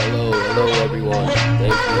everyone.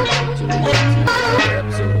 Thank you for tuning in to another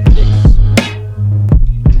episode of Nick's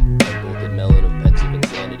Unbolted Melon of Pensive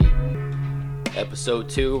Insanity. Episode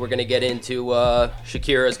 2, we're going to get into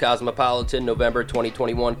Shakira's Cosmopolitan November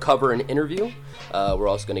 2021 cover and interview. We're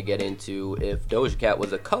also going to get into if Doja Cat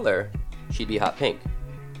was a color, she'd be hot pink.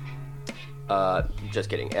 Just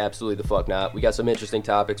kidding. Absolutely the fuck not. We got some interesting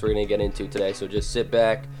topics we're going to get into today, so just sit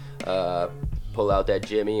back, pull out that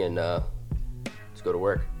Jimmy, and let's go to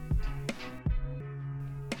work.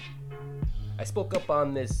 I spoke up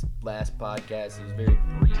on this last podcast. It was very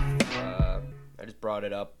brief. I just brought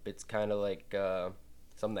it up. It's kind of like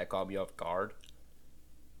something that caught me off guard.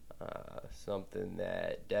 Something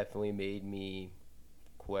that definitely made me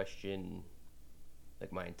question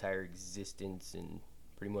like my entire existence and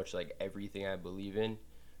pretty much like everything I believe in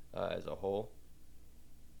as a whole.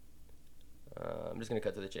 I'm just going to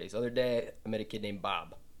cut to the chase. The other day, I met a kid named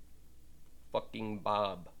Bob. Fucking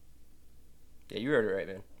Bob. Yeah, you heard it right,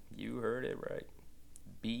 man. You heard it right.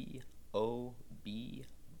 B-O-B,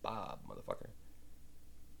 Bob, motherfucker.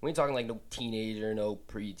 We ain't talking like no teenager, no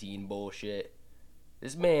preteen bullshit.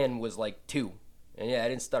 This man was like 2. And yeah, I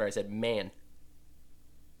didn't stutter. I said man.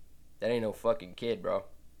 That ain't no fucking kid, bro.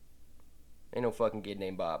 Ain't no fucking kid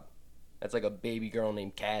named Bob. That's like a baby girl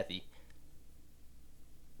named Kathy.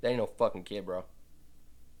 That ain't no fucking kid, bro.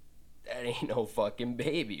 That ain't no fucking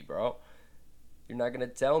baby, bro. You're not gonna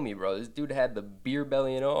tell me, bro. This dude had the beer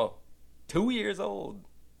belly and all. 2 years old.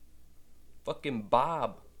 Fucking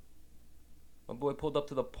Bob. My boy pulled up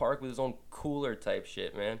to the park with his own cooler type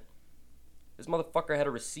shit, man. This motherfucker had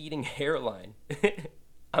a receding hairline.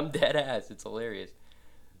 I'm dead ass. It's hilarious.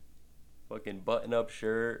 Fucking button up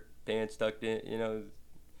shirt, pants tucked in, you know.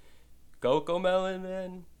 Cocoa Melon,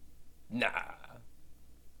 man. Nah.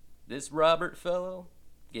 This Robert fellow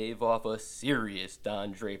gave off a serious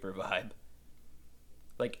Don Draper vibe.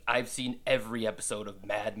 Like, I've seen every episode of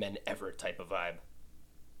Mad Men ever type of vibe.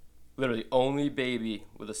 Literally, only baby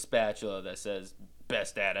with a spatula that says,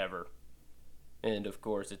 best dad ever. And, of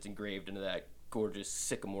course, it's engraved into that gorgeous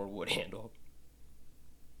sycamore wood handle.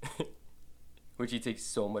 Which he takes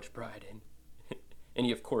so much pride in. And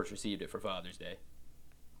he, of course, received it for Father's Day.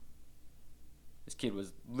 This kid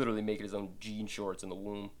was literally making his own jean shorts in the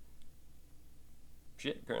womb.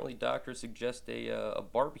 Shit, apparently doctors suggest a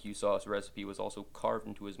barbecue sauce recipe was also carved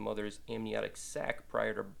into his mother's amniotic sac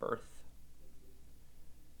prior to birth.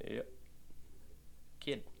 Yep.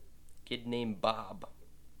 Kid named Bob.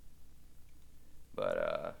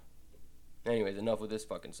 But, anyways, enough with this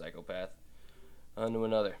fucking psychopath. On to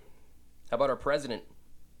another. How about our president?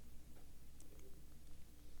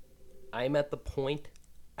 I'm at the point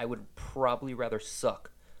I would probably rather suck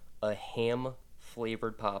a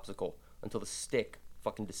ham-flavored popsicle until the stick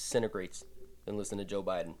fucking disintegrates than listen to Joe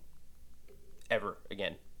Biden. Ever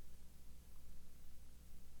again.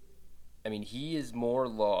 I mean, he is more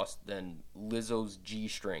lost than Lizzo's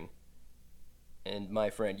G-string. And my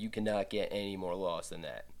friend, you cannot get any more lost than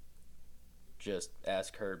that. Just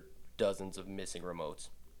ask her dozens of missing remotes.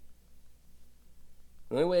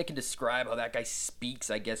 The only way I can describe how that guy speaks,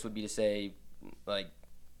 I guess, would be to say, like,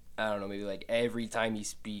 I don't know, maybe like every time he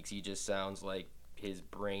speaks, he just sounds like his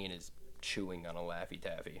brain is chewing on a Laffy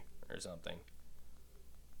Taffy or something.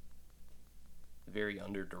 Very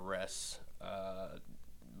under duress.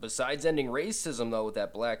 Besides ending racism, though, with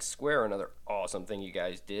that black square, another awesome thing you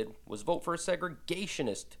guys did was vote for a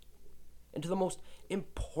segregationist into the most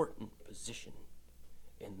important position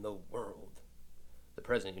in the world. The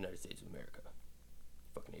President of the United States of America.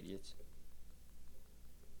 Fucking idiots.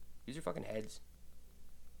 Use your fucking heads.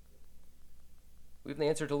 We have the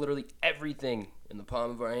answer to literally everything in the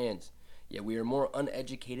palm of our hands. Yet we are more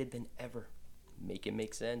uneducated than ever. Make it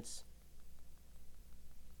make sense.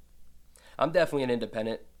 I'm definitely an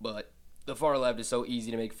independent, but the far left is so easy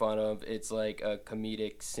to make fun of. It's like a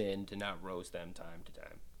comedic sin to not roast them time to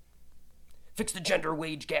time. Fix the gender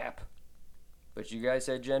wage gap. But you guys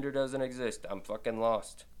said gender doesn't exist. I'm fucking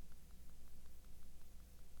lost.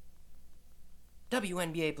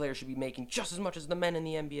 WNBA players should be making just as much as the men in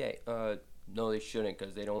the NBA. No, they shouldn't,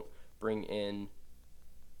 because they don't bring in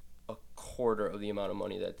a quarter of the amount of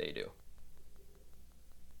money that they do.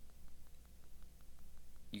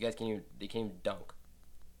 You guys they can't even dunk.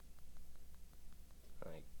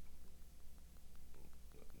 Like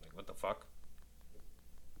what the fuck?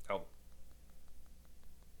 Oh.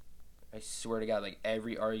 I swear to God, like,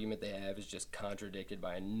 every argument they have is just contradicted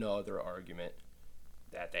by another argument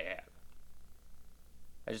that they have.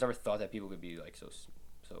 I just never thought that people could be, like, so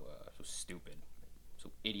stupid,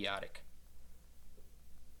 so idiotic.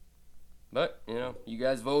 But, you know, you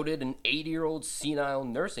guys voted an 80-year-old senile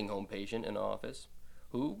nursing home patient in office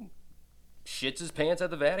who shits his pants at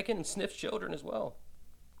the Vatican and sniffs children as well.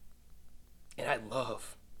 And I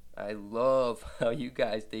love how you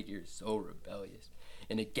guys think you're so rebellious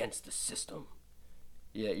and against the system.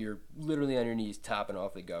 Yet you're literally on your knees topping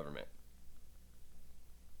off the government.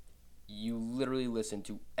 You literally listen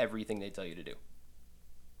to everything they tell you to do.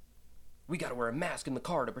 We gotta wear a mask in the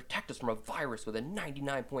car to protect us from a virus with a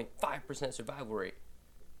 99.5% survival rate.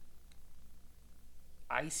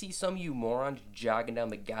 I see some of you morons jogging down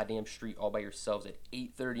the goddamn street all by yourselves at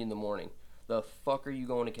 8:30 in the morning. The fuck are you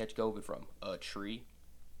going to catch COVID from? A tree?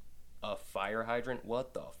 A fire hydrant?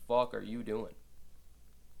 What the fuck are you doing?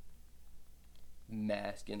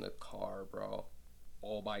 Mask in the car, bro.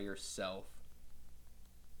 All by yourself.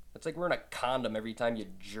 It's like wearing a condom every time you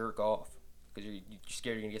jerk off. Because you're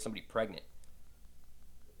scared you're going to get somebody pregnant.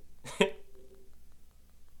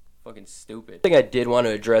 Fucking stupid. The thing I did want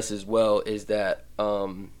to address as well is that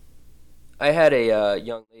I had a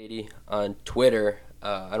young lady on Twitter.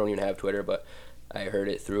 I don't even have Twitter, but I heard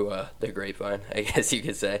it through the grapevine, I guess you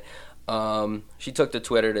could say. She took to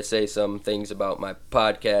Twitter to say some things about my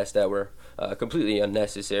podcast that were completely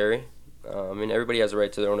unnecessary. And everybody has a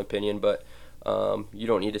right to their own opinion, but you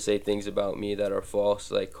don't need to say things about me that are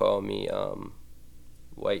false, like call me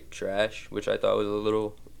white trash, which I thought was a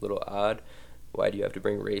little odd. Why do you have to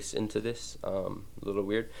bring race into this? A little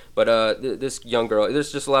weird. But this young girl,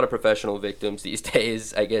 there's just a lot of professional victims these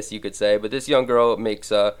days, I guess you could say. But this young girl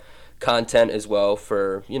makes content as well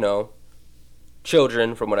for,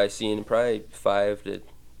 children, from what I've seen, probably 5 to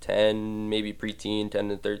 10, maybe preteen, 10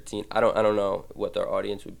 to 13. I don't know what their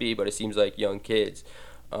audience would be, but it seems like young kids.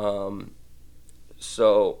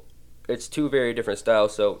 So it's two very different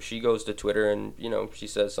styles. So she goes to Twitter and, she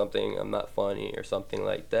says something, I'm not funny or something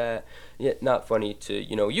like that. Yet not funny to,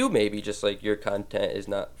 you maybe, just like your content is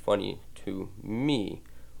not funny to me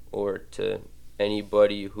or to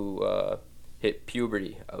anybody who hit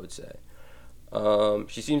puberty, I would say.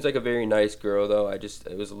 She seems like a very nice girl, though.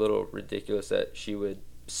 It was a little ridiculous that she would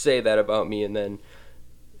say that about me and then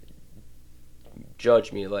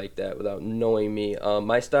judge me like that without knowing me.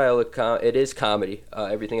 My style it is comedy.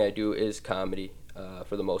 Everything I do is comedy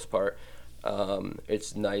for the most part.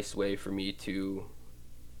 It's a nice way for me to,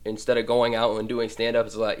 instead of going out and doing stand-up,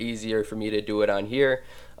 it's a lot easier for me to do it on here.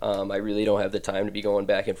 I really don't have the time to be going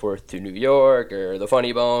back and forth to New York or the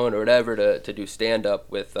Funny Bone or whatever to do stand-up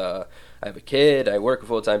with. I have a kid. I work a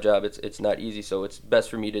full-time job. It's not easy, so it's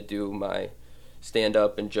best for me to do my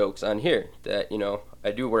stand-up and jokes on here that, I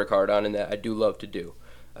do work hard on and that I do love to do.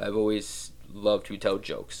 I've always loved to tell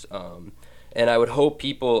jokes. And I would hope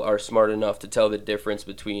people are smart enough to tell the difference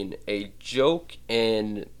between a joke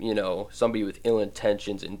and, somebody with ill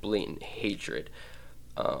intentions and blatant hatred.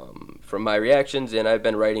 From my reactions, and I've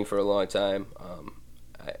been writing for a long time,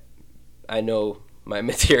 I know my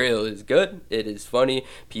material is good. It is funny.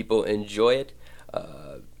 People enjoy it.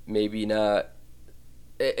 Maybe not.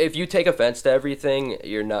 If you take offense to everything,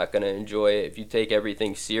 you're not going to enjoy it. If you take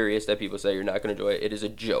everything serious that people say, you're not going to enjoy it. It is a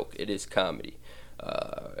joke. It is comedy.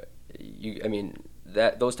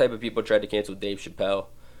 Those type of people tried to cancel Dave Chappelle,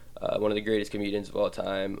 one of the greatest comedians of all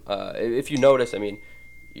time. If you notice,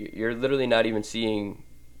 you're literally not even seeing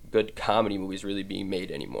good comedy movies really being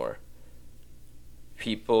made anymore.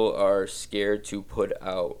 People are scared to put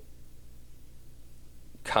out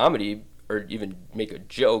comedy or even make a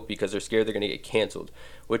joke because they're scared they're going to get canceled,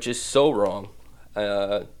 which is so wrong.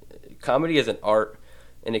 Comedy is an art,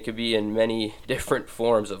 and it could be in many different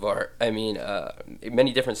forms of art.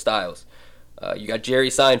 Many different styles. You got Jerry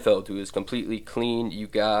Seinfeld, who is completely clean. You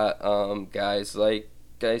got guys like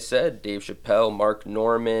I said, Dave Chappelle, Mark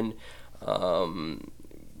Norman,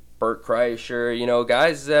 Bert Kreischer,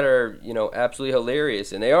 guys that are, absolutely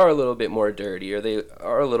hilarious, and they are a little bit more dirty, or they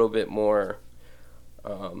are a little bit more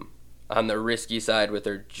on the risky side with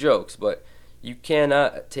their jokes, but you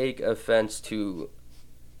cannot take offense to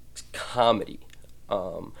comedy.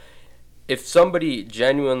 If somebody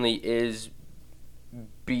genuinely is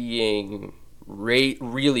being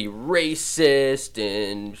really racist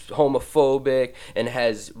and homophobic and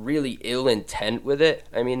has really ill intent with it,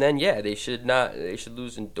 then they should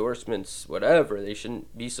lose endorsements, whatever. They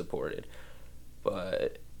shouldn't be supported.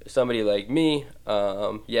 But somebody like me,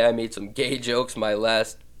 I made some gay jokes my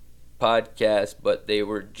last podcast, but they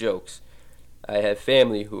were jokes. I have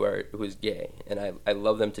family who is gay, and I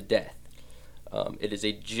love them to death. It is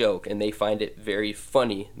a joke, and they find it very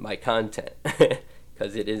funny, my content,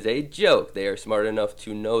 because it is a joke. They are smart enough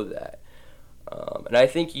to know that. And I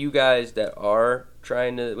think you guys that are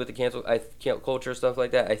trying to, with the cancel culture, stuff like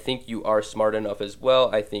that, I think you are smart enough as well.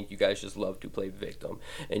 I think you guys just love to play victim,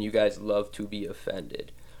 and you guys love to be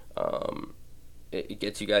offended. it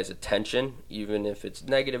gets you guys attention. Even if it's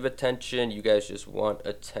negative attention, you guys just want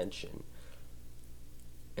attention.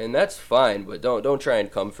 And that's fine, but don't try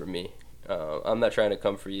and come for me. I'm not trying to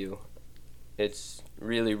come for you. It's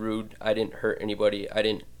really rude. I didn't hurt anybody. I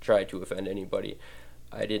didn't try to offend anybody.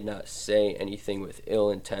 I did not say anything with ill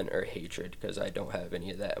intent or hatred, because I don't have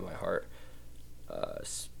any of that in my heart.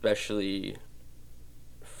 Especially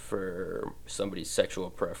for somebody's sexual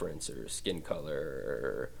preference or skin color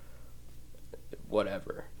or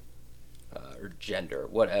whatever, or gender,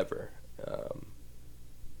 whatever.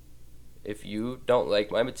 If you don't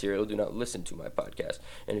like my material, do not listen to my podcast.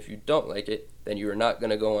 And if you don't like it, then you're not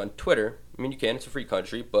going to go on Twitter. I mean, you can. It's a free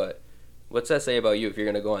country. But what's that say about you if you're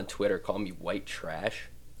going to go on Twitter, call me white trash?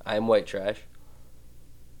 I'm white trash.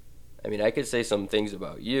 I mean, I could say some things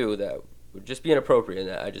about you that would just be inappropriate and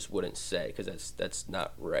that I just wouldn't say, because that's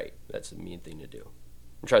not right. That's a mean thing to do.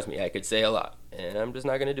 And trust me, I could say a lot. And I'm just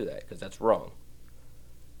not going to do that, because that's wrong.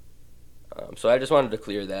 So I just wanted to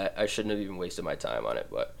clear that. I shouldn't have even wasted my time on it,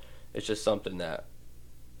 but it's just something that,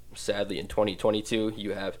 sadly, in 2022,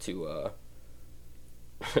 you have to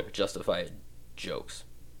justify jokes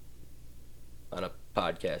on a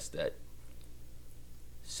podcast that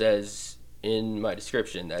says in my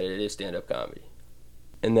description that it is stand-up comedy.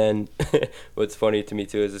 And then what's funny to me,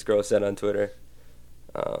 too, is this girl said on Twitter,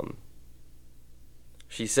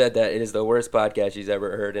 she said that it is the worst podcast she's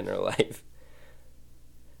ever heard in her life.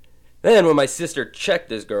 Then when my sister checked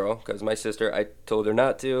this girl, because my sister, I told her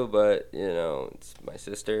not to, but, it's my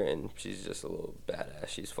sister, and she's just a little badass.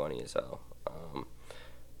 She's funny as hell.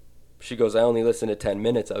 She goes, I only listened to 10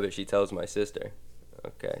 minutes of it, she tells my sister.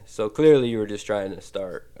 Okay, so clearly you were just trying to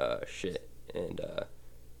start shit and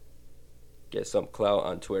get some clout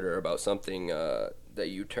on Twitter about something that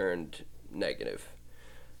you turned negative.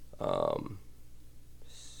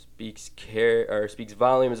 Speaks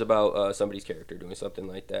volumes about somebody's character doing something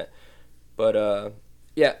like that. But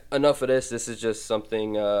yeah, enough of this. This is just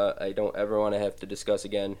something I don't ever want to have to discuss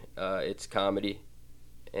again. It's comedy,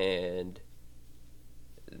 and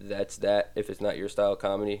that's that. If it's not your style of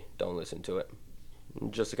comedy, don't listen to it.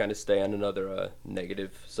 Just to kind of stay on another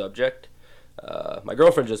negative subject, my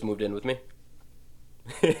girlfriend just moved in with me.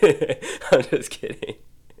 I'm just kidding.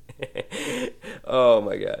 Oh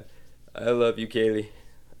my god, I love you, Kaylee.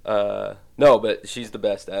 No, but she's the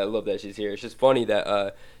best. I love that she's here. It's just funny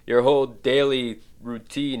that your whole daily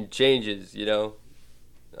routine changes, Your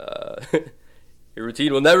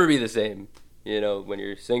routine will never be the same, when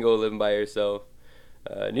you're single, living by yourself.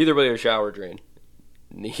 Neither will your shower drain.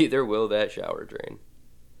 Neither will that shower drain.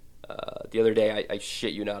 The other day, I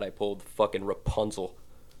shit you not, I pulled fucking Rapunzel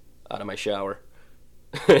out of my shower.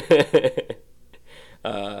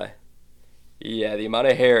 Yeah, the amount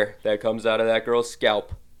of hair that comes out of that girl's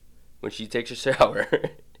scalp when she takes a shower,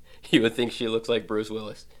 you would think she looks like Bruce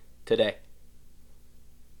Willis today.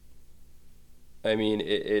 I mean,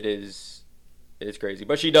 it's crazy.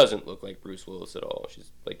 But she doesn't look like Bruce Willis at all.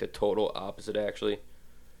 She's like the total opposite, actually.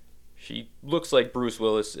 She looks like Bruce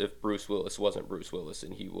Willis if Bruce Willis wasn't Bruce Willis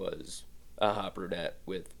and he was a hot brunette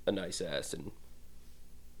with a nice ass and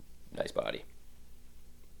nice body.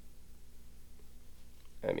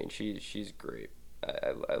 I mean, she's great.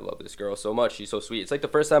 I love this girl so much. She's so sweet. It's like the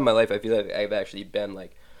first time in my life I feel like I've actually been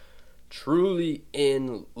like truly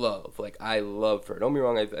in love. Like, I love her. Don't be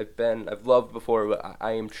wrong. I've loved before, but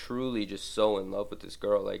I am truly just so in love with this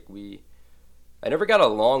girl. Like, I never got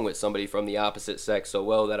along with somebody from the opposite sex so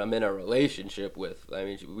well that I'm in a relationship with. I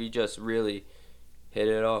mean, we just really hit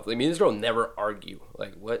it off. I mean, this girl never argue.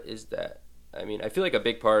 Like, what is that? I mean, I feel like a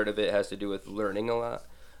big part of it has to do with learning a lot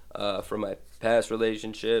from my past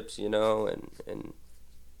relationships, and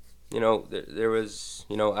there was,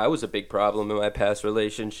 I was a big problem in my past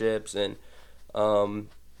relationships, and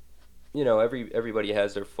everybody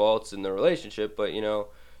has their faults in the relationship, but you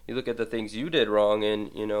look at the things you did wrong,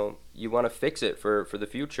 and you want to fix it for the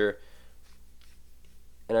future.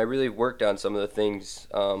 And I really worked on some of the things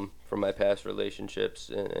from my past relationships,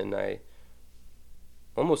 and I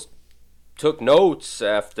almost took notes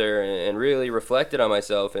after and really reflected on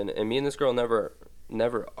myself, and me and this girl never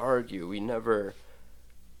argue. We never,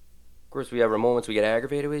 of course we have our moments we get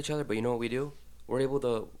aggravated with each other, but you know what we do? We're able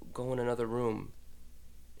to go in another room,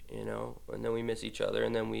 and then we miss each other,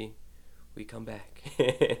 and then we come back.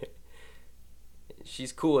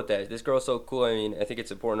 She's cool with that. This girl's so cool. I mean, I think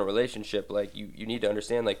it's important in a relationship. Like, you need to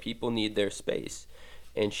understand, like, people need their space,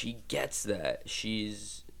 and she gets that.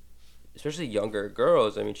 She's, especially younger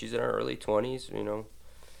girls, I mean, she's in her early 20s,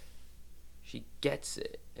 she gets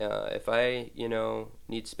it. If I,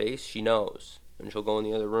 need space, she knows, and she'll go in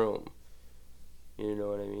the other room. You know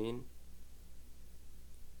what I mean?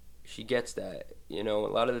 she gets that. You know, a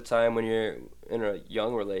lot of the time when you're in a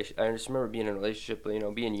young relation, I just remember being in a relationship, you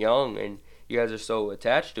know, being young, and you guys are so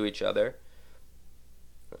attached to each other,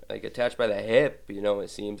 like attached by the hip, you know, it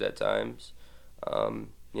seems at times.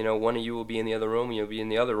 You know, one of you will be in the other room, you'll be in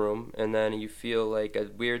the other room, and then you feel like a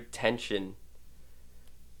weird tension.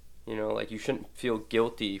 You know, like you shouldn't feel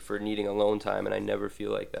guilty for needing alone time, and I never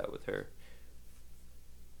feel like that with her.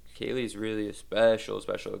 Kaylee's really a special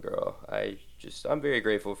girl. I'm very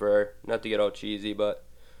grateful for her. Not to get all cheesy, but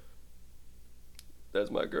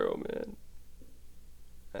that's my girl, man.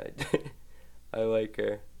 I like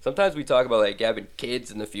her. Sometimes we talk about like having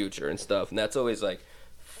kids in the future and stuff, and that's always like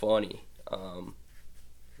funny.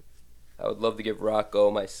 I would love to give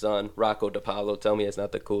Rocco, my son, Rocco DePaulo, tell me it's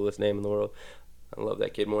not the coolest name in the world. I love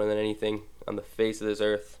that kid more than anything on the face of this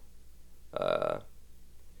earth. But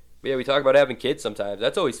yeah, we talk about having kids sometimes.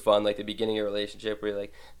 That's always fun, like the beginning of a relationship where you're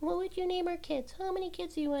like, what would you name our kids? How many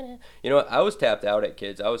kids do you want to have? You know what? I was tapped out at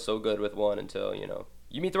kids. I was so good with one until, you know,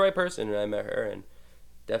 you meet the right person, and I met her, and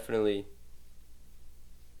definitely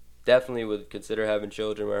would consider having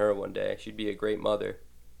children with her one day. She'd be a great mother.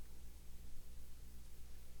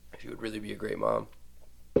 She would really be a great mom.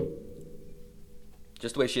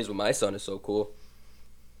 Just the way she is with my son is so cool.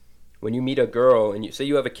 When you meet a girl, and you say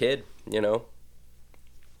you have a kid, you know,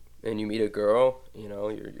 and you meet a girl, you know,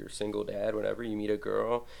 you're single dad, whatever, you meet a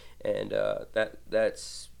girl, and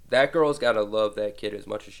that girl's got to love that kid as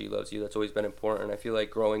much as she loves you. That's always been important. I feel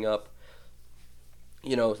like growing up,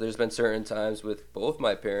 you know, there's been certain times with both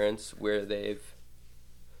my parents where they've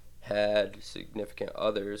had significant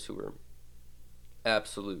others who were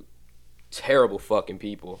absolute terrible fucking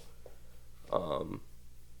people.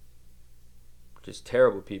 Just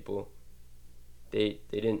terrible people. They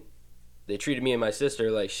treated me and my sister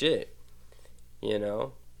like shit, you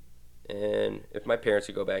know. And if my parents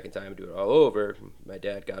could go back in time and do it all over, my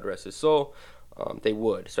dad, God rest his soul, they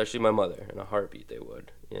would, especially my mother. In a heartbeat they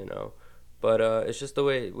would, you know. But it's just the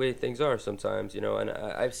way things are sometimes, you know. And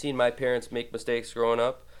I've seen my parents make mistakes growing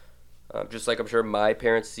up, just like I'm sure my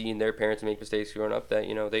parents seen their parents make mistakes growing up, that,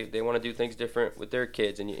 you know, they want to do things different with their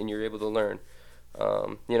kids, and you're able to learn.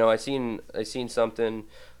 You know, I seen something,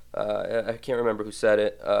 I can't remember who said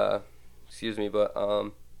it, excuse me, but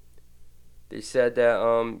they said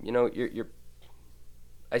that, you know, you're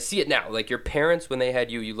I see it now, like your parents, when they had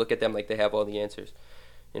you look at them like they have all the answers.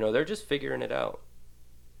 You know, they're just figuring it out.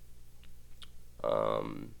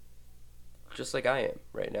 Just like I am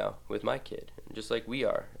right now with my kid, and just like we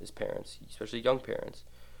are as parents, especially young parents.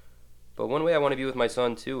 But one way I want to be with my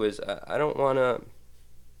son too is I don't want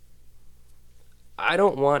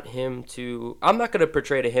him to, I'm not going to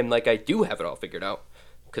portray to him like I do have it all figured out,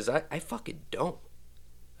 because I fucking don't.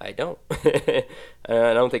 I don't. I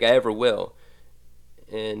don't think I ever will.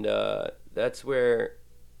 And that's where,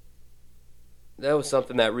 that was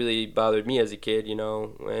something that really bothered me as a kid, you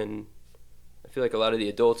know, when I feel like a lot of the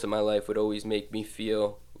adults in my life would always make me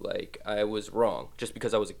feel like I was wrong just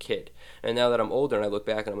because I was a kid. And now that I'm older and I look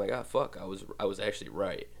back and I'm like, fuck, I was actually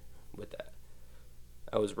right with that.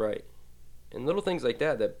 I was right. And little things like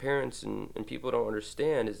that parents and people don't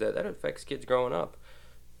understand is that affects kids growing up.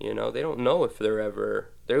 You know, they don't know if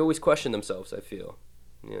they always question themselves, I feel.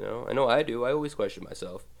 You know I do. I always question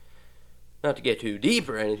myself. Not to get too deep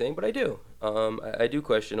or anything, but I do. I do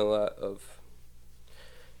question a lot of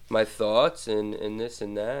my thoughts and this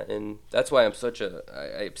and that, and that's why I'm such a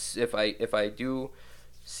if I do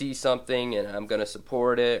see something and I'm gonna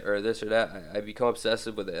support it or this or that, I become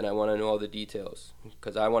obsessive with it, and I want to know all the details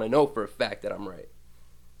because I want to know for a fact that I'm right.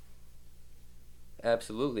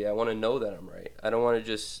 Absolutely, I want to know that I'm right. I don't want to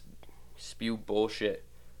just spew bullshit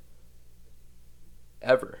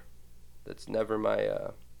ever. That's never my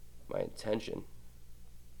intention.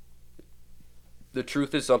 The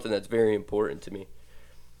truth is something that's very important to me.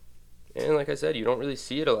 And like I said, you don't really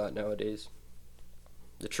see it a lot nowadays.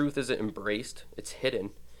 The truth isn't embraced, it's hidden.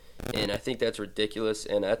 And I think that's ridiculous,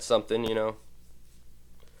 and that's something, you know,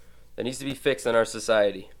 that needs to be fixed in our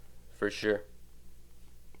society. For sure.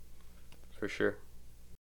 For sure.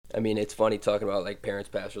 I mean, it's funny talking about, like, parents'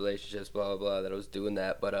 past relationships, blah, blah, blah, that I was doing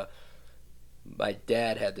that. But my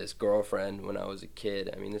dad had this girlfriend when I was a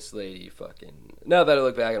kid. I mean, this lady fucking... Now that I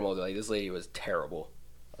look back, I'm older, like, this lady was terrible.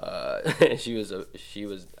 She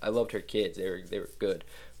was. I loved her kids. They were good,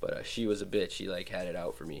 but she was a bitch. She like had it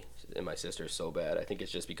out for me and my sister so bad. I think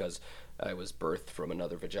it's just because I was birthed from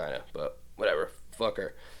another vagina. But whatever. Fuck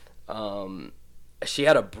her. She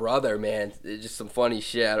had a brother, man. It's just some funny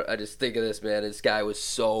shit. I just think of this, man. This guy was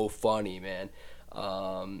so funny, man.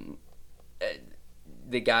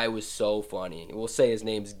 The guy was so funny. We'll say his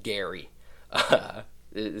name's Gary.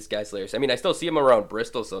 This guy's hilarious. I mean, I still see him around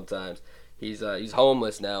Bristol sometimes. He's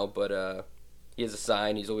homeless now, but he has a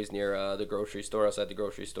sign. He's always near the grocery store, outside the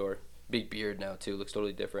grocery store. Big beard now, too. Looks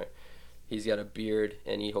totally different. He's got a beard,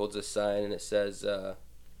 and he holds a sign, and it says,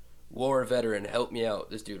 war veteran, help me out.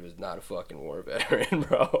 This dude was not a fucking war veteran,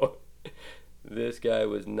 bro. This guy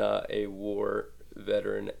was not a war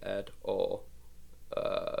veteran at all.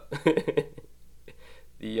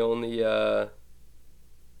 The only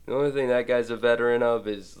thing that guy's a veteran of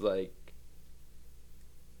is, like,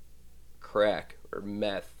 crack or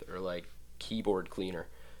meth or, like, keyboard cleaner.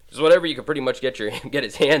 Just whatever you could pretty much get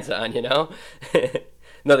his hands on, you know?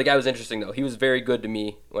 No, the guy was interesting, though. He was very good to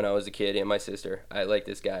me when I was a kid and my sister. I like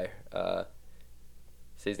this guy.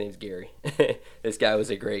 His name's Gary. This guy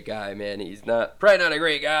was a great guy, man. He's probably not a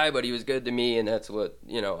great guy, but he was good to me, and that's what,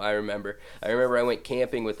 I remember. I went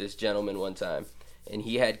camping with this gentleman one time, and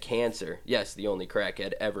he had cancer. Yes, the only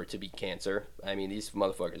crackhead ever to be cancer. I mean, these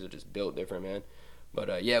motherfuckers are just built different, man.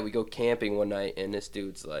 But, yeah, we go camping one night, and this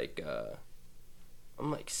dude's like,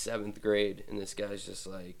 I'm like 7th grade, and this guy's just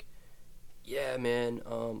like, yeah, man,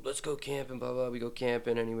 let's go camping, blah, blah. We go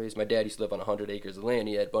camping. Anyways, my dad used to live on 100 acres of land.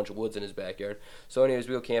 He had a bunch of woods in his backyard. So anyways,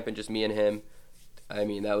 we go camping, just me and him. I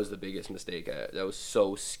mean, that was the biggest mistake. That was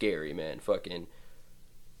so scary, man. Fucking,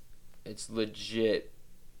 it's legit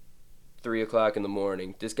 3 o'clock in the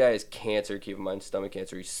morning. This guy has cancer, keep in mind, stomach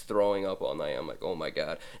cancer. He's throwing up all night. I'm like, oh my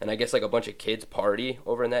God. And I guess like a bunch of kids party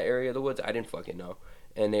over in that area of the woods. I didn't fucking know.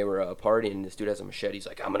 And they were partying, and this dude has a machete. He's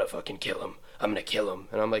like, I'm gonna fucking kill him. I'm gonna kill him.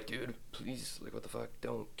 And I'm like, dude, please, like, what the fuck?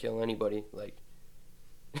 Don't kill anybody. Like,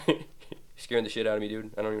 you're scaring the shit out of me,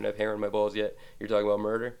 dude. I don't even have hair on my balls yet. You're talking about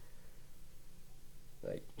murder?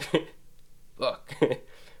 Like, fuck.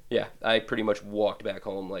 Yeah, I pretty much walked back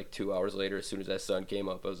home like 2 hours later. As soon as that sun came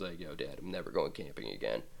up, I was like, yo, Dad, I'm never going camping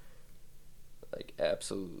again. Like,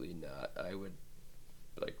 absolutely not. I would,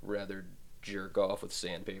 like, rather jerk off with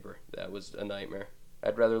sandpaper. That was a nightmare.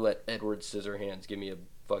 I'd rather let Edward Scissorhands give me a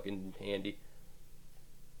fucking handy.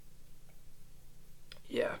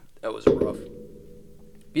 Yeah, that was rough.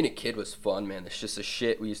 Being a kid was fun, man. It's just the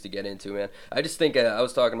shit we used to get into, man. I just think I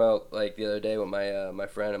was talking about, like, the other day with my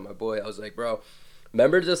friend and my boy. I was like, bro,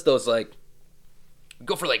 remember just those, like,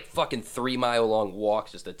 go for, like, fucking 3-mile-long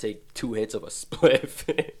walks just to take 2 hits of a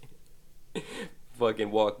spliff. Fucking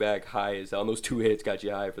walk back high as hell. And those 2 hits got you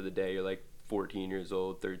high for the day. You're, like, 14 years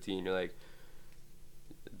old, 13. You're, like,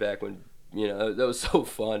 back when, that was so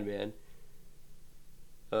fun, man.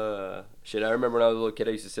 Shit, I remember when I was a little kid,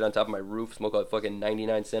 I used to sit on top of my roof, smoke a fucking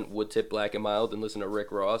 99-cent wood tip Black and Mild, and listen to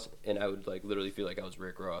Rick Ross, and I would, like, literally feel like I was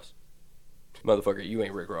Rick Ross. Motherfucker, you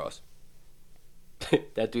ain't Rick Ross.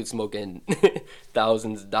 That dude smoking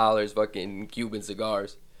thousands of dollars fucking Cuban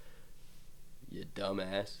cigars. You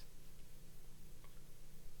dumbass.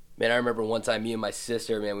 Man, I remember one time me and my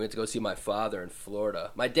sister, man, we went to go see my father in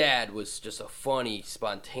Florida. My dad was just a funny,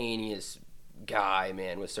 spontaneous guy,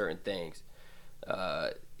 man, with certain things.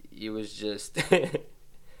 He was just...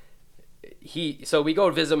 So we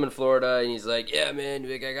go visit him in Florida, and he's like, yeah, man,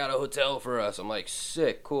 I got a hotel for us. I'm like,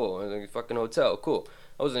 sick, cool. I'm like, fucking hotel, cool.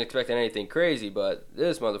 I wasn't expecting anything crazy, but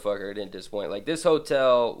this motherfucker didn't disappoint. Like, this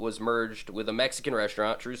hotel was merged with a Mexican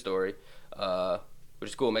restaurant, true story, which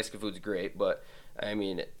is cool. Mexican food's great, but, I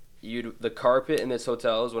mean... the carpet in this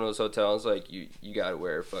hotel is one of those hotels, like, you gotta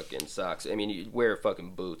wear fucking socks. I mean, you wear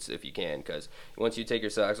fucking boots if you can, because once you take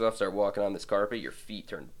your socks off, start walking on this carpet, your feet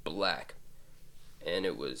turn black. And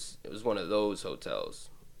it was one of those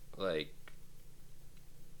hotels. Like,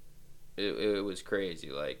 it was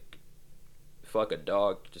crazy. Like, fuck a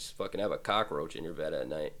dog, just fucking have a cockroach in your bed at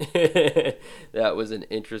night. That was an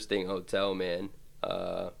interesting hotel, man.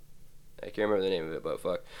 I can't remember the name of it, but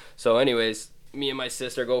fuck. So anyways... me and my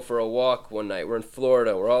sister go for a walk one night. We're in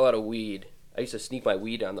Florida. We're all out of weed. I used to sneak my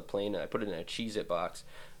weed on the plane, and I put it in a Cheez-It box.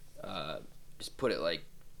 Just put it, like,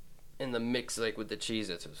 in the mix, like, with the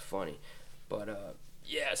Cheez-Its. It was funny. But,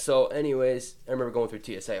 yeah, so anyways, I remember going through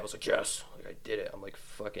TSA. I was like, yes, like, I did it. I'm like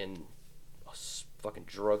fucking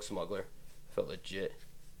drug smuggler. I felt legit.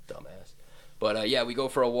 Dumbass. But, yeah, we go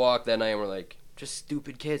for a walk that night, and we're like, just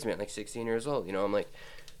stupid kids, man, like 16 years old. I'm like...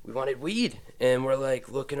 we wanted weed, and we're, like,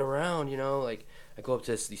 looking around, like, I go up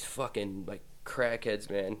to these fucking, like, crackheads,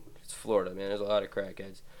 man. It's Florida, man. There's a lot of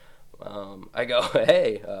crackheads. I go,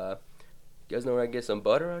 hey, you guys know where I can get some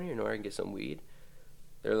butter on here? You know where I can get some weed?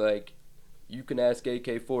 They're like, you can ask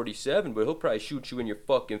AK-47, but he'll probably shoot you in your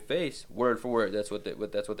fucking face. Word for word. That's what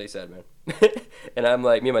they said, man. And I'm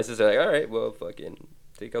like, me and my sister are like, all right, well, fucking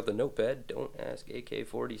take out the notepad. Don't ask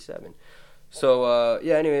AK-47. So,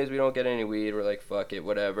 yeah, anyways, we don't get any weed. We're like, fuck it,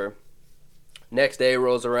 whatever. Next day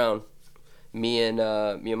rolls around. me and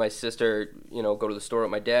my sister, go to the store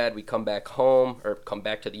with my dad. We come back home, or come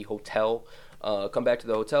back to the hotel. Come back to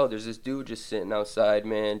the hotel. There's this dude just sitting outside,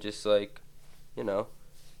 man, just like,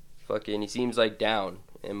 fucking. He seems like down.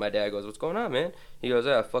 And my dad goes, "What's going on, man?" He goes,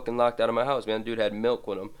 "I fucking locked out of my house, man. The dude had milk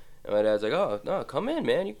with him." And my dad's like, "Oh no, come in,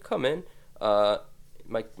 man. You can come in.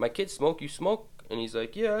 My kids smoke. You smoke?" And he's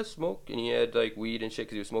like, "Yeah, I smoke." And he had like weed and shit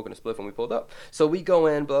because he was smoking a spliff when we pulled up. So we go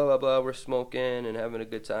in, blah blah blah. We're smoking and having a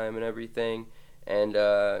good time and everything. And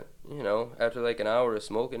after like an hour of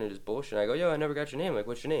smoking and just bullshit, I go, "Yo, I never got your name. Like,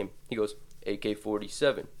 what's your name?" He goes,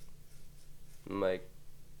 "AK-47." I'm like,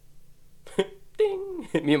 ding.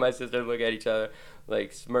 Me and my sister look at each other,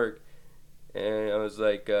 like smirk. And I was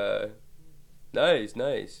like,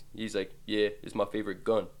 nice. He's like, "Yeah, it's my favorite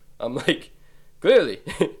gun." I'm like, clearly.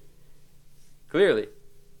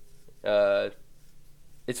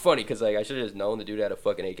 It's funny because like I should have just known the dude had a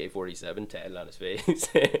fucking AK-47 tatted on his face.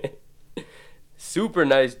 Super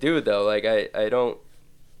nice dude though. Like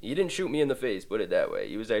he didn't shoot me in the face, put it that way.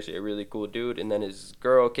 He was actually a really cool dude. And then his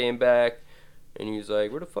girl came back and he was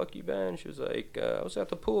like, "Where the fuck you been?" She was like, "I was at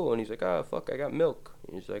the pool." And he's like, "Ah, fuck, I got milk."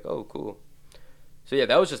 And he's like, "Oh, cool." So yeah,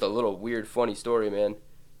 that was just a little weird, funny story, man.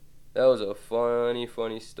 That was a funny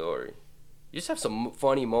story. You just have some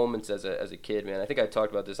funny moments as a kid, man. I think I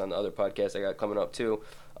talked about this on the other podcast I got coming up too.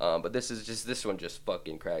 But this one just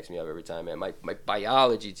fucking cracks me up every time, man. My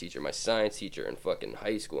biology teacher, my science teacher in fucking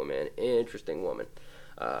high school, man. Interesting woman.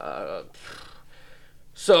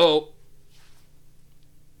 So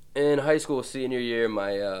in high school senior year,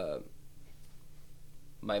 my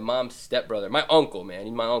mom's stepbrother, my uncle, man.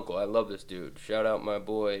 He's my uncle. I love this dude. Shout out my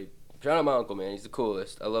boy. Shout out my uncle, man. He's the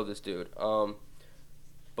coolest. I love this dude.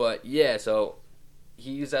 But yeah, so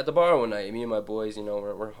he's at the bar one night. Me and my boys,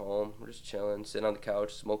 we're home. We're just chilling, sitting on the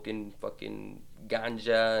couch, smoking fucking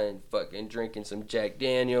ganja and fucking drinking some Jack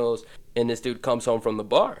Daniels. And this dude comes home from the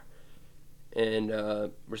bar. And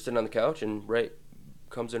we're sitting on the couch, and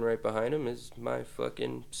comes in right behind him is my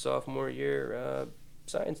fucking sophomore year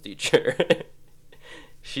science teacher.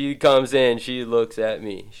 She comes in, she looks at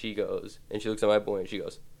me, she looks at my boy, and she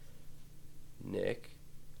goes, "Nick,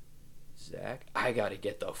 Zach, I gotta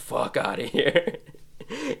get the fuck out of here."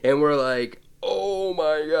 And we're like, "Oh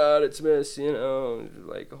my god, it's Miss,"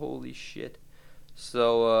 like, holy shit.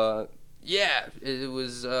 So yeah, it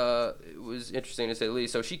was interesting to say the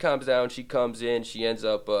least. So she comes down, she comes in, she ends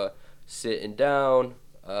up sitting down,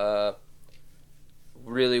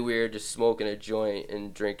 really weird, just smoking a joint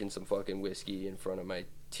and drinking some fucking whiskey in front of my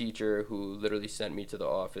teacher, who literally sent me to the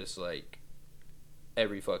office like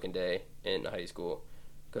every fucking day in high school,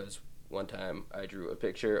 because one time I drew a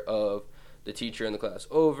picture of the teacher in the class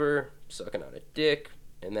over sucking on a dick,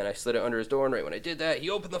 and then I slid it under his door, and right when I did that, he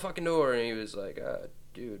opened the fucking door, and he was like,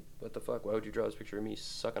 "Dude, what the fuck? Why would you draw this picture of me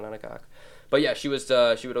sucking on a cock?" But yeah, she would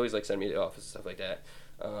always like send me to the office and stuff like that.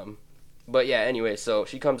 But yeah, anyway, so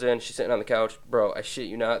she comes in, she's sitting on the couch, bro. I shit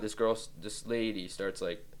you not, this lady starts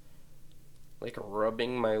like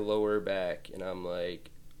rubbing my lower back, and I'm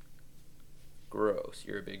like, gross,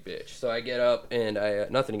 you're a big bitch. So I get up, and I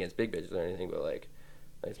nothing against big bitches or anything, but like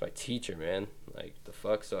it's my teacher, man. Like, the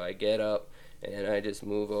fuck. So I get up and I just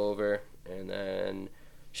move over, and then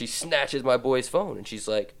she snatches my boy's phone, and she's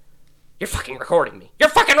like, "You're fucking recording me. You're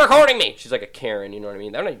fucking recording me." She's like a Karen, you know what I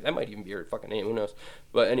mean? That might even be her fucking name, who knows?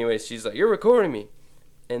 But anyways, she's like, "You're recording me."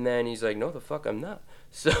 And then he's like, "No, the fuck I'm not."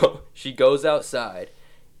 So she goes outside,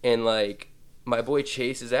 and like my boy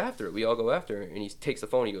chases after her. We all go after her, and he takes the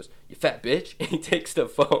phone. He goes, "You fat bitch." And he takes the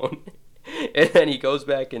phone, and then he goes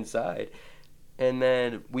back inside. And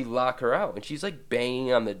then we lock her out, and she's like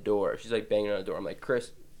banging on the door. I'm like,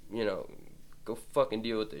 "Chris, go fucking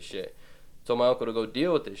deal with this shit." Told my uncle to go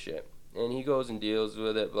deal with this shit, and he goes and deals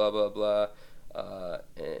with it, blah blah blah.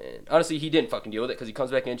 And honestly, he didn't fucking deal with it, because he comes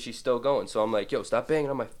back in, she's still going. So I'm like, "Yo, stop banging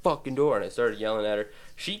on my fucking door," and I started yelling at her.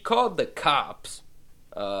 She called the cops,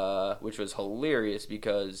 which was hilarious,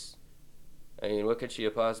 because I mean, what could she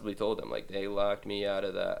have possibly told them? Like, they locked me out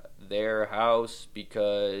of their house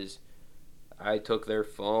because I took their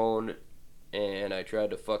phone and I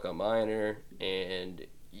tried to fuck a minor, and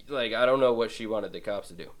like, I don't know what she wanted the cops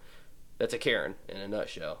to do. That's a Karen in a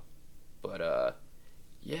nutshell. But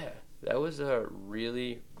yeah, that was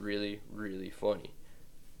really, really, really funny.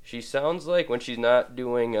 She sounds like, when she's not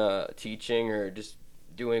doing teaching or just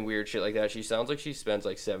doing weird shit like that, she sounds like she spends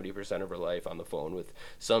like 70% of her life on the phone with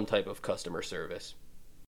some type of customer service.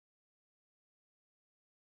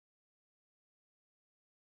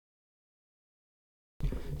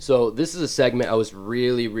 So this is a segment I was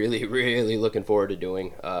really, really, really looking forward to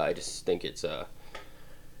doing. I just think it's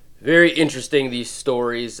very interesting, these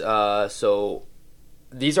stories. So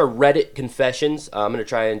these are Reddit confessions. I'm going to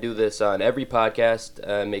try and do this on every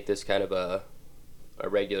podcast, make this kind of a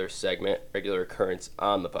regular segment, regular occurrence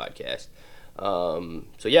on the podcast.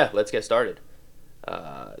 So yeah, let's get started.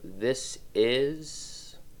 This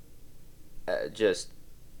is just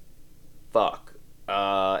fuck.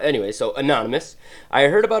 Anyway, so anonymous. I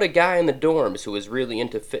heard about a guy in the dorms who was really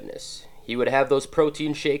into fitness. He would have those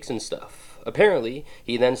protein shakes and stuff. Apparently,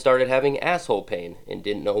 he then started having asshole pain and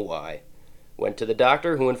didn't know why. Went to the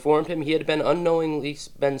doctor, who informed him he had been unknowingly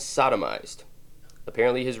been sodomized.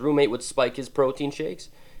 Apparently, his roommate would spike his protein shakes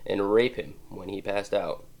and rape him when he passed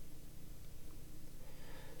out.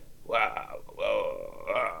 Wow.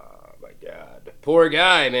 Oh my God. Poor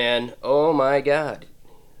guy, man. Oh my God.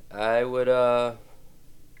 I would, I'd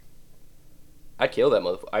kill that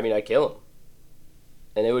motherfucker. I mean, I'd kill him.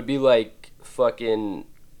 And it would be like fucking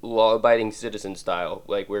law-abiding citizen style.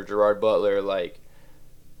 Like where Gerard Butler, like,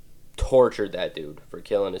 tortured that dude for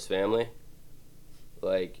killing his family.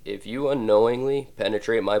 Like, if you unknowingly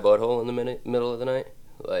penetrate my butthole in the middle of the night,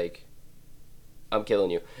 like, I'm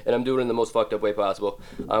killing you. And I'm doing it in the most fucked up way possible.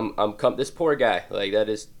 This poor guy, like, that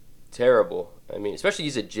is terrible. I mean, especially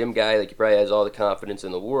he's a gym guy, like, he probably has all the confidence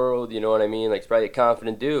in the world, you know what I mean? Like, he's probably a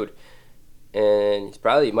confident dude. And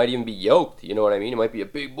he might even be yoked, you know what I mean? He might be a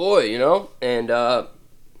big boy, you know? And,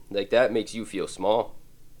 like, that makes you feel small,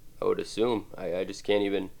 I would assume. I just can't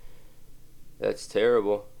even, that's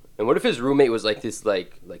terrible. And what if his roommate was, like, this,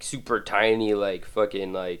 like super tiny, like,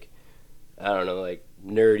 fucking, like, I don't know, like,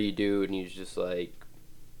 nerdy dude, and he's just like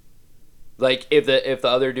if the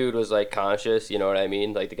other dude was like conscious, you know what I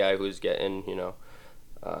mean, like the guy who's getting, you know,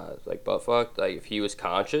 like butt fucked, like if he was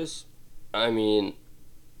conscious, I mean,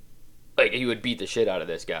 like he would beat the shit out of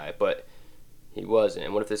this guy, but he wasn't.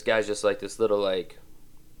 And what if this guy's just like this little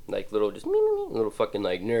little fucking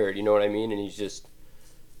like nerd, you know what I mean, and he's just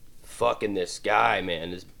fucking this guy, man,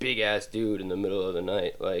 this big ass dude in the middle of the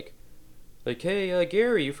night, like, hey,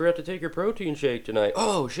 Gary, you forgot to take your protein shake tonight.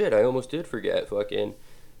 Oh, shit, I almost did forget. Fucking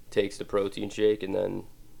takes the protein shake and then,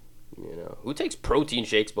 you know. Who takes protein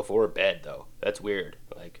shakes before bed, though? That's weird.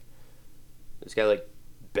 Like, this guy, like,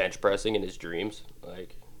 bench pressing in his dreams.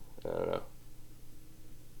 Like, I don't know.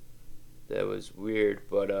 That was weird,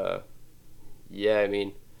 but, yeah, I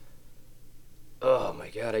mean, oh, my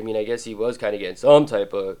God. I mean, I guess he was kind of getting some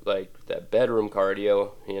type of, like, that bedroom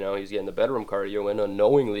cardio. You know, he's getting the bedroom cardio in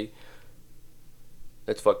unknowingly.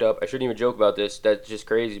 That's fucked up. I shouldn't even joke about this. That's just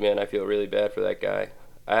crazy, man. I feel really bad for that guy.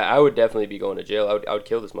 I would definitely be going to jail. I would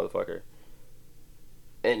kill this motherfucker.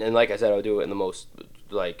 And like I said, I would do it in the most,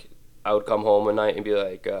 like, I would come home one night and be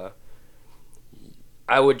like,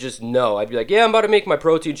 I would just know. I'd be like, yeah, I'm about to make my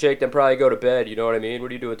protein shake, then probably go to bed. You know what I mean? What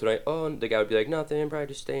are you doing tonight? Oh, and the guy would be like, nothing, probably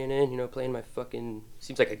just staying in, you know, playing my fucking,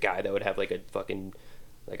 seems like a guy that would have like a fucking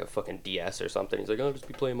DS or something. He's like, I'll just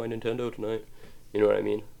be playing my Nintendo tonight. You know what I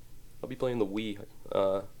mean? I'll be playing the Wii.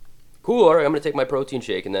 Cool, alright, I'm going to take my protein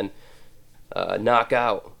shake and then knock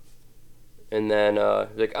out. And then,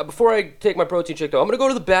 like, before I take my protein shake, though, I'm going to go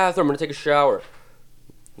to the bathroom. I'm going to take a shower.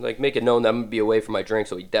 Like, make it known that I'm going to be away from my drink,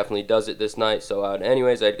 so he definitely does it this night. So,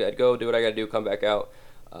 anyways, I'd go do what I got to do, come back out.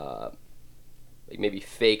 Like, maybe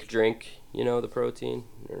fake drink, you know, the protein.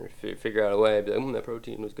 Or figure out a way. I'd be like, that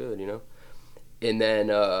protein was good, you know. And then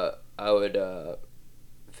I would...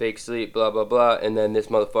 fake sleep, blah, blah, blah, and then this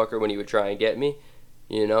motherfucker, when he would try and get me,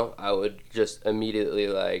 you know, I would just immediately,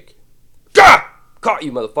 like, Gah! Caught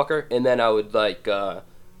you, motherfucker, and then I would, like,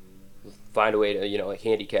 find a way to, you know, like,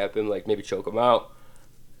 handicap him, like, maybe choke him out,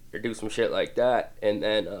 or do some shit like that, and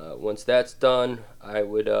then, once that's done, I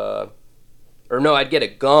would, I'd get a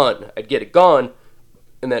gun,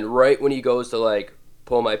 and then right when he goes to, like,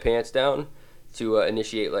 pull my pants down to,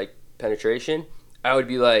 initiate, like, penetration, I would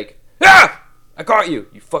be like, ah! I caught you,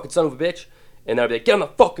 you fucking son of a bitch. And then I'd be like, get on the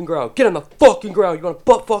fucking ground. Get on the fucking ground. You want to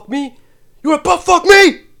butt fuck me? You want to butt fuck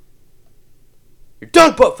me? You're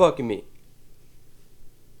done butt fucking me.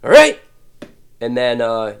 Alright? And then,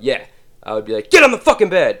 yeah. I would be like, get on the fucking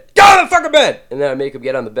bed. Get on the fucking bed. And then I'd make him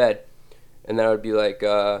get on the bed. And then I would be like,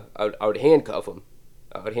 I would handcuff him.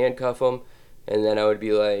 And then I would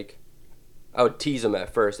be like, I would tease him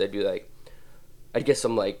at first. I'd be like, I'd get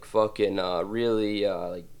some, like, fucking, really,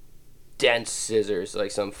 like, dense scissors,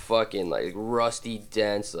 like some fucking like rusty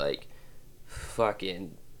dense like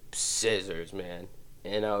fucking scissors, man.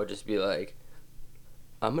 And I would just be like,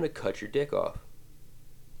 I'm gonna cut your dick off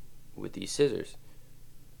with these scissors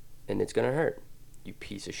and it's gonna hurt, you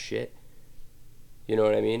piece of shit. You know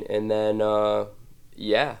what I mean? And then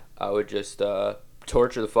yeah, I would just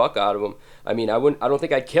torture the fuck out of him. I mean, I don't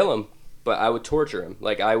think I'd kill him, but I would torture him.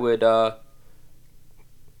 Like I would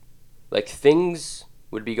like things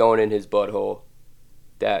would be going in his butthole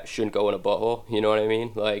that shouldn't go in a butthole. You know what I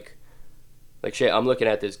mean? Like shit, I'm looking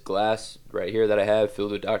at this glass right here that I have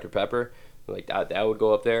filled with Dr. Pepper. Like that would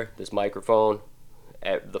go up there. This microphone,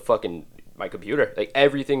 my computer, like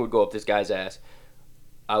everything would go up this guy's ass.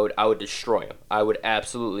 I would destroy him. I would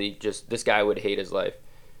absolutely this guy would hate his life.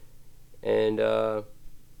 And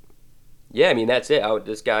yeah, I mean that's it. I would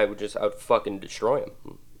fucking destroy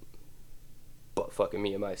him. Butt fucking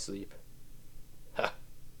me in my sleep. Ha.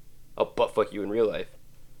 I'll butt fuck you in real life.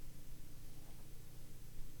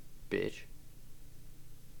 Bitch.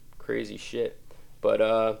 Crazy shit.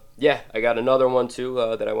 But yeah, I got another one too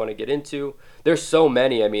that I want to get into. There's so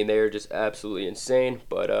many. I mean, they are just absolutely insane.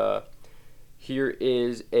 But here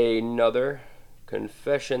is another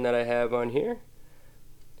confession that I have on here.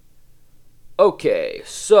 Okay,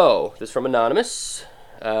 so this is from Anonymous.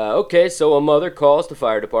 Okay, so a mother calls the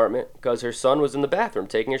fire department because her son was in the bathroom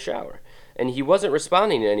taking a shower, and he wasn't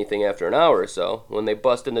responding to anything after an hour or so. When they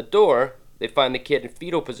bust in the door, they find the kid in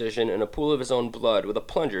fetal position in a pool of his own blood with a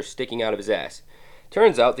plunger sticking out of his ass.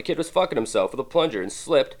 Turns out the kid was fucking himself with a plunger and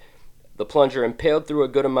slipped. The plunger impaled through a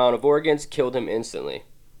good amount of organs, killed him instantly.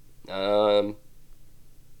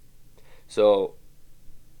 So,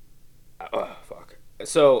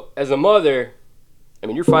 as a mother, I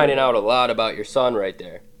mean, you're finding out a lot about your son right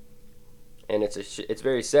there. And it's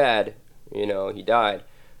very sad, you know, he died.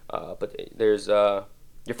 But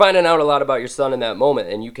you're finding out a lot about your son in that moment,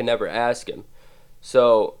 and you can never ask him.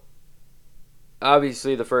 So,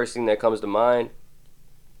 obviously, the first thing that comes to mind,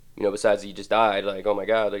 you know, besides he just died, like, oh my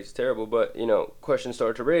God, like, it's terrible. But, you know, questions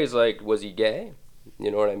start to raise, like, was he gay?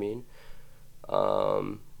 You know what I mean?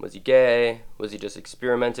 Was he gay? Was he just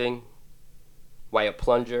experimenting? Why a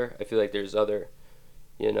plunger? I feel like there's other,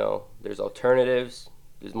 you know, there's alternatives.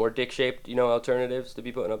 There's more dick-shaped, you know, alternatives to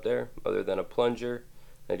be putting up there other than a plunger.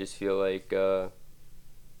 I just feel like you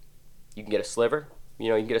can get a sliver. You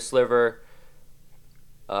know, you can get a sliver.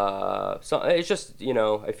 So it's just, you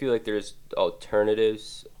know, I feel like there's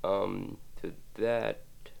alternatives to that.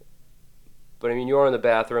 But I mean, you're in the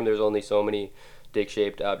bathroom. There's only so many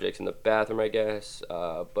dick-shaped objects in the bathroom, I guess.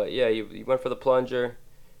 But yeah, you went for the plunger.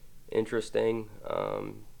 Interesting.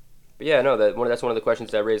 But yeah, no, that's one of the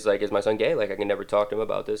questions that raised, like, is my son gay? Like, I can never talk to him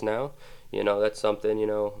about this now. You know, that's something, you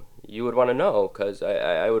know, you would want to know, because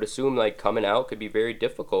I would assume, like, coming out could be very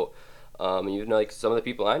difficult. Even like some of the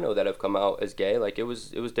people I know that have come out as gay, like, it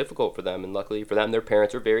was difficult for them, and luckily for them, their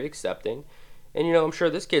parents were very accepting. And, you know, I'm sure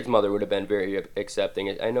this kid's mother would have been very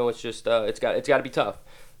accepting. I know it's just it's got to be tough.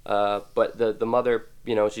 But the mother,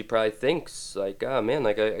 you know, she probably thinks, like, oh man,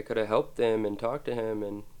 like, I could have helped him and talked to him,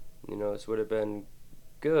 and, you know, this would have been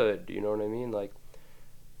good. You know what I mean? Like,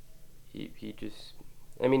 he just,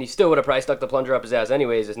 I mean, he still would have probably stuck the plunger up his ass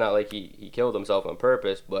anyways. It's not like he killed himself on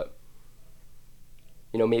purpose, but,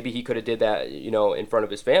 you know, maybe he could have did that, you know, in front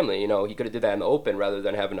of his family. You know, he could have did that in the open rather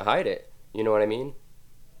than having to hide it. You know what I mean?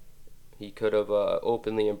 He could have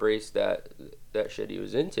openly embraced that shit he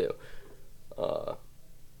was into. A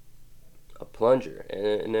plunger.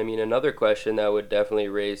 And I mean, another question that would definitely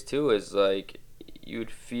raise too is, like,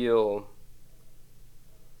 you'd feel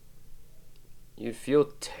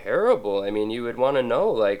terrible. I mean, you would want to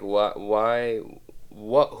know, like, who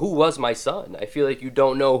was my son? I feel like you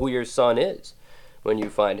don't know who your son is when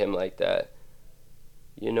you find him like that.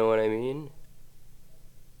 You know what I mean?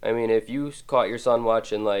 I mean, if you caught your son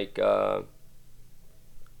watching, like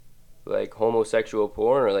homosexual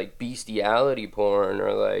porn or, like, bestiality porn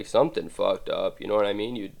or, like, something fucked up, you know what I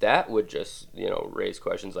mean? That would just, you know, raise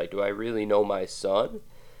questions like, do I really know my son?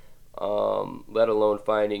 Let alone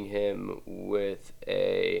finding him with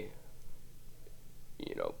a,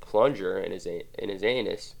 you know, plunger in his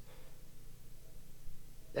anus.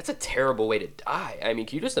 That's a terrible way to die. I mean,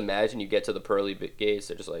 can you just imagine you get to the pearly gates,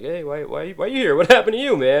 they're just like, hey, why you here? What happened to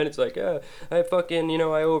you, man? It's like, I fucking, you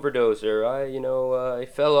know, I overdosed, or I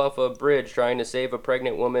fell off a bridge trying to save a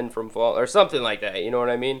pregnant woman from fall, or something like that, you know what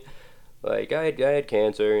I mean? Like, I had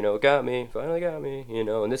cancer, you know, finally got me, you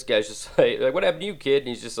know, and this guy's just like, what happened to you, kid? And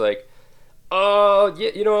he's just like, yeah,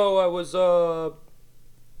 you know,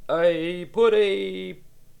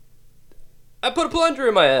 I put a plunger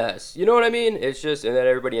in my ass. You know what I mean? It's just, and then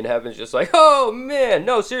everybody in heaven's just like, oh man,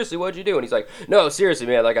 no, seriously, what'd you do? And he's like, no, seriously,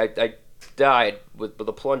 man, like, I died with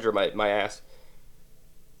a plunger in my ass.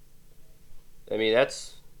 I mean,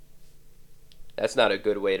 that's not a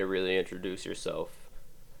good way to really introduce yourself.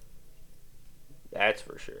 That's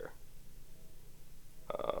for sure.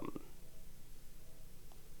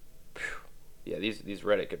 Yeah, these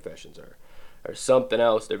Reddit confessions are something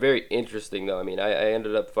else. They're very interesting, though. I mean, I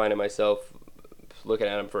ended up finding myself looking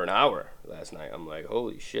at them for an hour last night. I'm like,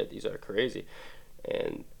 holy shit, these are crazy.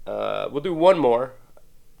 And we'll do one more.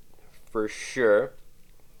 for sure.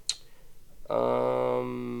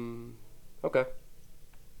 Okay.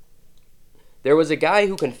 There was a guy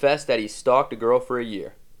who confessed that he stalked a girl for a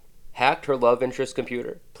year, hacked her love interest's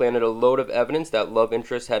computer, planted a load of evidence that love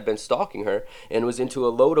interest had been stalking her, and was into a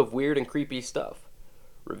load of weird and creepy stuff.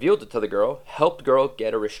 Revealed it to the girl, helped girl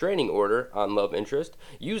get a restraining order on love interest,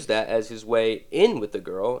 used that as his way in with the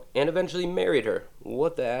girl, and eventually married her.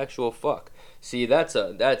 What the actual fuck? See, that's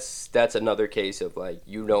another case of like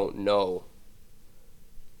you don't know.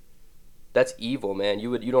 That's evil, man.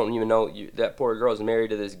 You don't even know that poor girl's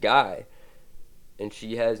married to this guy, and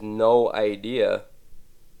she has no idea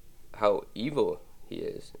how evil he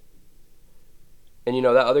is. And you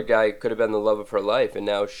know that other guy could have been the love of her life, and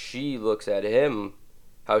now she looks at him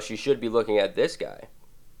how she should be looking at this guy.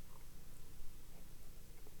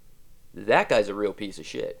 That guy's a real piece of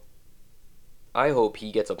shit. I hope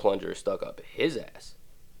he gets a plunger stuck up his ass.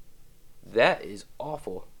 That is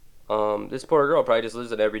awful. This poor girl probably just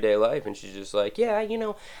lives an everyday life, and she's just like, yeah,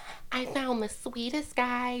 I found the sweetest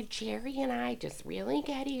guy. Jerry and I just really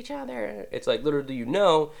get each other. It's like, literally,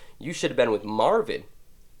 you should have been with Marvin.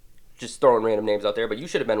 Just throwing random names out there, but you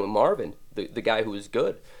should have been with Marvin, the guy who was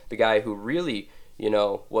good. The guy who really,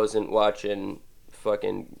 wasn't watching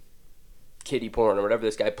fucking kiddie porn or whatever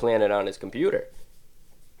this guy planted on his computer.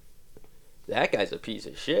 That guy's a piece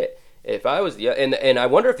of shit. If I was and I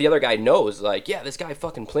wonder if the other guy knows, like, yeah, this guy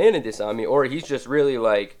fucking planted this on me, or he's just really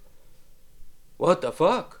like, what the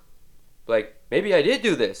fuck? Like, maybe I did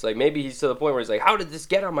do this. Like, maybe he's to the point where he's like, how did this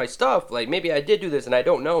get on my stuff? Like, maybe I did do this and I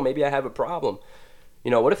don't know. Maybe I have a problem.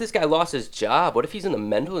 What if this guy lost his job? What if he's in the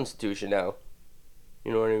mental institution now?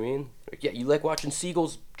 You know what I mean? Like, yeah, you like watching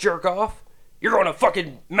seagulls jerk off? You're going to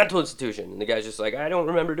fucking mental institution. And the guy's just like, I don't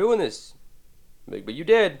remember doing this. Like, but you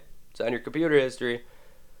did. It's on your computer history.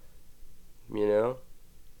 So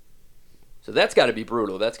that's got to be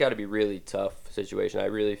brutal. That's got to be really tough situation. I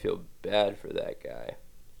really feel bad for that guy.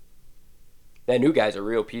 That new guy's a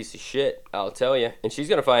real piece of shit, I'll tell you. And she's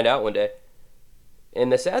going to find out one day.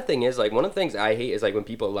 And the sad thing is, like, one of the things I hate is, like, when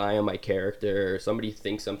people lie on my character or somebody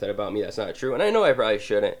thinks something about me that's not true. And I know I probably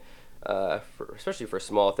shouldn't, especially for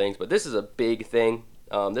small things. But this is a big thing.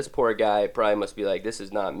 This poor guy probably must be like, this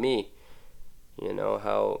is not me.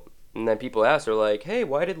 And then people ask her, like, hey,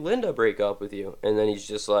 why did Linda break up with you? And then he's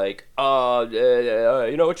just like,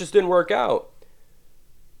 it just didn't work out.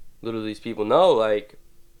 Little do these people know, like,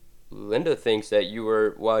 Linda thinks that you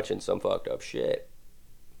were watching some fucked up shit.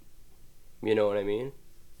 You know what I mean?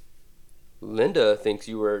 Linda thinks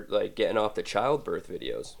you were, like, getting off the childbirth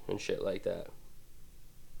videos and shit like that.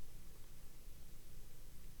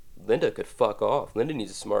 Linda could fuck off. Linda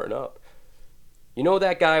needs to smarten up. You know who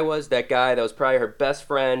that guy was? That guy that was probably her best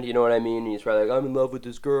friend, you know what I mean? He's probably like, I'm in love with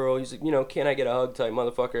this girl. He's like, can I get a hug type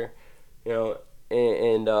motherfucker?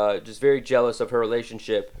 And just very jealous of her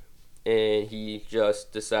relationship. And he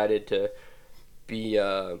just decided to be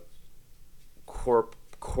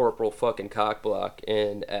corporal fucking cockblock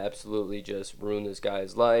and absolutely just ruin this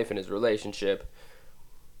guy's life and his relationship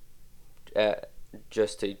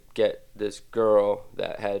just to get this girl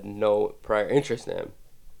that had no prior interest in him.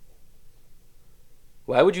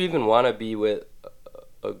 Why would you even want to be with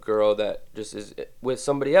a girl that just is with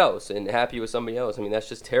somebody else and happy with somebody else? I mean, that's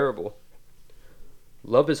just terrible.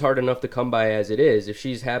 Love is hard enough to come by as it is. If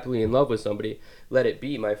she's happily in love with somebody, let it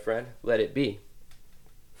be, my friend. Let it be.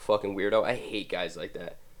 Fucking weirdo. I hate guys like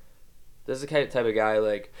that. This is the kind of type of guy,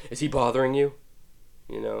 like, is he bothering you?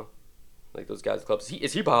 Like those guys at clubs.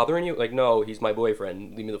 Is he bothering you? Like, no, he's my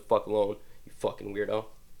boyfriend. Leave me the fuck alone, you fucking weirdo.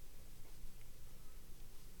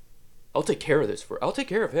 I'll take care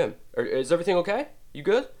of him. Is everything okay? You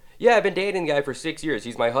good? Yeah, I've been dating the guy for 6 years.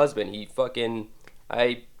 He's my husband.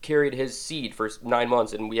 I carried his seed for 9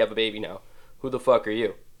 months and we have a baby now. Who the fuck are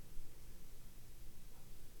you?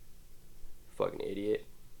 Fucking idiot.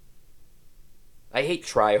 I hate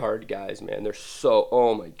try hard guys, man.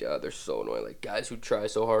 Oh my god, they're so annoying. Like, guys who try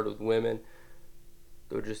so hard with women,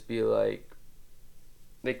 they'll just be like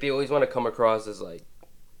they always want to come across as like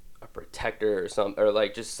a protector or something, or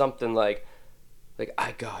like just something like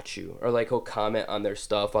I got you, or like he'll comment on their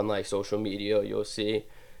stuff on like social media, you'll see,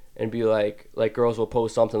 and be like girls will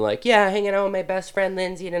post something like, yeah, hanging out with my best friend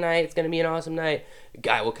Lindsay tonight, it's gonna be an awesome night. A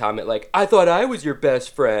guy will comment like, I thought I was your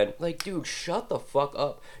best friend. Like, dude, shut the fuck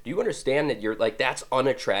up. Do you understand that you're like, that's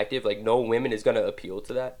unattractive? Like, no woman is gonna appeal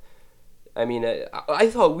to that. I mean,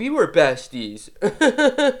 I thought we were besties.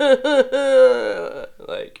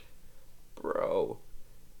 Like, bro,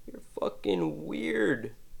 you're fucking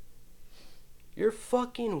weird. You're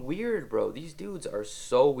fucking weird, bro. These dudes are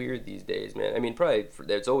so weird these days, man. I mean, probably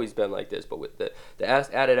it's always been like this, but with the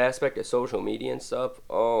added aspect of social media and stuff,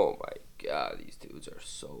 oh my god, these dudes are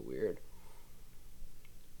so weird.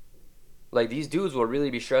 Like, these dudes will really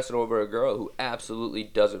be stressing over a girl who absolutely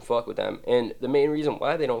doesn't fuck with them. And the main reason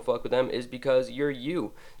why they don't fuck with them is because you're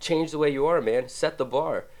you. Change the way you are, man. Set the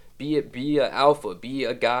bar. Be a alpha. Be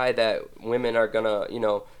a guy that women are gonna,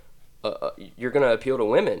 you're gonna appeal to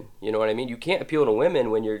women. You know what I mean? You can't appeal to women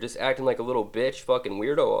when you're just acting like a little bitch fucking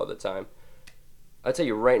weirdo all the time. I'll tell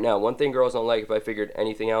you right now, one thing girls don't like, if I figured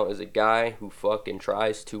anything out, is a guy who fucking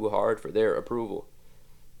tries too hard for their approval.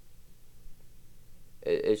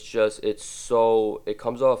 It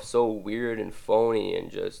comes off so weird and phony and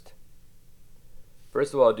just,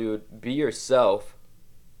 first of all, dude, be yourself.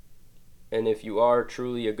 And if you are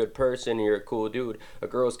truly a good person and you're a cool dude, a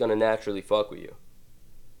girl's gonna naturally fuck with you.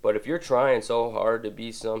 But if you're trying so hard to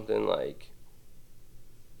be something like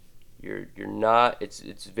you're not, it's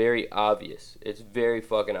very obvious. It's very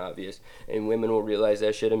fucking obvious. And women will realize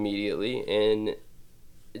that shit immediately and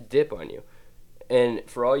dip on you. And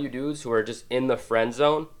for all you dudes who are just in the friend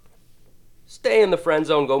zone, stay in the friend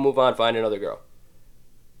zone, go move on, find another girl.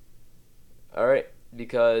 Alright?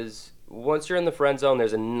 Because once you're in the friend zone,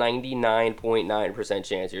 there's a 99.9%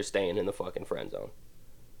 chance you're staying in the fucking friend zone.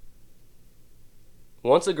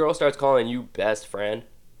 Once a girl starts calling you best friend,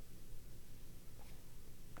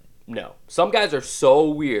 no. Some guys are so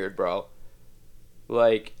weird, bro.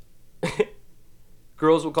 Like,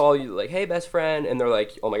 girls will call you like, "Hey, best friend," and they're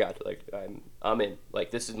like, "Oh my god, like I'm in.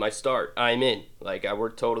 Like, this is my start. I'm in. Like, we're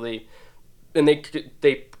totally." And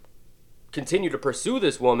they continue to pursue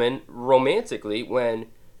this woman romantically when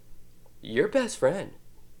you're best friend.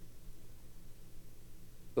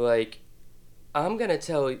 Like, I'm gonna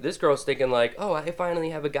tell you, this girl's thinking like, "Oh, I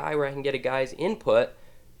finally have a guy where I can get a guy's input,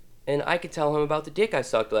 and I could tell him about the dick I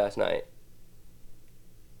sucked last night."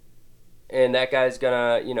 And that guy's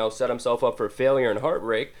gonna, set himself up for failure and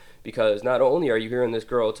heartbreak, because not only are you hearing this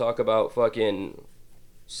girl talk about fucking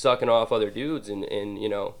sucking off other dudes and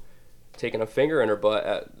taking a finger in her butt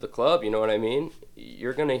at the club, you know what I mean?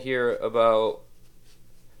 You're gonna hear about,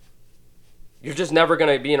 you're just never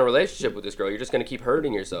gonna be in a relationship with this girl. You're just gonna keep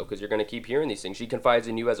hurting yourself because you're gonna keep hearing these things. She confides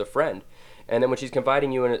in you as a friend. And then when she's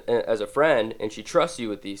confiding you as a friend and she trusts you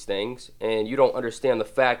with these things and you don't understand the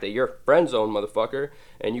fact that you're friend zone, motherfucker,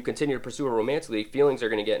 and you continue to pursue her romantically, feelings are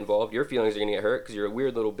going to get involved. Your feelings are going to get hurt because you're a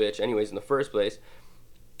weird little bitch anyways in the first place.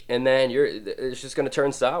 And then it's just going to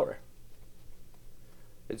turn sour.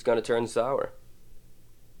 It's going to turn sour.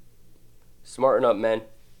 Smarten up, men.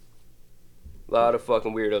 A lot of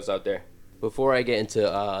fucking weirdos out there. Before I get into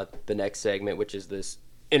the next segment, which is this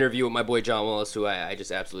interview with my boy John Wallace, who I just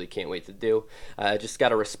absolutely can't wait to do. I just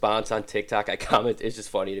got a response on TikTok. It's just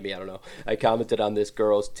funny to me, I don't know. I commented on this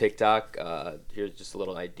girl's TikTok. Here's just a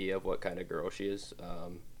little idea of what kind of girl she is.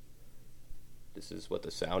 This is what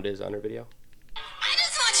the sound is on her video. I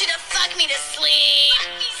just want you to fuck me to sleep.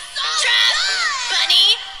 Trap,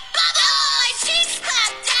 bunny, bubble, my cheeks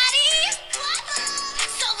clap, daddy.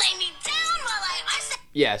 So lay me down while I...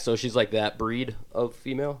 Yeah, so she's like that breed of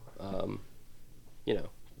female.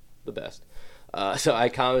 The best. So I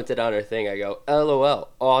commented on her thing. I go, "LOL,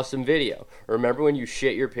 awesome video. Remember when you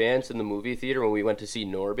shit your pants in the movie theater when we went to see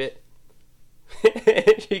Norbit?"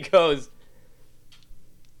 She goes,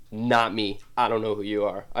 "Not me. I don't know who you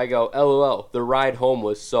are." I go, "LOL, the ride home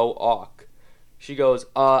was so awk." She goes,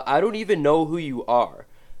 "I don't even know who you are."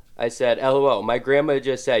 I said, "LOL, my grandma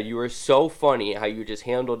just said you were so funny how you just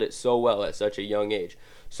handled it so well at such a young age."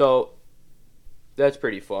 So that's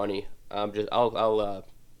pretty funny. I'll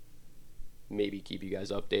maybe keep you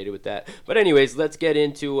guys updated with that. But anyways, let's get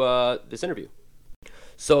into this interview.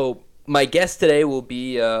 So my guest today will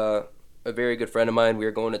be a very good friend of mine. We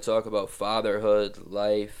are going to talk about fatherhood,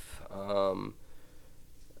 life,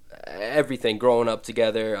 everything, growing up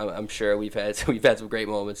together. I'm sure we've had some great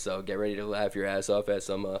moments. So get ready to laugh your ass off at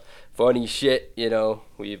some funny shit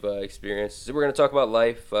we've experienced. So we're going to talk about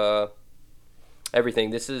life, everything.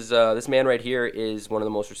 This man right here is one of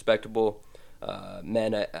the most respectable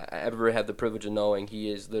men I ever had the privilege of knowing.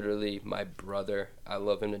 He is literally my brother. I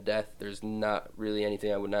love him to death. There's not really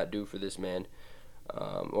anything I would not do for this man,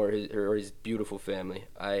 or his beautiful family.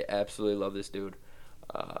 I absolutely love this dude.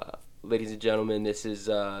 Ladies and gentlemen, this is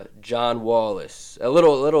John Wallace. A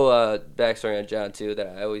little backstory on John too,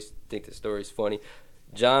 that I always think the story is funny.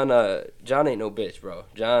 John ain't no bitch, bro.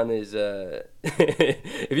 John is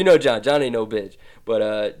if you know John ain't no bitch.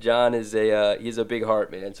 But John is he's a big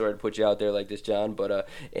heart, man. Sorry to put you out there like this, John. But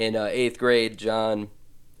in 8th grade, John,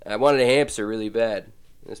 I wanted a hamster really bad.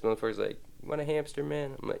 This motherfucker's like, You want a hamster,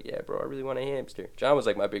 man? I'm like, yeah, bro, I really want a hamster. John was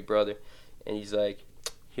like my big brother, and he's like,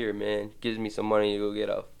 here, man, gives me some money to go get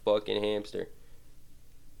a fucking hamster.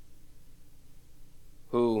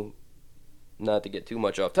 Who, not to get too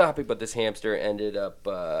much off topic, but this hamster ended up,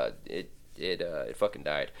 it fucking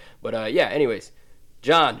died. But yeah, anyways,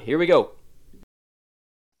 John, here we go.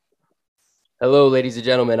 Hello, ladies and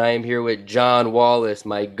gentlemen. I am here with John Wallace,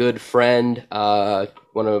 my good friend,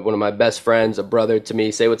 one of my best friends, a brother to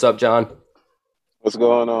me. Say what's up, John. What's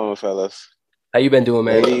going on, fellas? How you been doing,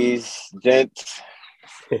 man? Ladies, gents.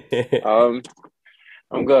 I'm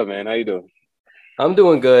good, man. How you doing? I'm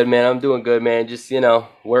doing good, man. I'm doing good, man. Just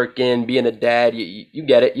working, being a dad. You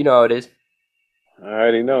get it. You know how it is. I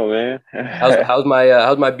already know, man. How's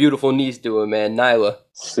my beautiful niece doing, man? Nyla.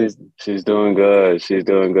 She's doing good. She's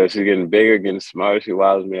doing good. She's getting bigger, getting smarter. She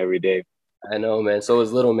wows me every day. I know, man. So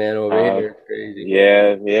is little man over here. It's crazy.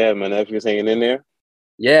 Yeah. My nephew's hanging in there.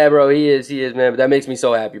 Yeah, bro. He is, man. But that makes me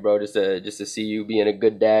so happy, bro. Just to see you being a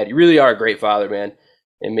good dad. You really are a great father, man.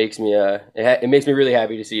 It makes me it makes me really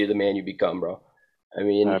happy to see you the man you become, bro. I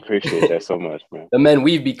mean, I appreciate that so much, man. the men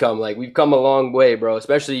we've become, like, we've come a long way, bro.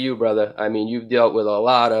 Especially you, brother. I mean, you've dealt with a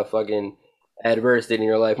lot of fucking adversity in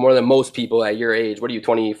your life, more than most people at your age. What are you,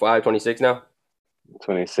 25, 26 now?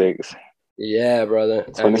 26. Yeah, brother.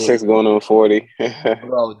 26 going on 40.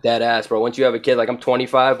 Bro, dead ass, bro. Once you have a kid, like, I'm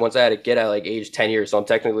 25. Once I had a kid at like age 10 years, so I'm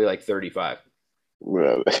technically like 35.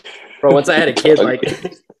 Bro, Once I had a kid,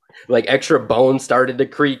 like extra bones started to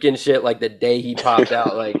creak and shit. Like the day he popped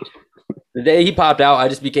out, I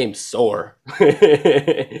just became sore.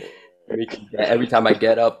 Every time I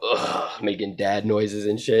get up, making dad noises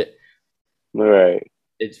and shit. Right.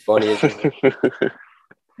 It's funny.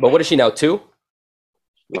 But what is she now, 2?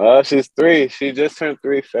 She's 3. She just turned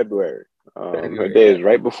 3 February. Her February, day is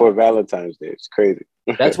right before Valentine's Day. It's crazy.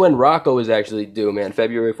 That's when Rocco was actually due, man.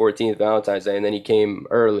 February 14th, Valentine's Day, and then he came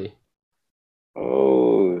early.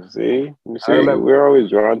 Oh, see, I remember. we're always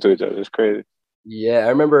drawn to each other. It's crazy. Yeah, I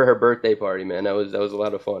remember her birthday party, man. That was a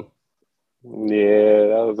lot of fun. Yeah,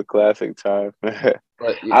 that was a classic time.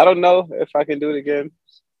 But I don't know if I can do it again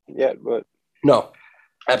yet, but no,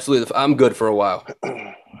 absolutely, I'm good for a while.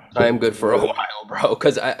 I am good for a while, bro.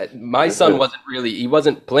 Because my son he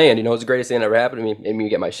wasn't planned. It was the greatest thing that ever happened to me. Made me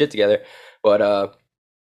get my shit together. But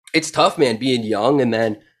it's tough, man, being young, and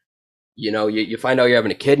then you find out you're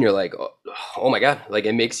having a kid, and you're like, oh my god, like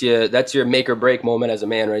it makes you. That's your make or break moment as a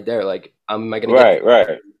man, right there. Like, am I gonna get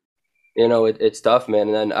right. It's tough, man.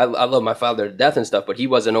 And then I love my father to death and stuff, but he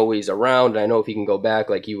wasn't always around. And I know if he can go back,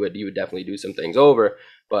 like he would definitely do some things over.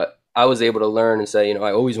 But I was able to learn and say,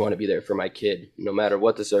 I always want to be there for my kid, no matter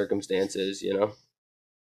what the circumstances.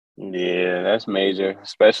 Yeah, that's major,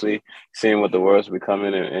 especially seeing what the world's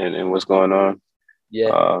becoming and what's going on.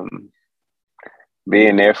 Yeah.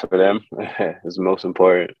 Being there for them is most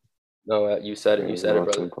important. No, you said it. You said it,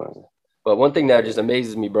 brother. Important. But one thing that just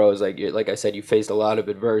amazes me, bro, is like I said, you faced a lot of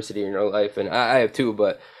adversity in your life, and I have too.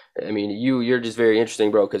 But I mean, you're just very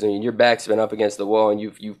interesting, bro, because I mean, your back's been up against the wall, and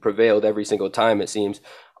you've prevailed every single time, it seems.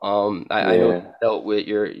 I know you dealt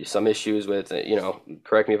with some issues with,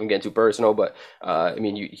 correct me if I'm getting too personal, but I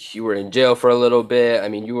mean, you were in jail for a little bit. I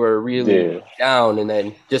mean, you were really down, and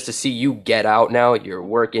then just to see you get out now, you're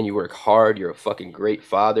working, you work hard, you're a fucking great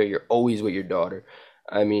father, you're always with your daughter.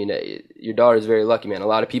 I mean, your daughter's very lucky, man. A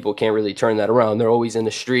lot of people can't really turn that around. They're always in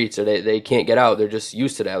the streets, or they can't get out. They're just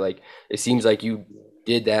used to that. Like, it seems like you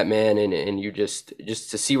did that, man, and you just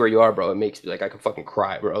to see where you are, bro. It makes me like I can fucking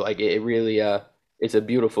cry, bro. Like it really, it's a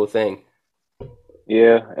beautiful thing.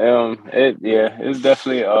 Yeah, it's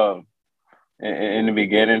definitely in the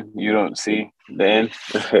beginning you don't see the end,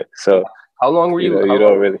 so How long were you? you How don't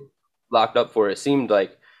long were really. you locked up for? It seemed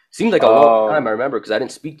like a long time. I remember because I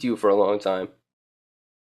didn't speak to you for a long time.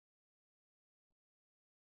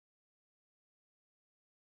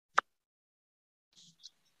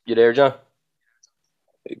 You there, John?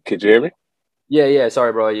 Could you hear me? Yeah.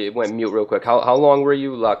 Sorry, bro. You went mute real quick. How long were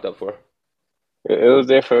you locked up for? It was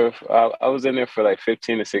there for I was in there for like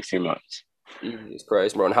 15 to 16 months. Jesus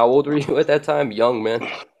Christ, bro. And how old were you at that time? Young, man.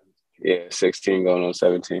 Yeah, 16 going on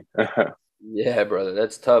 17. Yeah, brother.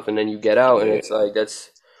 That's tough. And then you get out, and Yeah. it's like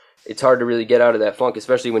it's hard to really get out of that funk,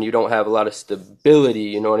 especially when you don't have a lot of stability.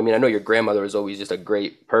 You know what I mean? I know your grandmother was always just a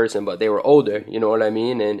great person, but they were older. You know what I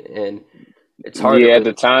mean? And it's hard to Yeah, at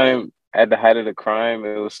really. the time, at the height of the crime,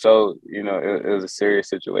 it was so, it was a serious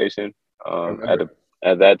situation. I At remember.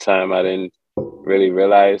 at that time, I didn't really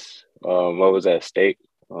realize what was at stake,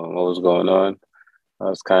 what was going on. I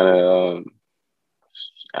was kind of,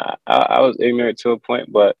 I was ignorant to a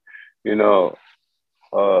point, but, you know,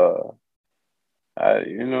 uh, I,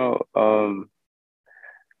 you know,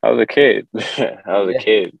 I was a kid. I was a Yeah.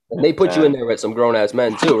 kid And at they the put you in time. there with some grown ass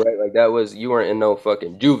men too, right? Like that was you weren't in no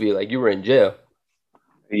fucking juvie, like you were in jail.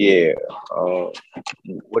 Yeah. Uh,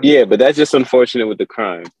 What do you yeah, but that's just unfortunate with the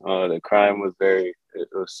crime. The crime was it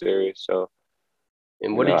was serious. So,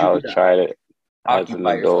 and you what know, did you I do was to tried it as an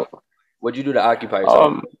occupy yourself? adult. What'd you do to occupy yourself?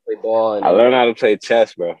 Um, Play ball I and learned how to play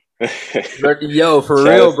chess, bro. yo, for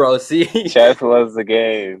real, chess, bro. See, chess was the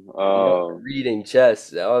game. yo, reading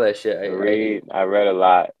chess, all that shit. I hate. I read a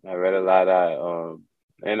lot. I read a lot.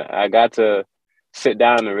 And I got to sit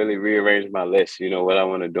down and really rearrange my list. You know what I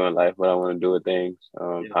want to do in life, what I want to do with things,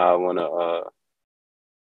 Yeah, how I want to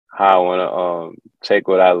take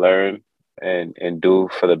what I learn and do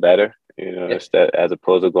for the better. You know, yeah. instead as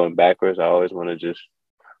opposed to going backwards, I always want to just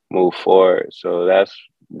move forward. So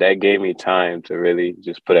that gave me time to really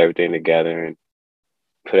just put everything together and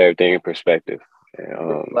put everything in perspective. And,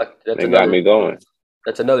 Reflect. it got me going.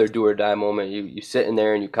 That's another do or die moment. You sit in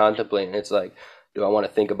there and you contemplate, and it's like, do I want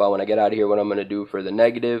to think about when I get out of here what I'm going to do for the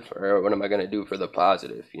negative, or what am I going to do for the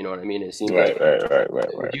positive? You know what I mean? It seems like,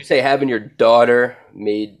 would Right. you say having your daughter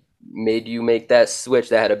made you make that switch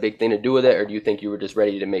that had a big thing to do with it, or do you think you were just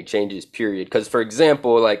ready to make changes? Period. Because for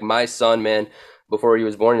example, like my son, man, before he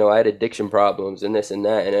was born, I had addiction problems and this and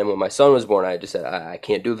that, and then when my son was born, I just said I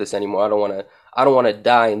can't do this anymore. I don't want to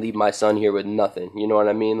die and leave my son here with nothing. You know what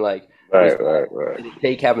I mean? Like, was Right. did it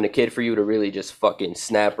take having a kid for you to really just fucking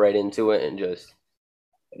snap right into it and just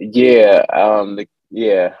Yeah.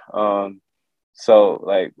 Yeah. So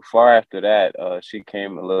like far after that, she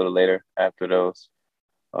came a little later after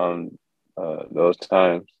um those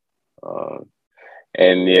times. Um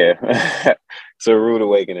and yeah, it's a rude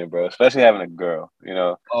awakening, bro. Especially having a girl. You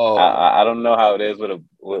know, oh I don't know how it is with a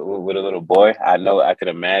little boy. I know I could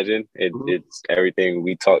imagine mhm. it's everything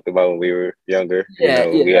we talked about when we were younger. You Yeah, know,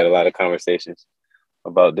 we yeah. had a lot of conversations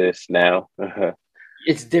about this now.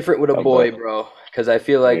 It's different with a boy, But bro. Because I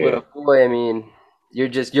feel like with yeah, a boy, I mean, you're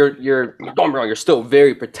don't get me wrong, you're still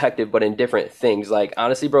very protective, but in different things. Like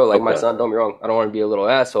honestly, bro, like my okay, son, don't get me wrong, I don't want to be a little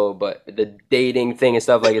asshole, but the dating thing and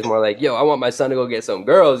stuff like it's more like, yo, I want my son to go get some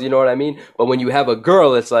girls, you know what I mean? But when you have a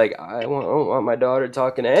girl, it's like I don't want my daughter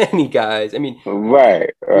talking to any guys. I mean, you right,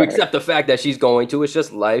 accept the fact that she's going to, it's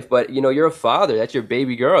just life, but you know, you're a father, that's your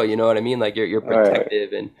baby girl, you know what I mean? Like you're right.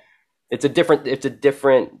 protective and it's a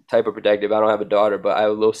different type of protective. I don't have a daughter, but I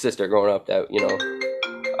have a little sister growing up that,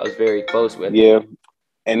 I was very close with. Yeah,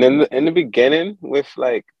 and then in the beginning with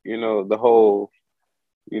like the whole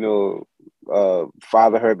you know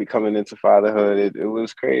fatherhood becoming into fatherhood, it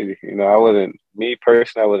was crazy. I wasn't me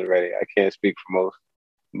personally. I wasn't ready. I can't speak for most,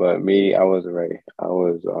 but me, I wasn't ready. I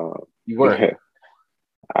was You weren't.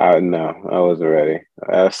 I no, I wasn't ready.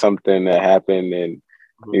 Something that happened, and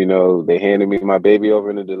Mhm. they handed me my baby over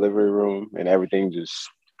in the delivery room, and everything just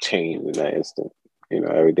changed in that instant.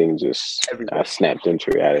 Everything just I Everything. snapped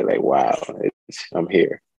into reality. Like, wow, I'm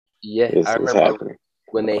here. Yeah, I It's remember happening.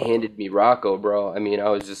 when they handed me Rocco, bro. I mean, I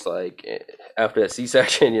was just like, after that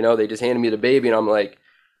C-section, they just handed me the baby, and I'm like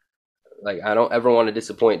I don't ever want to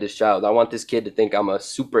disappoint this child. I want this kid to think I'm a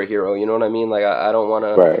superhero. You know what I mean? Like I don't want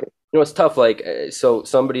to. Right. It's tough. Like so,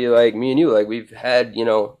 somebody like me and you, like we've had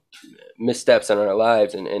missteps in our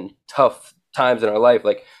lives and tough times in our life,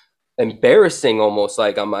 like embarrassing almost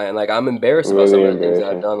like on my end. Like I'm embarrassed about some Really of the things that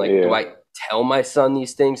I've embarrassing. done. Like, do Yeah. I tell my son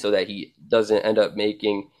these things so that he doesn't end up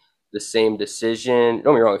making the same decision?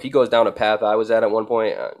 Don't get me wrong. If he goes down a path I was at one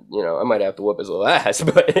point, I might have to whoop his little ass.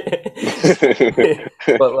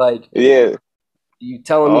 But like, Yeah. do you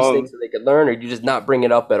tell them these things Um. so they could learn, or do you just not bring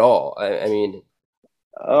it up at all? I mean,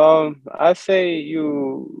 I say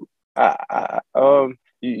you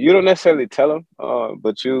don't necessarily tell them,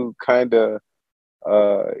 but you kind of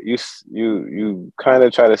you kind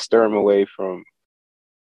of try to stir them away from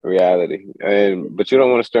reality, but you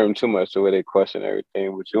don't want to stir them too much the way they question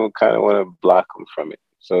everything, but you kind of want to block them from it.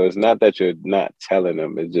 So it's not that you're not telling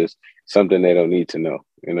them; it's just something they don't need to know.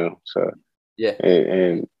 So yeah,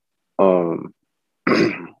 and um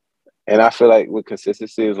and I feel like with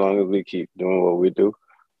consistency, as long as we keep doing what we do,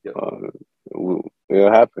 yeah, um,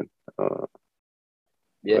 it'll happen. Uh,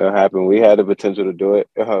 yeah. it'll happen. We had the potential to do it.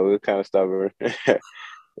 We were kind of stubborn.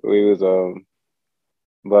 We was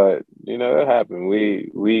but it happened.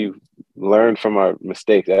 We learned from our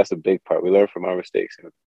mistakes. That's a big part. We learn from our mistakes.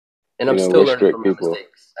 And, And I'm still we're learning strict from my people.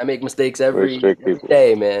 mistakes. I make mistakes We're every strict every people.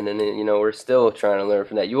 day, man, and we're still trying to learn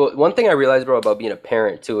from that. One thing I realized, bro, about being a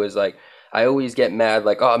parent too is like I always get mad,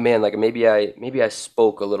 like, oh man, like maybe I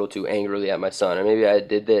spoke a little too angrily at my son, or maybe I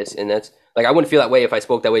did this, and Like, I wouldn't feel that way if I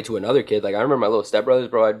spoke that way to another kid. Like, I remember my little stepbrothers,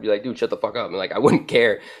 bro. I'd be like, dude, shut the fuck up. And like, I wouldn't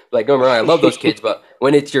care. Like, don't get me wrong, I love those kids, but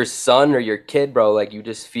when it's your son or your kid, bro, like, you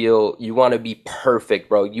just feel you want to be perfect,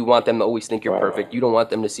 bro. You want them to always think you're perfect. You don't want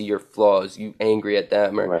them to see your flaws. You angry at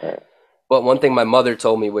them or. Right. But one thing my mother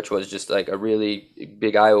told me, which was just like a really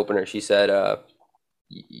big eye opener, she said,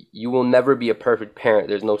 "You will never be a perfect parent.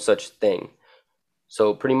 There's no such thing.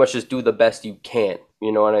 So pretty much just do the best you can.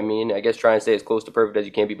 You know what I mean? I guess try and stay as close to perfect as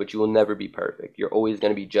you can be, but you will never be perfect. You're always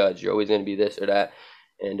going to be judged. You're always going to be this or that."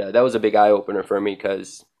 And that was a big eye opener for me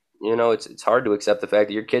because, you know, it's hard to accept the fact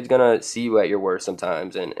that your kid's going to see you at your worst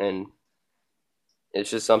sometimes. And it's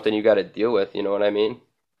just something you got to deal with. You know what I mean?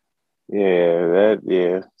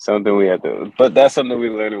 Something we have to, but that's something we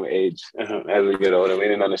learn with age as we get older. We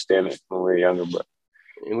didn't understand it when we were younger, but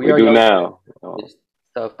And we are do young. now. It's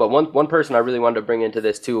tough. But one person I really wanted to bring into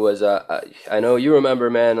this too was I know you remember,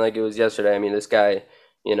 man, like it was yesterday. I mean, this guy,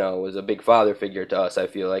 you know, was a big father figure to us. I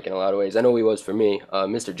feel like in a lot of ways. I know he was for me,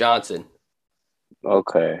 Mr. Johnson.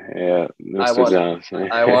 Okay, yeah, Mr.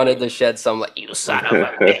 Johnson. I wanted to shed some like you son of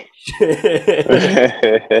a bitch.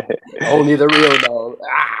 Only the real know.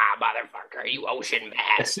 Motherfucker, you ocean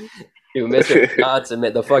bass. Dude, Mr. Johnson,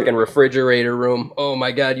 the fucking refrigerator room. Oh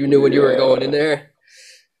my God, you knew when you were going in there.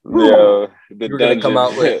 Yo, the You were gonna come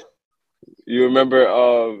out with. You remember?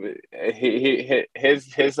 His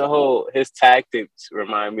tactics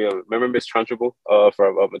remind me of. Remember Miss Trunchbull?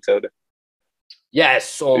 From Matilda.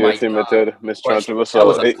 Yes. Oh You my ever seen God. Matilda? Miss Trunchbull. That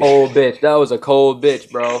was a cold bitch. That was a cold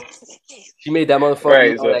bitch, bro. She made that motherfucker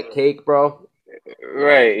Right, eat all that cake, bro.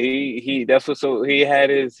 Right. He that's what so he had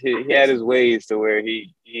he had his ways to where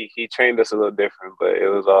he trained us a little different, but it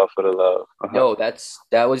was all for the love. Yo,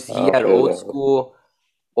 that was he All had for the love.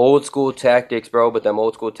 old school tactics, bro. But them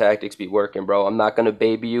old school tactics be working, bro. I'm not gonna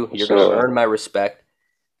baby you. For You're gonna sure. earn my respect.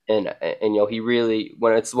 And yo, he really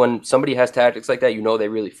when somebody has tactics like that, you know they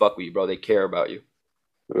really fuck with you, bro. They care about you.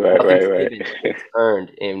 Nothing's Right. given, it's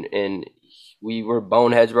earned. And we were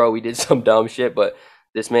boneheads, bro. We did some dumb shit, but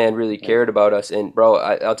this man really cared about us. And bro,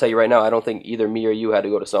 I'll tell you right now, I don't think either me or you had to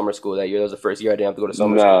go to summer school that year. That was the first year I didn't have to go to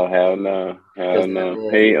summer school. No, hell no. Hell Because that no.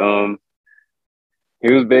 man,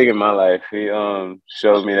 He was big in my life. He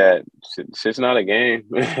showed me that shit's not a game.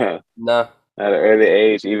 nah. At an early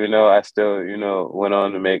age, even though I still, went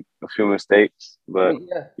on to make a few mistakes. But,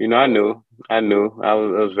 Yeah. I knew. I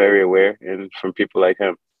was very aware. And from people like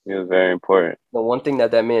him, it was very important. The one thing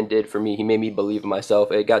that man did for me, he made me believe in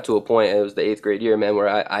myself. It got to a point, it was the 8th grade year, man, where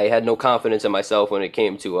I had no confidence in myself when it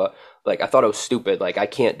came to, like, I thought I was stupid. Like, I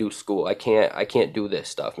can't do school. I can't do this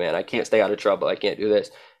stuff, man. I can't stay out of trouble. I can't do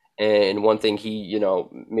this. And one thing he,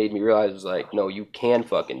 made me realize was like, no, you can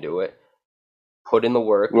fucking do it. Put in the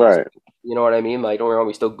work. Right. You know what I mean? Like, don't get me wrong,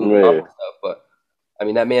 we still goof off Yeah. and stuff, but I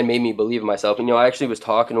mean, that man made me believe in myself. And, I actually was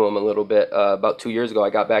talking to him a little bit about 2 years ago.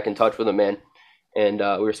 I got back in touch with him, man. And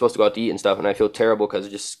we were supposed to go out to eat and stuff, and I feel terrible because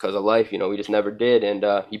of life, we just never did. And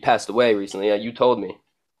he passed away recently. Yeah, you told me.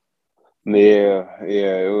 Yeah,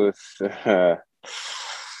 it was.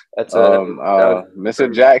 That's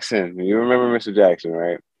Mr. Jackson. You remember Mr. Jackson,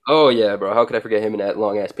 right? Oh yeah, bro. How could I forget him and that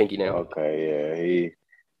long ass pinky nail? Okay, yeah,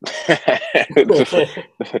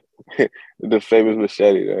 the famous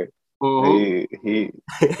machete, right? Mm-hmm.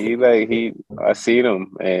 I seen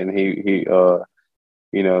him, and he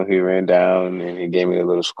ran down and he gave me a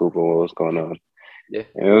little scoop of what was going on. Yeah.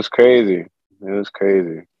 And it was crazy.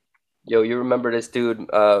 Yo, you remember this dude?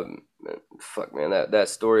 Fuck, man, that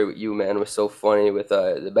story with you, man, was so funny with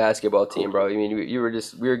the basketball team, bro. I mean, we were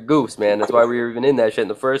goofs, man. That's why we were even in that shit in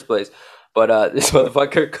the first place. But this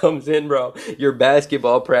motherfucker comes in, bro. Your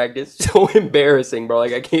basketball practice, so embarrassing, bro.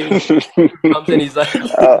 Like, I can't even. He comes in, he's like,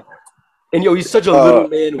 and yo, he's such a little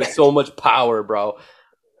man with so much power, bro.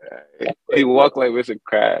 He walked like Mr.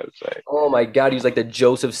 Krabs. Like. Oh my God, he's like the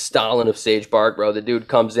Joseph Stalin of Sage Park, bro. The dude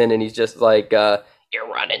comes in and he's just like, "You're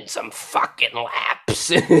running some fucking laps,"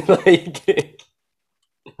 like,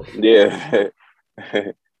 yeah.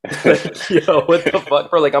 like, yo, what the fuck,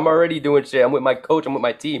 bro? Like, I'm already doing shit. I'm with my coach. I'm with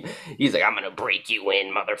my team. He's like, "I'm gonna break you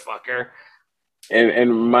in, motherfucker."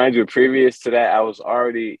 And mind you, previous to that, I was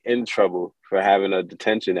already in trouble for having a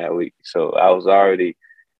detention that week. So I was already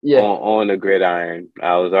on the gridiron.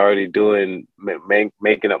 I was already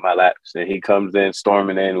making up my laps. And he comes in,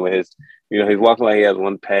 storming in with his, he's walking like he has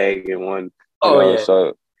one peg and one,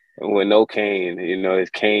 so with no cane, his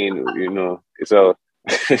cane, so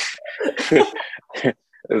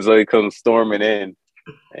and so he comes storming in.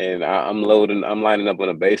 And I'm lining up on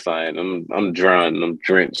a baseline. I'm drowning, I'm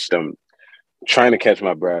drenched, I'm trying to catch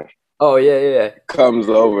my breath. Oh, yeah. Comes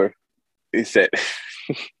over. He said,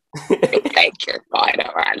 "You think you're going to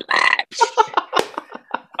run laps?"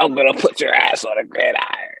 I'm gonna put your ass on a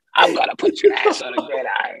gridiron. I'm gonna put your ass on a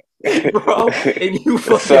gridiron, bro. And you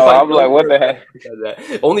fucking so I'm like, what the heck?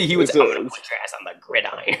 Only he would say, So, I'm gonna put your ass on the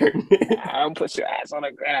gridiron. I'll put your ass on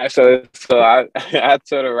a gridiron. So I I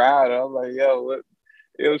turn around and I'm like, yo, what?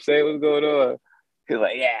 You know what I'm saying? What's going on? He's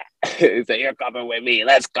like, yeah. He said, you're coming with me.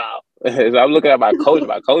 Let's go. So I'm looking at my coach.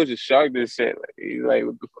 My coach is shocked and shit. Like, he's like,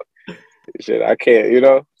 what the fuck? Shit, I can't, you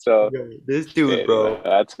know? So this dude, yeah, bro.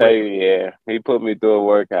 I tell you, yeah, he put me through a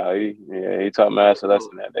workout. He taught my ass a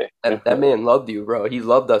lesson that day. That man loved you, bro. He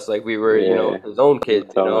loved us like we were, you know, his own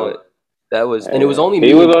kids, you know. That was, and it was only me.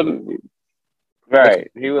 He was on, right.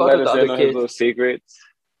 Like, he would let us in on his little secrets.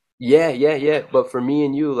 Yeah. But for me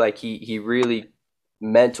and you, like he really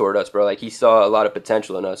mentored us, bro. Like he saw a lot of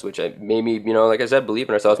potential in us, which made me, you know, like I said, believe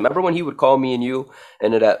in ourselves. Remember when he would call me and you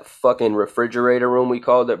into that fucking refrigerator room we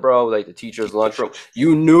called it, bro? Like the teacher's lunchroom.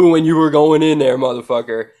 You knew when you were going in there,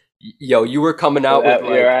 motherfucker. Yo, you were coming out with like,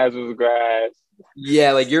 your ass was grass.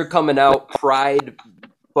 Yeah, like you're coming out pride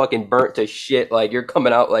fucking burnt to shit. Like you're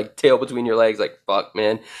coming out like tail between your legs. Like, fuck,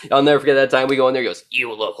 man. I'll never forget that time we go in there. He goes,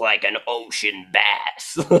 you look like an ocean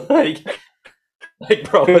bass. like,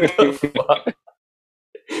 bro, what the fuck?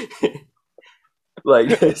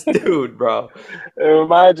 Like this dude, bro. It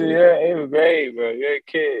reminds you, you're in 8th grade, bro. You're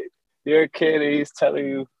a kid and he's telling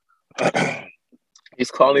you,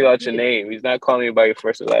 he's calling out your name. He's not calling you by your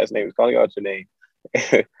first and last name. He's calling out your name.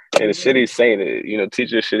 And the shit he's saying, you know,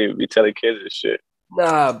 teachers shouldn't even be telling kids this shit.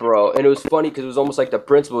 Nah, bro. And it was funny because it was almost like the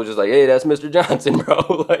principal was just like, hey, that's Mr. Johnson,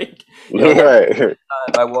 bro. Like, you know, right.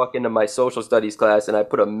 I walk into my social studies class and I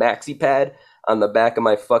put a maxi pad on the back of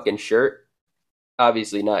my fucking shirt.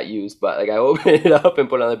 Obviously not used, but like I open it up and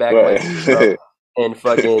put it on the back of my shirt, bro. And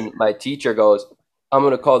fucking my teacher goes, I'm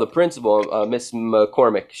going to call the principal, Miss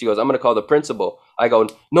McCormick. She goes, I'm going to call the principal. I go,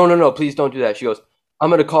 no, please don't do that. She goes, I'm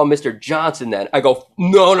going to call Mr. Johnson then. I go,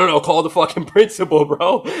 no, call the fucking principal, bro.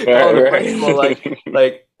 Call the principal.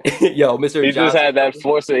 Like, yo, Mr. He Johnson. just had that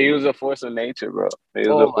force. He was a force of nature, bro. He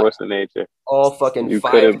was a force of nature. All fucking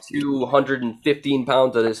 5'2", 115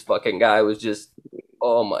 pounds of this fucking guy was just,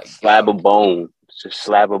 oh my God. Slab of bone. Just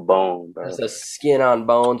slab of bone, bro. Just a skin on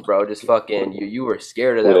bones, bro. Just fucking, you were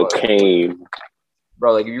scared of that. With a cane.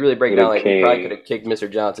 Bro, like if you really break it down, like we probably could have kicked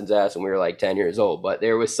Mr. Johnson's ass when we were like 10 years old, but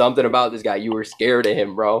there was something about this guy. You were scared of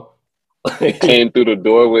him, bro. Came through the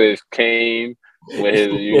door with his cane, with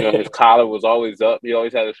his, you know, his collar was always up. He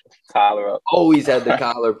always had his collar up. Always had the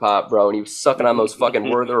collar pop, bro, and he was sucking on those fucking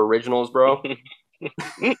Werther originals, bro.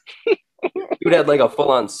 Dude had like a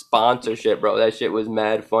full-on sponsorship, bro. That shit was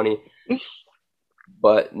mad funny.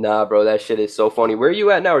 But nah, bro, that shit is so funny. Where are you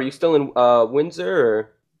at now? Are you still in Windsor?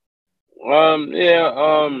 Or? Well,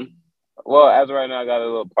 as of right now, I got a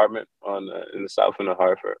little apartment in the south end of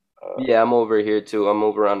Hartford. Yeah, I'm over here too. I'm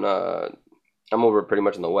over pretty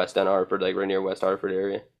much in the west end of Hartford, like right near West Hartford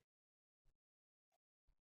area.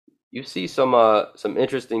 You see some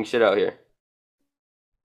interesting shit out here.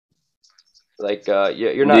 Like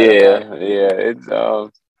you're not. It's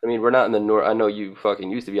I mean, we're not in the north. I know you fucking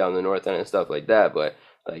used to be out in the north end and stuff like that, but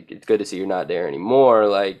like it's good to see you're not there anymore.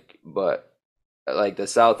 Like, but. Like the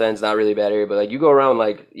south end's not really a bad area, but like you go around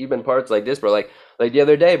like even parts like this, bro. Like the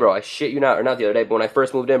other day, bro. I shit you not, or not the other day, but when I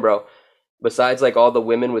first moved in, bro. Besides like all the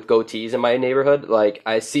women with goatees in my neighborhood, like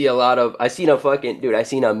I seen a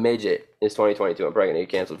midget. It's 2022. I'm probably gonna get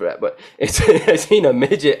canceled for that, but I seen a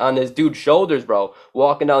midget on this dude's shoulders, bro,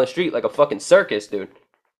 walking down the street like a fucking circus, dude.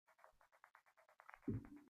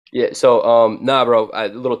 Yeah. So nah, bro. A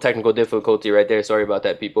little technical difficulty right there. Sorry about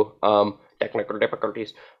that, people. Technical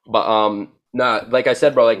difficulties, but nah, like I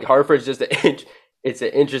said, bro, like Hartford's just it's an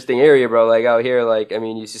interesting area, bro. Like out here, like I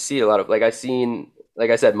mean, you see a lot of like like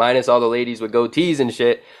I said, minus all the ladies with goatees and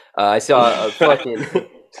shit. I saw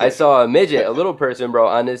I saw a midget, a little person, bro,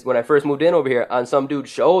 on this when I first moved in over here on some dude's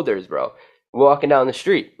shoulders, bro, walking down the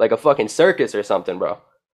street like a fucking circus or something, bro.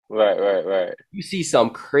 Right. You see some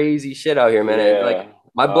crazy shit out here, man. Yeah. And, like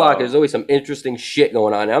my block, there's always some interesting shit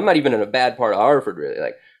going on. And I'm not even in a bad part of Hartford, really.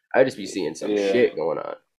 Like I just be seeing some shit going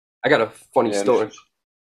on. I got a funny story.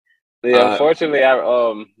 Yeah, unfortunately,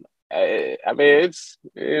 I mean, it's,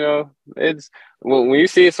 you know, it's when you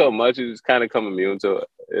see it so much, you just kind of come immune to it.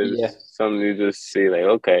 It's something you just see like,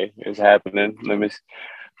 okay, it's happening. Let me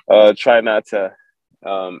try not to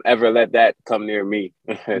ever let that come near me.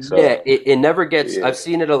 So, it never gets. I've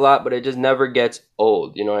seen it a lot, but it just never gets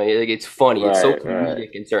old. You know, like it's funny. It's so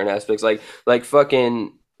comedic in certain aspects. Like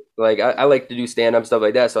fucking. Like I like to do stand up stuff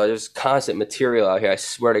like that, so there's constant material out here. I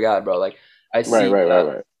swear to God, bro. Like I see,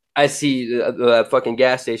 I see the fucking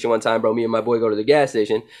gas station one time, bro. Me and my boy go to the gas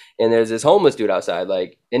station, and there's this homeless dude outside.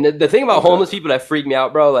 Like, and the thing about Okay. homeless people that freak me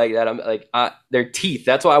out, bro, like that, I'm like, their teeth.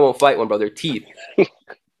 That's why I won't fight one, bro. Their teeth,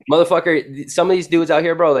 motherfucker. Some of these dudes out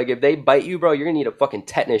here, bro, like if they bite you, bro, you're gonna need a fucking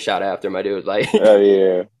tetanus shot after, my dude. Like, Oh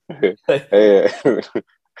yeah. Yeah.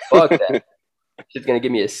 fuck that. Shit's gonna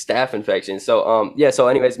give me a staph infection. So, yeah. So,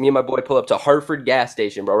 anyways, me and my boy pull up to Hartford gas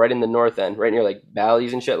station, bro, right in the north end, right near like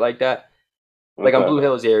Bally's and shit like that, like on Okay. Blue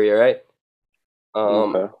Hills area, right?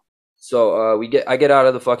 Okay. So I get out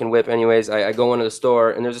of the fucking whip. Anyways, I go into the store,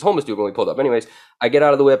 and there's this homeless dude when we pulled up. Anyways, I get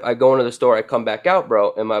out of the whip, I go into the store, I come back out,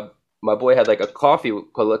 bro, and my boy had like a coffee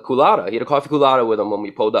culata. He had a coffee culata with him when we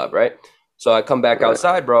pulled up, right? So I come back Right.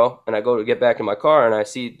 outside, bro, and I go to get back in my car, and I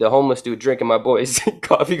see the homeless dude drinking my boy's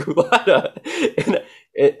coffee culata,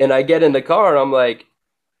 and I get in the car, and I'm like,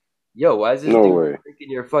 yo, why is this No dude way. drinking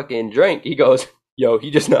your fucking drink? He goes, yo, he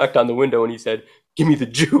just knocked on the window and he said, give me the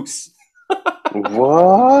juice.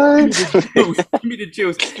 What? Give me the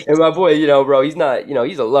juice. And my boy, you know, bro, he's not, you know,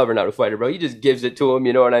 he's a lover, not a fighter, bro. He just gives it to him,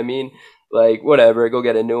 you know what I mean? Like, whatever, go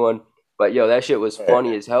get a new one. But yo, that shit was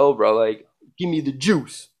funny as hell, bro. Like, give me the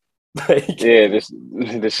juice. Like, Yeah,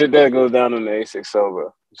 the shit that goes down on the A6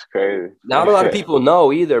 sober. It's crazy. not a lot of people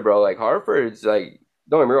know either, bro. Like Hartford's like,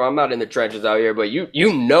 don't get me wrong, I'm not in the trenches out here, but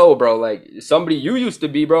you know, bro, like somebody you used to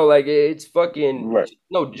be, bro, like it's fucking Right.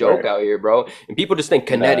 no joke Right. out here, bro. And people just think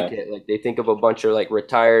Nah. Connecticut, like they think of a bunch of like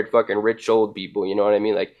retired fucking rich old people, you know what I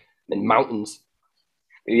mean? Like in mountains.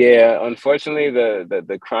 Yeah, unfortunately,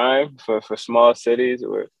 the crime for small cities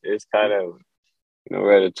is kind of,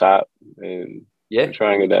 we're at the top, and Yeah. we're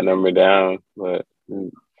trying to get that number down. But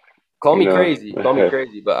Call me you know,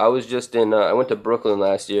 crazy, but I was just in. I went to Brooklyn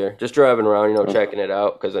last year, just driving around, you know, Okay. checking it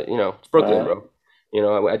out because you know it's Brooklyn, bro. You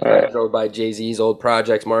know, I Alright. drove by Jay-Z's old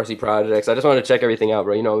projects, Marcy projects. I just wanted to check everything out,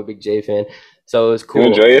 bro. You know, I'm a big Jay fan, so it was You cool.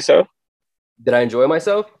 enjoy yourself? Did I enjoy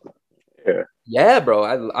myself? Yeah. Yeah, bro.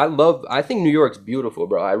 I love. I think New York's beautiful,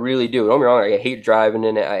 bro. I really do. Don't get me wrong. Like, I hate driving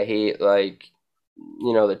in it. I hate like,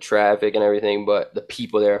 you know, the traffic and everything. But the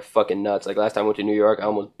people there are fucking nuts. Like last time I went to New York, I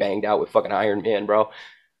almost banged out with fucking Iron Man, bro.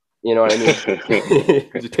 You know what I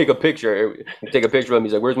mean? Just take a picture. Take a picture of him.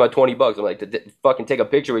 He's like, "Where's my $20?" I'm like, "To fucking take a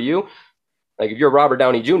picture with you." Like, if you're Robert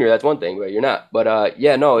Downey Jr., that's one thing, but you're not. But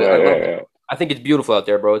yeah, no, I love it. Yeah. I think it's beautiful out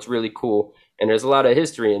there, bro. It's really cool, and there's a lot of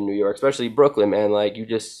history in New York, especially Brooklyn, man. Like,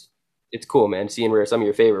 it's cool, man. Seeing where some of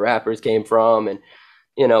your favorite rappers came from, and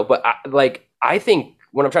you know. But I think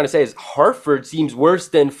what I'm trying to say is Hartford seems worse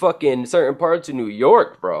than fucking certain parts of New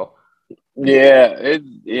York, bro.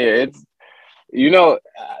 It's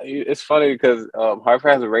it's funny because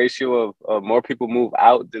Hartford has a ratio of more people move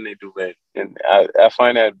out than they do in, and I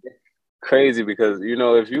find that crazy because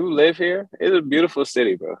if you live here, it's a beautiful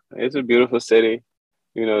city, bro. It's a beautiful city.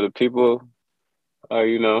 The people are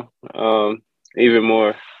even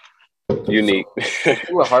more unique. So, the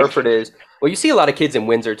thing with Hartford is, well, you see a lot of kids in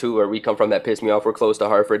Windsor too, where we come from that piss me off. We're close to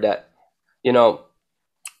Hartford. That you know,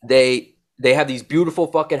 they have these beautiful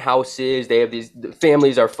fucking houses. They have these the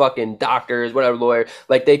families are fucking doctors, whatever, lawyer.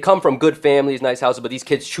 Like they come from good families, nice houses, but these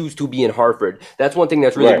kids choose to be in Hartford. That's one thing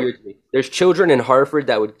that's really Right. weird to me. There's children in Hartford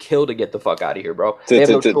that would kill to get the fuck out of here, bro. They have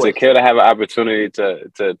no to choice. kill to have an opportunity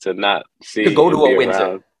to not see To go and to a be Windsor.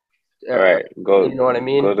 around. Right. Go. You know what I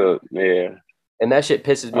mean? Go to yeah. And that shit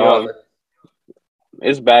pisses me off.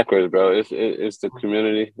 It's backwards, bro. It's the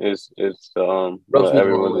community. It's Rubs me the wrong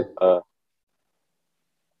everyone. way.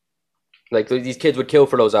 Like these kids would kill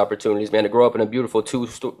for those opportunities, man. To grow up in a beautiful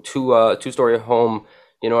two-story home,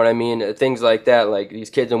 you know what I mean? Things like that. Like these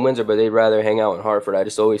kids in Windsor, but they'd rather hang out in Hartford. I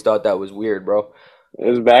just always thought that was weird, bro.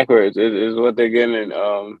 It's backwards. It's what they're getting.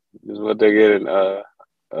 Is what they're getting.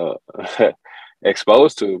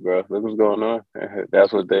 Exposed to, bro. Look what's going on.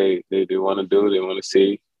 That's what they want to do. They want to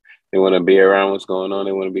see. They want to be around what's going on.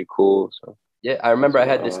 They want to be cool. So Yeah, I remember I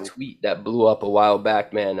had this tweet that blew up a while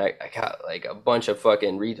back, man. I got like a bunch of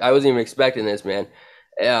fucking I wasn't even expecting this, man.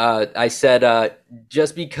 I said,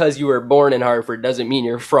 just because you were born in Hartford doesn't mean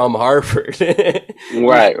you're from Hartford.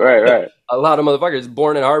 Right. A lot of motherfuckers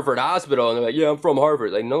born in Hartford Hospital, and they're like, yeah, I'm from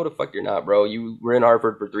Hartford. Like, no, the fuck you're not, bro. You were in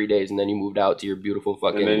Hartford for 3 days, and then you moved out to your beautiful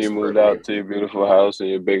fucking. And then you moved out to your beautiful house and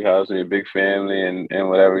your big house and your big family and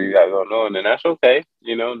whatever you got going on, and that's okay.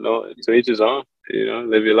 No, to each his own.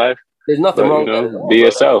 Live your life. There's nothing But, wrong with that at all, be bro.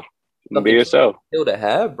 yourself. Be Nothing yourself. still to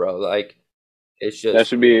have, bro. Like, it's just That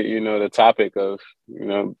should be, the topic of,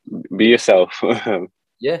 be yourself.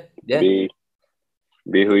 yeah.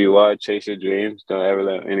 Be who you are. Chase your dreams. Don't ever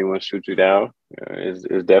let anyone shoot you down. It's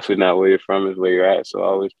definitely not where you're from. It's where you're at. So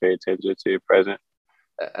always pay attention to your present.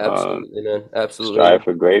 Absolutely, man. Absolutely. Strive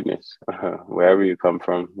for greatness. Wherever you come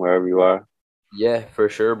from, wherever you are. Yeah, for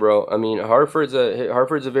sure, bro. I mean, Hartford's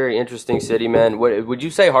a very interesting city, man. What would you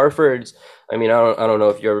say Hartford's? I mean, I don't know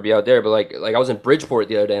if you ever be out there, but like I was in Bridgeport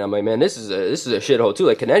the other day, and I'm like, man, this is a shithole too.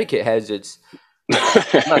 Like Connecticut has its.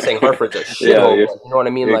 I'm not saying Hartford's a Yeah, shithole, but you know what I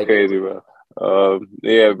mean. you're Like crazy, bro.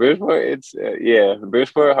 Yeah, Bridgeport. It's yeah,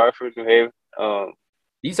 Bridgeport, Hartford, New Haven.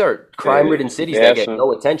 these are crime-ridden They cities that have get some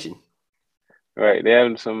no attention. right. They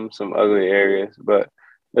have some ugly areas, but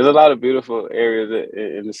there's a lot of beautiful areas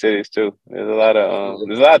in the cities too. Absolutely.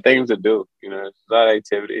 There's a lot of things to do. You know, there's a lot of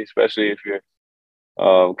activity, especially if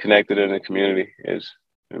you're connected in the community. It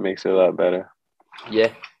makes it a lot better.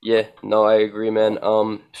 Yeah, yeah. No, I agree, man.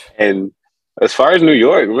 And as far as New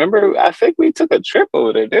York, remember, I think we took a trip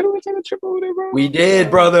over there. Didn't we take a trip over there, bro? We did,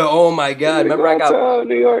 brother. Oh my God. We Remember go I out to got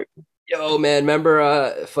New York. yo, man.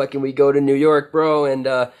 Remember fucking we go to New York, bro, and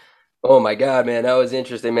oh my God, man, that was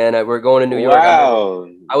interesting, man. We're going to New York. I remember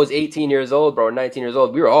Wow. I was 18 years old, bro, 19 years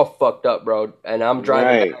old. We were all fucked up, bro. And I'm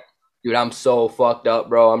driving back. Right. Dude, I'm so fucked up,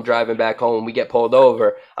 bro. I'm driving back home. We get pulled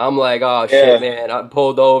over. I'm like, oh shit, Yeah. man. I'm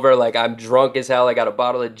pulled over. Like I'm drunk as hell. I got a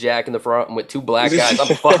bottle of Jack in the front. I'm with two black guys.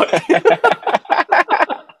 I'm fucked.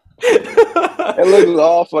 It looks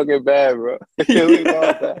all fucking bad, bro. It looks all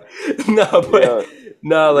Yeah. bad. No, but Yeah.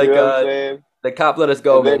 no, You like know what I'm saying? the cop let us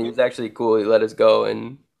go, And man. then He was actually cool. He let us go,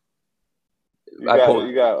 and you I got pulled.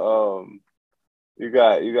 you got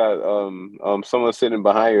you got someone sitting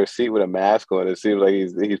behind your seat with a mask on. It seems like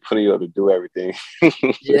he's putting you up to do everything.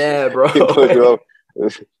 Yeah, bro. He put you up.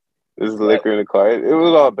 There's That liquor in the car. It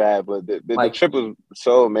was all bad, but the like trip was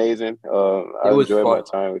so amazing. it I was enjoyed my fun.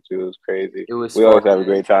 time with you. It was crazy. It was We always fun, have a man.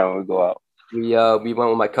 great time when we go out. We went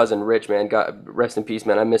with my cousin Rich, man. God rest in peace,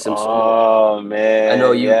 man. I miss him so much. Oh I know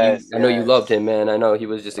man, you yes, I know you loved yes. him, man. I know he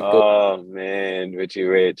was just a good. Oh man, Richie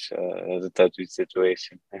Rich. It was a touchy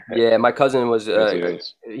situation. Yeah, my cousin was Richie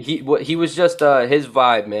Rich. he was just his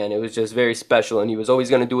vibe, man. It was just very special, and he was always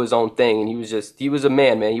gonna do his own thing, and he was a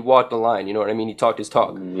man, man. He walked the line, you know what I mean? He talked his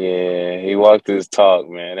talk. Yeah, he walked his talk,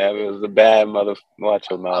 man. That was a bad mother. Watch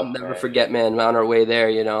your I'll mouth, never man. forget, man. On our way there,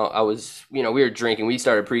 I was, we were drinking. We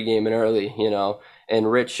started pre-gaming early,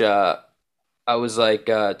 and Rich, I was like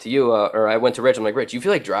to you, or I went to Rich. I'm like, Rich, you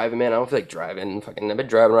feel like driving, man? I don't feel like driving. Fucking, I've been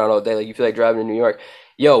driving around all day. Like, you feel like driving to New York?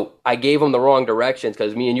 Yo, I gave him the wrong directions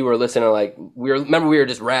because me and you were listening. Like, remember we were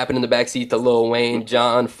just rapping in the backseat to Lil Wayne,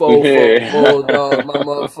 John, fo, Yeah. dog, my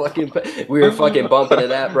motherfucking. We were fucking bumping to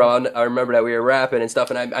that, bro. I remember that we were rapping and stuff,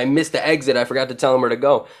 and I missed the exit. I forgot to tell him where to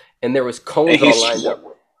go, and there was And cones all he's lined up,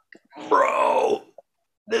 bro.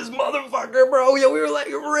 This motherfucker, bro. Yo, we were like,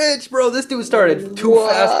 Rich, bro. This dude started too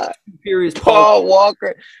fast, what? too furious, punk. Paul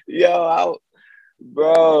Walker. Yo,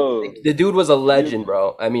 bro. The dude was a You legend,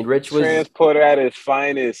 bro. I mean, Rich was, transporter at his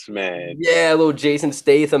finest, man. yeah, a little Jason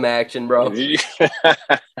Statham action, bro.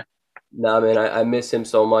 Nah, man, I miss him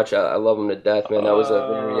so much. I love him to death, man. That was a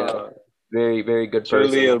very, uh, very, very good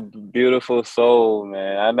truly person. a beautiful soul,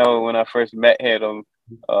 man. I know when I first met him,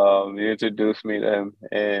 you introduced me to him,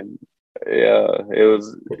 and yeah, it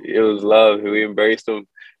was love. We embraced him,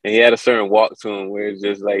 and he had a certain walk to him where it's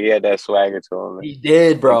just like he had that swagger to him. He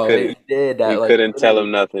did, You bro. He couldn't did that, you like couldn't tell literally.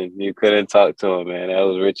 him nothing. You couldn't talk to him, man. That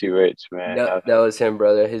was Richie Rich, man. That was him,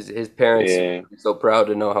 brother. His parents Yeah, were so proud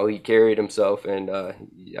to know how he carried himself, and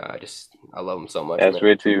yeah, I love him so much, that's man.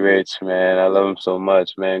 Richie Rich, man. I love him so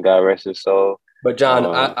much, man. God rest his soul. But John,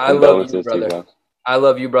 I love you, Condolences to you, brother. bro. I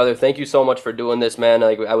love you, brother. Thank you so much for doing this, man.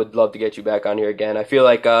 Like, I would love to get you back on here again. I feel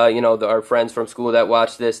like, our friends from school that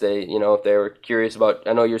watch this, if they were curious about,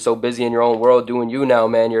 I know you're so busy in your own world doing you now,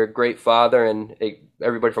 man. You're a great father, and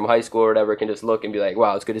everybody from high school or whatever can just look and be like,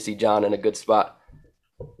 wow, it's good to see John in a good spot.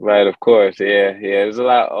 Right, of course. Yeah, yeah. There's a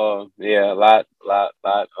lot. Yeah, a lot.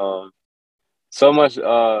 So much.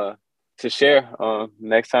 To share.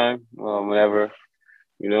 Next time. Whenever.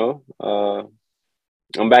 You know.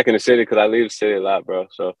 I'm back in the city because I leave the city a lot, bro.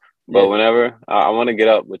 So, but Yeah. whenever I want to get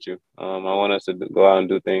up with you. I want us to go out and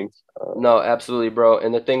do things. No, absolutely, bro.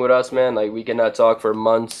 And the thing with us, man, like we cannot talk for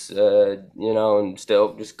months, and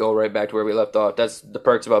still just go right back to where we left off. That's the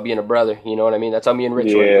perks about being a brother. You know what I mean? That's how me and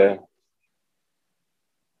Rich were. Yeah.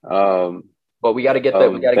 Um. But we got to get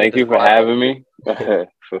Thank this you for podcast. having me.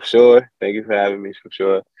 For sure. Thank you for having me. For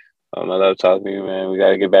sure. I love talking to you, man. We got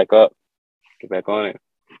to get back up. Get back on it.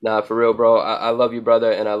 Nah, for real, bro. I love you,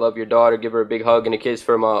 brother, and I love your daughter. Give her a big hug and a kiss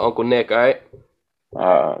from Uncle Nick, all right? You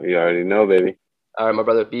already know, baby. All right, my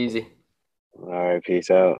brother. Be easy. All right. Peace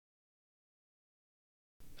out.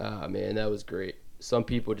 Ah, man, that was great. Some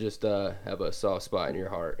people just have a soft spot in your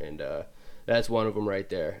heart, and that's one of them right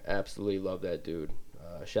there. Absolutely love that dude.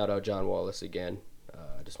 Shout out John Wallace again.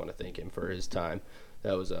 I just want to thank him for his time.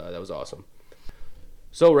 That was awesome.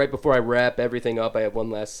 So right before I wrap everything up, I have one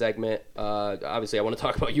last segment. Obviously, I want to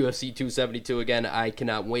talk about UFC 272 again. I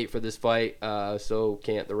cannot wait for this fight. So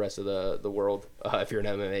can't the rest of the world. If you're an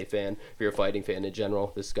MMA fan, if you're a fighting fan in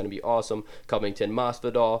general, this is going to be awesome. Covington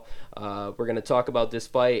Masvidal. We're going to talk about this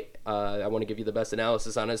fight. I want to give you the best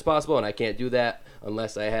analysis on it as possible, and I can't do that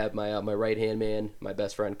unless I have my right hand man, my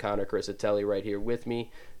best friend Connor Criscitelli, right here with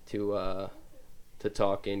me to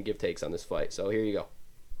talk and give takes on this fight. So here you go.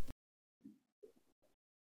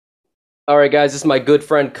 All right, guys, this is my good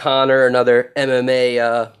friend Connor, another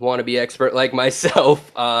MMA wannabe expert like myself.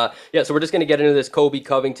 So we're just going to get into this Colby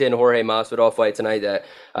Covington, Jorge Masvidal fight tonight that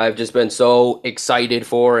I've just been so excited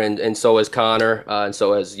for, and so has Connor, and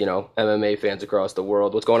so has, MMA fans across the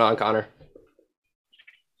world. What's going on, Connor?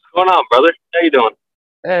 What's going on, brother? How you doing?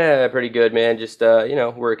 Pretty good, man. Just,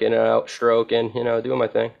 working out, stroking, doing my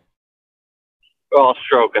thing. We're all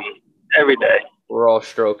stroking every day. We're all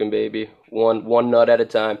stroking, baby. One nut at a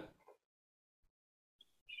time.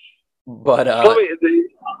 But honestly,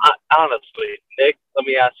 Nick, let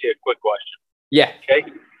me ask you a quick question. Yeah. Okay.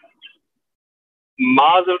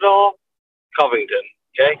 Masvidal, Covington.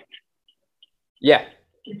 Okay. Yeah.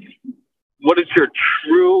 What is your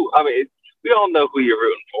true? I mean, we all know who you're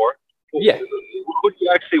rooting for. Yeah. Who do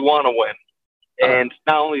you actually want to win? And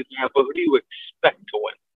not only that, but who do you expect to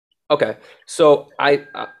win? Okay. So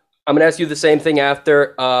I'm going to ask you the same thing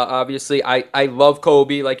after. Obviously, I love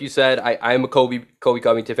Kobe, like you said. I'm a Kobe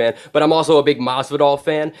Covington fan, but I'm also a big Masvidal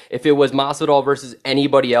fan. If it was Masvidal versus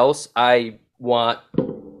anybody else, I want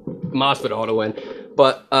Masvidal to win.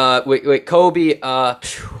 But wait, Kobe,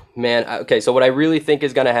 man. Okay, so what I really think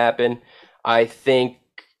is going to happen, I think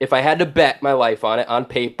if I had to bet my life on it, on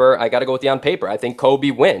paper, I got to go with the on paper. I think Kobe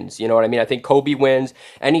wins. You know what I mean? I think Kobe wins.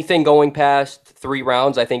 Anything going past 3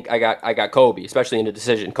 rounds, I think I got Kobe, especially in a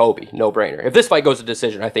decision. Kobe, no brainer. If this fight goes to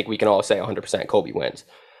decision, I think we can all say 100% Kobe wins.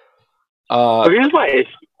 So here's my issue,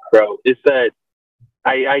 bro. Is that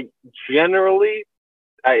I generally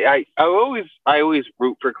I always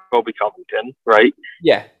root for Kobe Covington, right?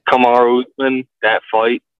 Yeah. Kamaru Usman, that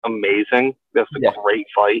fight, amazing. That's a great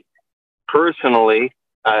fight. Personally,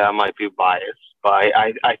 I might be biased, but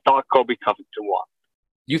I thought Kobe Covington won.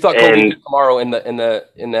 You thought Kobe beat Kamaru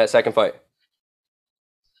in that second fight?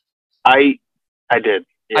 I did.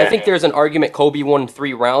 Yeah. I think there's an argument Kobe won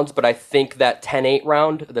 3 rounds, but I think that 10-8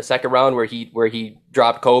 round, the second round where he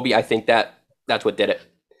dropped Kobe, I think that's what did it.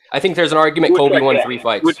 I think there's an argument Kobe won 3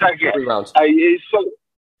 fights, 3 rounds.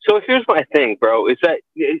 So here's my thing, bro. Is that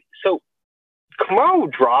so?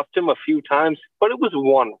 Kamaru dropped him a few times, but it was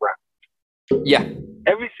 1 round. Yeah.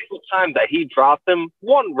 Every single time that he dropped him,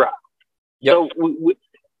 1 round. Yep. So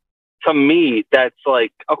to me, that's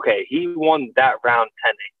like, okay, he won that round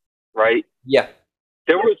 10-8, right? Yeah.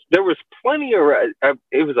 There was plenty of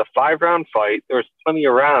it was a 5-round fight. There was plenty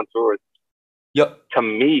of rounds where to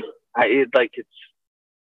me,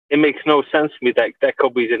 it makes no sense to me that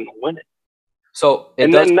Kobe didn't win it. So then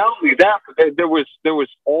not only that, there was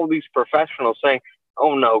all these professionals saying,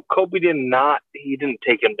 "Oh no, Kobe he didn't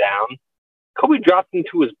take him down. Kobe dropped him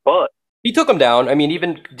to his butt." He took him down. I mean,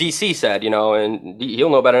 even DC said, and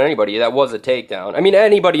he'll know better than anybody, that was a takedown. I mean,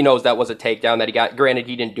 anybody knows that was a takedown that he got. Granted,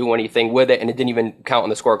 he didn't do anything with it, and it didn't even count on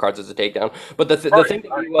the scorecards as a takedown. But the thing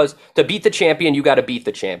was, to beat the champion, you got to beat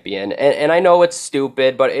the champion. And I know it's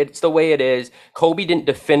stupid, but it's the way it is. Kobe didn't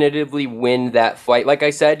definitively win that fight. Like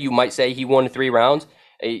I said, you might say he won 3 rounds.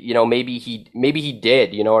 Maybe he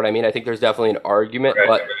did. You know what I mean? I think there's definitely an argument.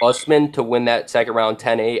 But Usman to win that second round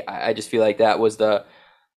 10-8, I just feel like that was that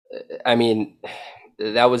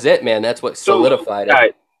was it, man. That's what solidified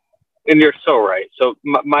it. And you're so right. So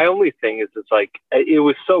my only thing is, it's like, it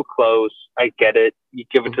was so close. I get it. You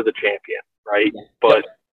give it to the champion, right? Yeah. But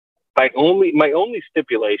my only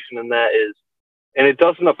stipulation in that is, and it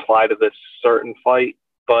doesn't apply to this certain fight,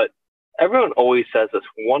 but everyone always says this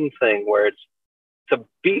one thing where it's, to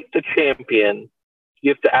beat the champion,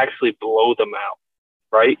 you have to actually blow them out,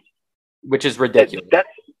 right? Which is ridiculous.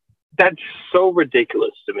 That's so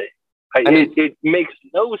ridiculous to me. It makes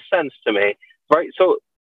no sense to me, right? So,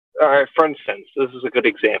 for instance, this is a good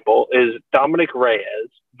example, is Dominic Reyes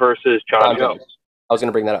versus John Jones. I was going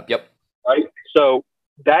to bring that up, yep. Right? So,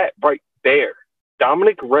 that right there,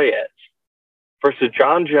 Dominic Reyes versus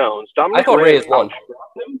John Jones. Dominic Reyes won.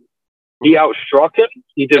 He outstruck him.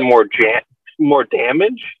 He did more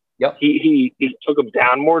damage. Yep. He took him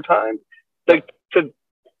down more time. Like,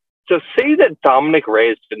 to say that Dominic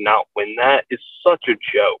Reyes did not win that is such a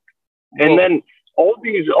joke. And then all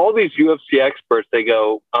these UFC experts, they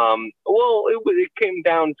go, well, it came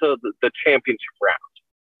down to the championship round.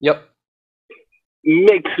 Yep.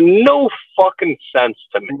 makes no fucking sense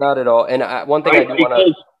to me. Not at all. And one thing I do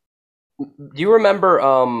want to. Do you remember?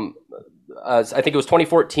 I think it was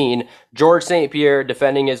 2014. George St. Pierre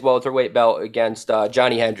defending his welterweight belt against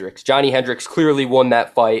Johnny Hendricks. Johnny Hendricks clearly won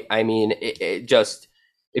that fight. I mean, it just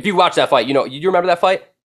if you watch that fight, you remember that fight?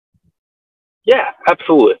 Yeah,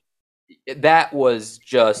 absolutely. That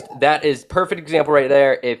is perfect example right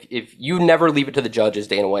there. If you never leave it to the judges,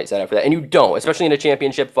 Dana White said after that, and you don't, especially in a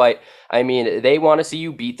championship fight. I mean, they want to see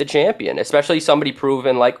you beat the champion, especially somebody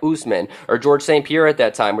proven like Usman or George St. Pierre at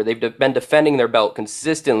that time, where they've been defending their belt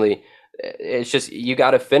consistently. It's just you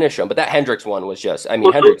got to finish them. But that Hendricks one was just, I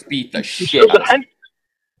mean, Hendricks beat the shit out of him.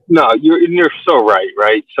 No, you're so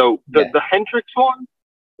right. So the Hendricks one,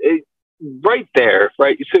 right there,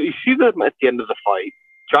 right. So you see them at the end of the fight.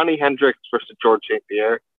 Johnny Hendricks versus George St.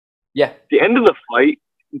 Pierre. Yeah. At the end of the fight,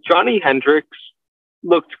 Johnny Hendricks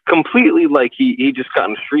looked completely like he just got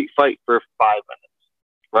in a street fight for 5 minutes,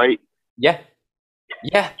 right? Yeah.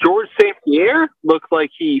 Yeah. George St. Pierre looked like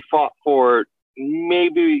he fought for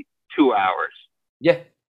maybe 2 hours. Yeah.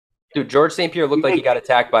 Dude, George St. Pierre looked like he got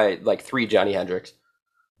attacked by like 3 Johnny Hendricks.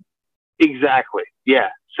 Exactly.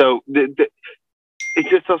 Yeah. So it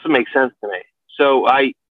just doesn't make sense to me. So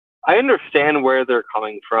I understand where they're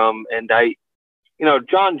coming from, and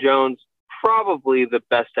John Jones, probably the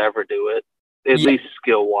best to ever do it, at least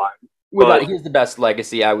skill-wise. He's the best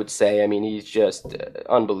legacy, I would say. I mean, he's just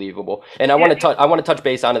unbelievable. And I want to touch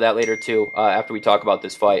base onto that later too, after we talk about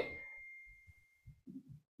this fight.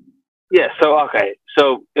 Yeah. So okay.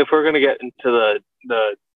 So if we're gonna get into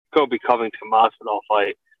the Kobe Covington Masvidal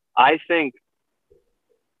fight, I think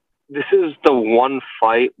this is the one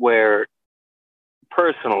fight where,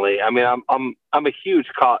 personally, I mean, I'm a huge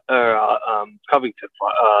Covington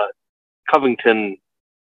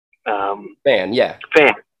fan. Yeah.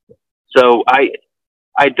 Fan. So I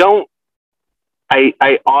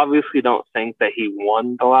obviously don't think that he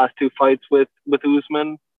won the last 2 fights with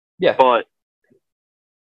Usman. Yeah. But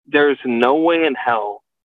there's no way in hell,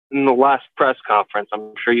 in the last press conference,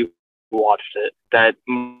 I'm sure you watched it, that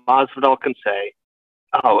Masvidal can say,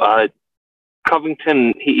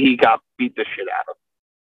 Covington, he got beat the shit out of him.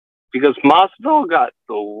 Because Masvidal got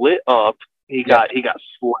lit up. He got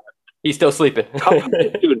slept. He's still sleeping.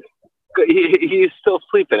 Dude, he's still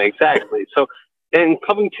sleeping, exactly. So, and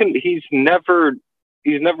Covington, he's never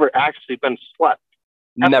actually been slept.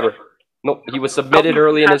 Never. Nope. He was submitted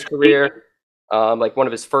early in his career. Like one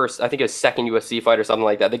of his first, I think his second UFC fight or something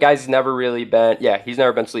like that. The guy's never really been, he's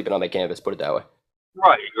never been sleeping on the canvas, put it that way.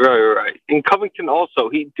 Right. And Covington also,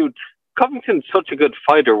 Covington's such a good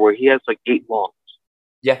fighter where he has like 8 longs.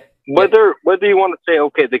 Yeah. Whether you want to say,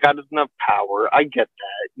 okay, the guy doesn't have power, I get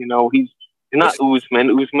that. He's not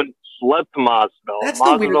Usman. Usman slept Masvidal. That's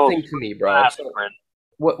the weird thing to me, bro. So,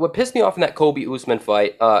 what pissed me off in that Kobe Usman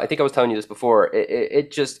fight, I think I was telling you this before,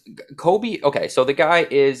 it just, Kobe, okay, so the guy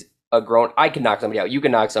is a grown, I can knock somebody out, you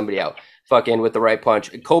can knock somebody out, fucking with the right punch.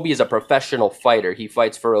 Kobe is a professional fighter. He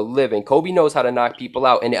fights for a living. Kobe knows how to knock people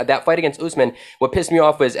out. And that fight against Usman, what pissed me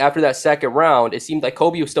off was after that second round, it seemed like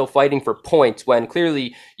Kobe was still fighting for points when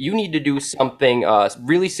clearly you need to do something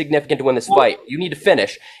really significant to win this fight. You need to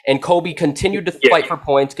finish. And Kobe continued to fight for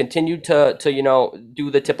points, continued to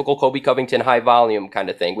do the typical Kobe Covington high volume kind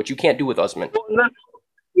of thing, which you can't do with Usman.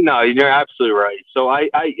 No, you're absolutely right. So I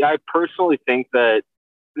personally think that,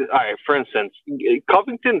 all right, for instance,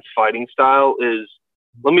 Covington's fighting style is,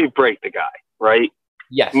 let me break the guy, right?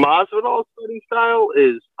 Yes. Masvidal's fighting style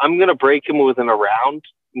is, I'm going to break him within a round,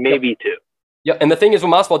 maybe 2. Yeah, and the thing is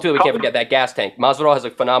with Masvidal, too, we can't forget that gas tank. Masvidal has a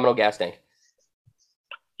phenomenal gas tank.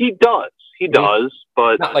 He does,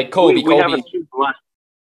 but not like Kobe. We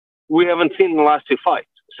haven't seen the last 2 fights.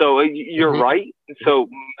 So you're right. So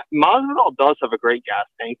Masvidal does have a great gas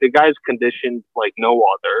tank. The guy's conditioned like no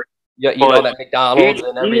other. Yeah, that McDonald's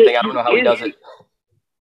and everything. I don't know how he does it.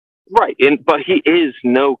 Right, but he is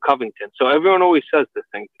no Covington. So everyone always says this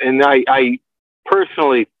thing. And I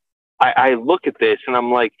personally, I look at this and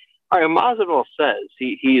I'm like, all right, Masvidal says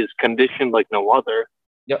he is conditioned like no other.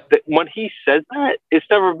 Yep. When he says that, it's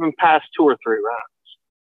never been past 2 or 3 rounds.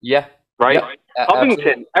 Yeah. Right? Yep. Covington,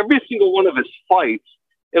 Absolutely. every single one of his fights,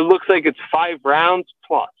 it looks like it's 5 rounds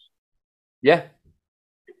plus. Yeah.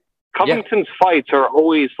 Covington's fights are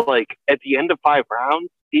always like at the end of 5 rounds.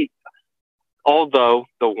 Although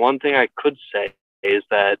the one thing I could say is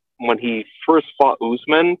that when he first fought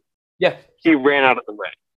Usman, he ran out of the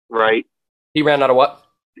ring, right? He ran out of what?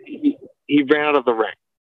 He ran out of the ring.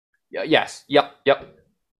 Yeah. Yes. Yep.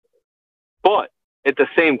 But at the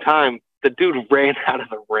same time, the dude ran out of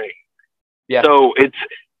the ring. Yeah. So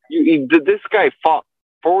this guy fought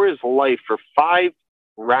for his life for 5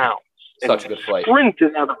 rounds. Such a good fight.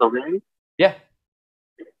 Sprinted out of the ring. Yeah.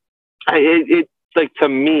 It like, to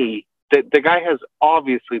me, the guy has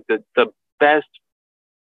obviously the best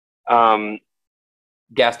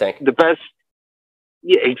gas tank. The best.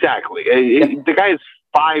 Yeah, exactly. The guy is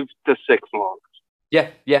 5 to 6 long. Yeah.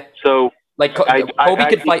 So like Kobe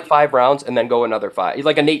could fight 5 rounds and then go another 5. He's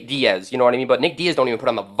like a Nate Diaz, you know what I mean? But Nate Diaz don't even put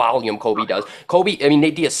on the volume Kobe does.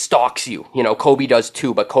 Nate Diaz stalks you. You know, Kobe does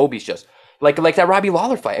too, but Kobe's just like that Robbie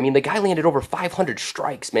Lawler fight. I mean, the guy landed over 500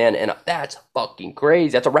 strikes, man, and that's fucking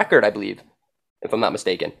crazy. That's a record, I believe, if I'm not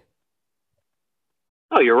mistaken.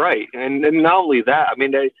 Oh, you're right. And not only that, I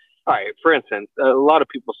mean, all right, for instance, a lot of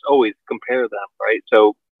people always compare them, right?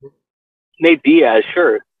 So Nate Diaz,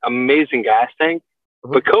 sure, amazing gas tank,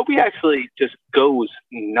 but Kobe actually just goes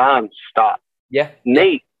nonstop. Yeah.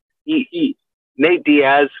 Nate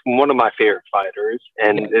Diaz, one of my favorite fighters,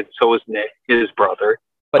 and so is Nick, his brother.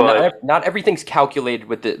 But not everything's calculated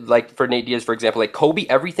with the, like for Nate Diaz, for example, like Kobe,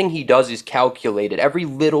 everything he does is calculated. Every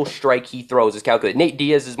little strike he throws is calculated. Nate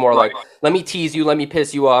Diaz is more like, let me tease you, let me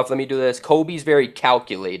piss you off, let me do this. Kobe's very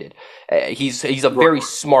calculated. He's a very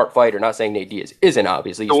smart fighter. Not saying Nate Diaz isn't,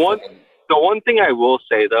 obviously. The one thing I will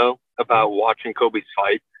say, though, about watching Kobe's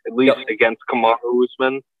fight, at least against Kamaru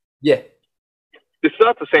Usman, it's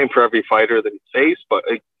not the same for every fighter that he's faced, but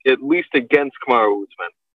at least against Kamaru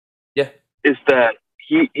Usman, is that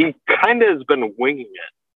he kind of has been winging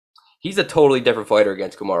it. He's a totally different fighter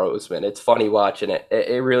against Kamaru Usman. It's funny watching it.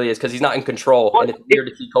 It really is, because he's not in control, and it's weird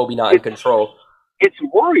to see Kobe not in control. It's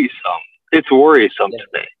worrisome. It's worrisome to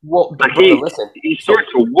me. Well, like brother, listen. He starts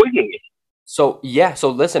winging it. So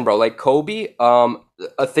listen, bro, like Kobe,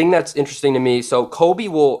 a thing that's interesting to me, so Kobe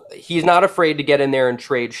he's not afraid to get in there and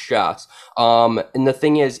trade shots. And the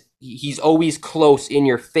thing is, he's always close in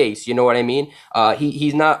your face, you know what I mean?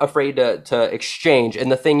 He's not afraid to exchange.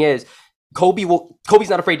 And the thing is, Kobe's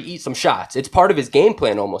not afraid to eat some shots. It's part of his game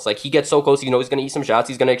plan almost. Like, he gets so close, you know he's going to eat some shots,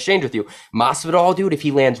 he's going to exchange with you. Masvidal, dude, if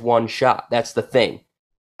he lands one shot, that's the thing.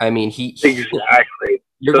 I mean, exactly.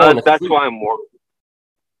 That's why I'm worried.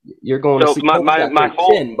 You're going to see my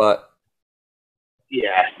whole chin, but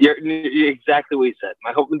you're exactly what you said.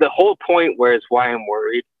 The whole point why I'm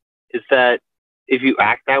worried is that if you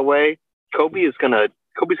act that way, Kobe's gonna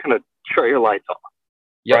shut your lights off,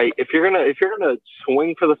 right? If you're gonna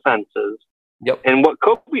swing for the fences, and what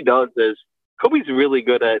Kobe does is Kobe's really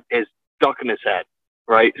good at is ducking his head,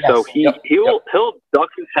 right? Yes. So he'll duck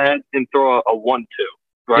his head and throw a 1-2,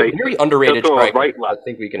 right? Very underrated striker. Right, I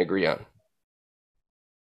think we can agree on.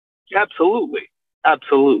 Absolutely.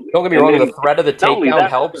 Don't get me wrong, the threat of the takedown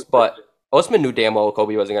helps, but Usman knew damn well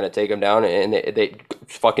Kobe wasn't going to take him down, and they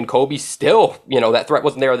fucking Kobe still, that threat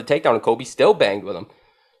wasn't there at the takedown, and Kobe still banged with him.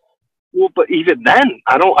 Well, but even then,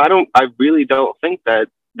 I really don't think that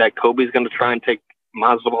Kobe's going to try and take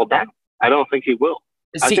Masvidal down. I don't think he will.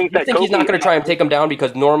 See, I think he's not going to try and take him down,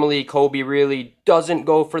 because normally Kobe really doesn't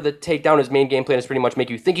go for the takedown. His main game plan is pretty much make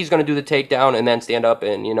you think he's going to do the takedown and then stand up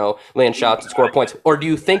and, land shots and score points. Or do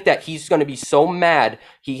you think that he's going to be so mad,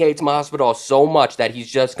 he hates Masvidal so much that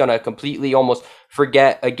he's just going to completely almost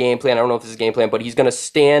forget a game plan? I don't know if this is a game plan, but he's going to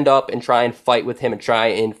stand up and try and fight with him and try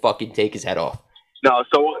and fucking take his head off. No,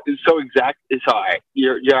 so exactly. It's all right.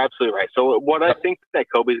 You're absolutely right. So what I think that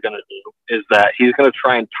Kobe's going to do is that he's going to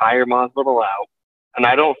try and tire Masvidal out. And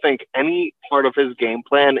I don't think any part of his game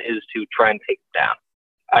plan is to try and take him down.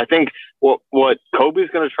 I think what Kobe's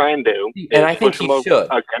going to try and do, and I think he should.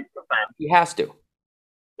 Against the fence. He has to.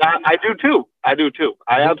 I do too.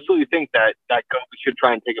 I absolutely think that Kobe should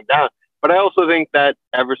try and take him down. But I also think that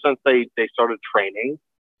ever since they started training,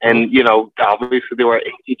 and obviously they were at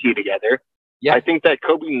ATT together, I think that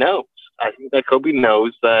Kobe knows. I think that Kobe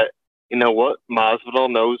knows that Masvidal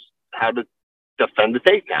knows how to defend the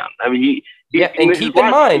takedown. I mean, and keep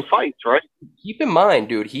in mind, fights, right? Keep in mind,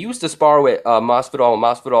 dude, he used to spar with Masvidal, and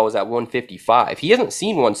Masvidal was at 155. He hasn't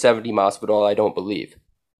seen 170 Masvidal, I don't believe.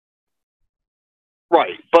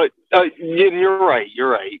 Right, but you're right.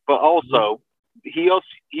 But also, he also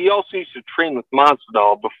used to train with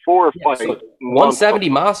Masvidal before a fight. So 170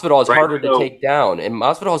 Masvidal is harder to take down, and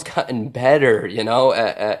Masvidal's gotten better,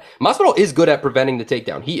 Masvidal is good at preventing the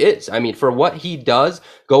takedown. He is. I mean, for what he does,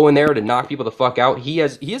 go in there to knock people the fuck out, he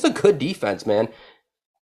has a good defense, man.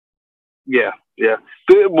 Yeah.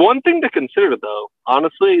 The one thing to consider, though,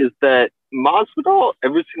 honestly, is that Masvidal,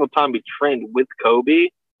 every single time he trained with Kobe,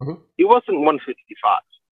 he wasn't 155.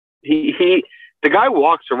 The guy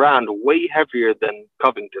walks around way heavier than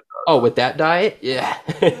Covington does. Oh, with that diet? Yeah.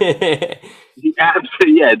 The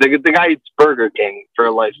guy eats Burger King for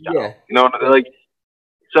a lifestyle. Yeah.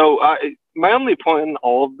 So my only point in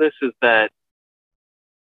all of this is that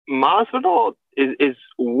Masvidal is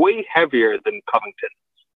way heavier than Covington.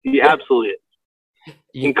 He absolutely is.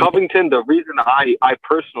 In Covington, the reason I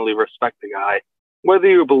personally respect the guy, whether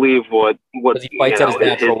you believe what he fights at his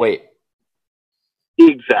natural weight.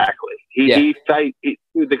 Exactly.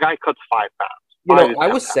 The guy cuts 5 pounds. You know, I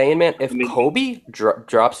was saying, man, if Kobe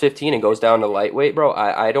drops 15 and goes down to lightweight, bro,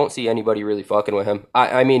 I don't see anybody really fucking with him.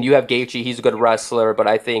 I mean, you have Gaethje, he's a good wrestler, but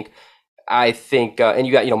I think, and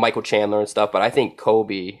you got, Michael Chandler and stuff, but I think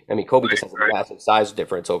Kobe just has a massive size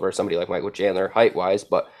difference over somebody like Michael Chandler, height-wise,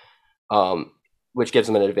 but, which gives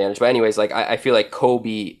him an advantage. But anyways, like, I feel like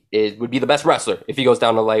Kobe would be the best wrestler if he goes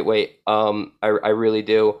down to lightweight. I really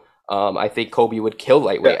do. I think Kobe would kill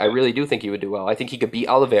lightweight. I really do think he would do well. I think he could beat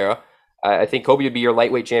Oliveira. I think Kobe would be your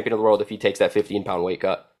lightweight champion of the world if he takes that 15-pound weight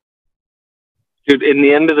cut. Dude, in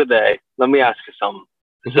the end of the day, let me ask you something.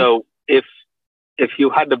 Mm-hmm. So if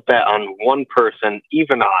you had to bet on one person,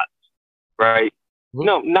 even odds, right? Mm-hmm.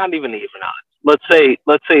 No, not even even odds. Let's say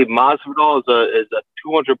Masvidal is a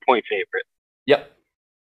 200-point favorite. Yep.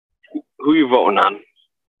 Who are you voting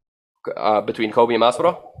on? Between Kobe and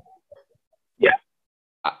Masvidal? Yeah.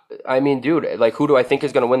 I mean, dude, like, who do I think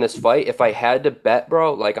is going to win this fight? If I had to bet,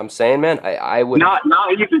 bro, like I'm saying, man, I would not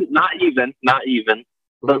even.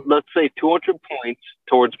 Mm-hmm. Let's say 200 points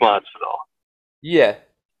towards Masvidal. Yeah.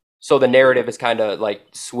 So the narrative is kind of like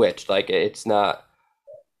switched. Like it's not.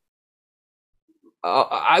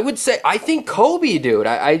 I would say I think Kobe, dude.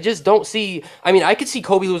 I just don't see. I mean, I could see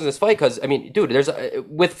Kobe losing this fight because I mean, dude,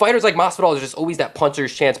 with fighters like Masvidal, there's just always that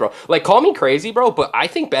puncher's chance, bro. Like, call me crazy, bro, but I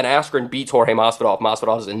think Ben Askren beats Jorge Masvidal if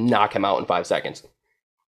Masvidal doesn't knock him out in 5 seconds.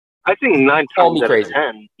 I think 9 times out of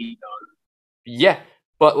 10 he does. Yeah,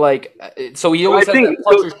 but like, so he always has that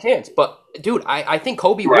puncher's chance. But dude, I think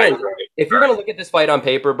Kobe wins. If you're gonna look at this fight on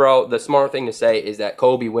paper, bro, the smart thing to say is that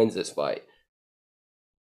Kobe wins this fight.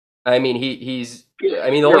 I mean, he's.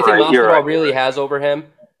 I mean, the only thing Masvidal really has over him,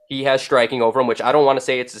 he has striking over him, which I don't want to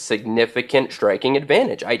say it's a significant striking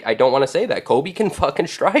advantage. I don't want to say that. Kobe can fucking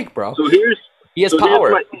strike, bro. So he has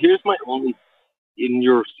power. Here's my only.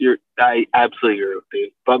 I absolutely agree with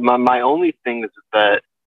you. But my only thing is that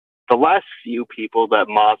the last few people that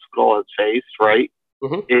Masvidal has faced, right,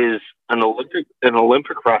 mm-hmm. is an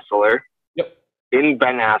Olympic wrestler. Yep. In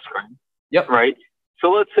Ben Askren. Yep. Right.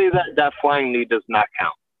 So let's say that flying knee does not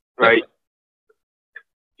count. Right. Yep.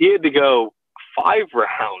 He had to go 5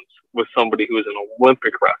 rounds with somebody who was an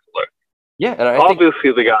Olympic wrestler. Yeah, and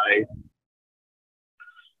obviously the guy.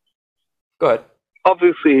 Go ahead.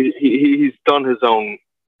 Obviously, he's done his own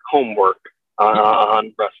homework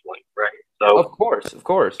on wrestling, right? So of course.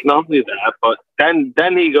 Not only that, but then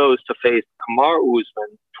he goes to face Kamaru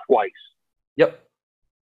Usman twice. Yep.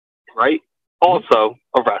 Right. Also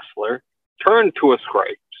a wrestler turned to a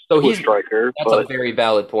strike. So he's a striker. That's a very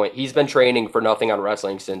valid point. He's been training for nothing on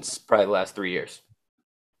wrestling since probably the last 3 years.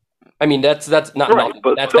 I mean, that's not right,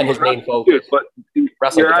 nothing. That's been his main focus. But you're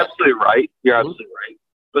absolutely right. You're absolutely right.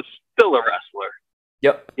 But still a wrestler.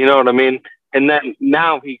 Yep. You know what I mean? And then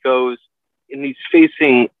now he goes and he's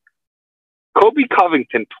facing Kobe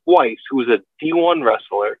Covington twice, who was a D1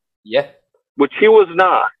 wrestler. Yeah. Which he was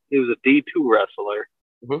not. He was a D2 wrestler.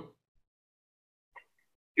 Mm-hmm.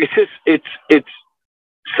 It's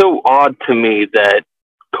so odd to me that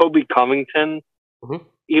Kobe Covington, mm-hmm.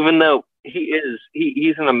 even though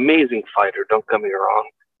he's an amazing fighter, don't get me wrong.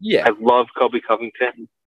 Yeah. I love Kobe Covington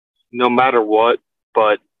no matter what,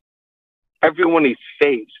 but everyone he's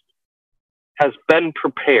faced has been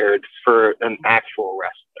prepared for an actual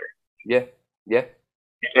wrestler. Yeah.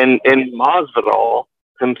 And Masvidal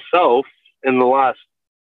himself, in the last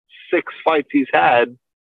 6 fights he's had,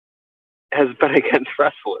 has been against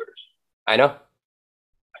wrestlers. I know.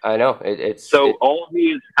 All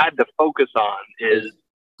he's had to focus on is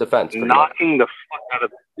defense, knocking the fuck out of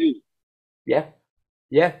the dude.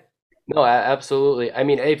 Yeah. No, absolutely. I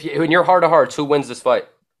mean, in your heart of hearts, who wins this fight?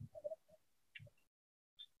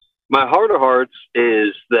 My heart of hearts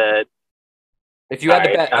is that if you had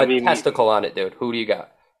to bet a testicle on it, dude, who do you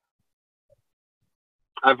got?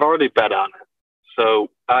 I've already bet on it. So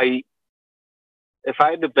if I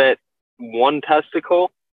had to bet one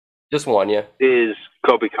testicle, just one, yeah, is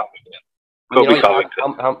Kobe Covington. Covington.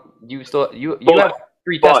 You have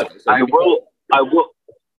 3 testicles. So I will.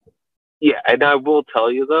 Yeah, and I will tell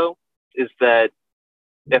you though is that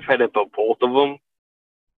if I had to bet both of them,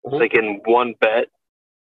 mm-hmm. like in one bet,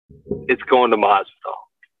 it's going to Masvidal.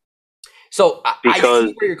 So I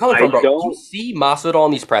see where you're coming from, bro. You see Masvidal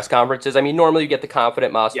in these press conferences. I mean, normally you get the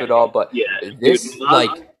confident Masvidal, but this,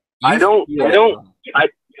 I don't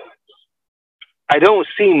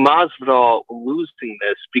see Masvidal losing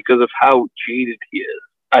this because of how jaded he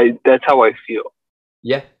is. That's how I feel.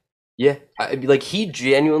 Yeah. Yeah, like he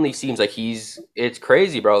genuinely seems like it's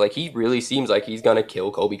crazy, bro. Like he really seems like he's gonna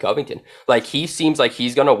kill Kobe Covington. Like he seems like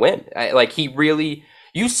he's gonna win. Like he really,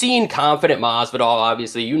 you've seen confident Masvidal,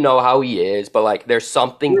 obviously, you know how he is, but like there's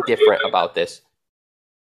something different about this.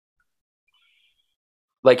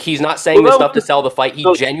 Like he's not saying this stuff to sell the fight.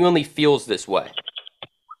 He genuinely feels this way.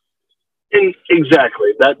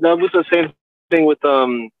 Exactly. That was the same thing with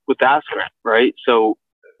Askren, right? So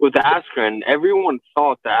with Askren, everyone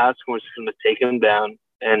thought that Askren was going to take him down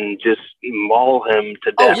and just maul him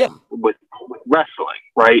to death with wrestling,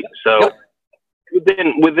 right? So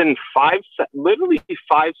within literally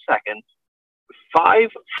 5 seconds, 5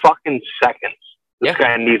 fucking seconds, this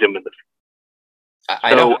guy needed him in the.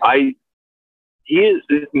 I know.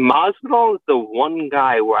 Masvidal is the one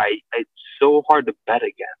guy where it's so hard to bet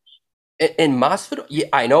against. And Masvidal, yeah,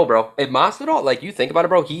 I know, bro. And Masvidal, like you think about it,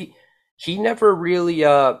 bro, he never really.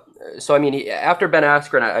 So I mean, after Ben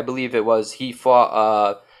Askren, I believe it was he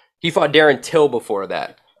fought Darren Till before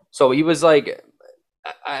that. So he was like,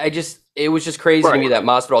 it was just crazy to me that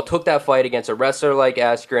Masvidal took that fight against a wrestler like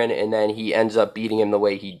Askren, and then he ends up beating him the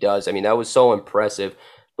way he does. I mean, that was so impressive.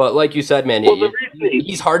 But like you said, man,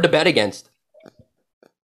 he's hard to bet against.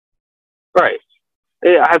 Right.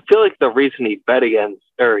 Yeah, I feel like the reason he bet against,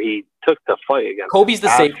 or he took the fight against Kobe's the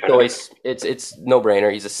safe choice. It's no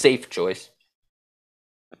brainer. He's a safe choice.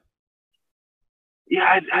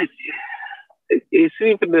 Yeah, is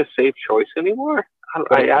it even a safe choice anymore?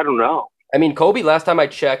 I don't know. I mean, Kobe, last time I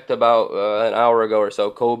checked about an hour ago or so,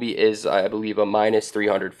 Kobe is, I believe, a minus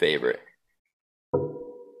 300 favorite.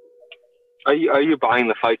 Are you buying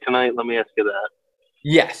the fight tonight? Let me ask you that.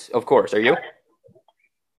 Yes, of course. Are you?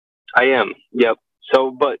 I am. Yep. So,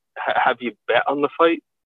 but have you bet on the fight?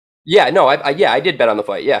 Yeah, no, I did bet on the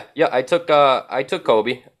fight. Yeah, I took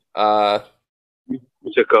Kobe. You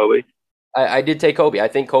took Kobe. I did take Kobe. I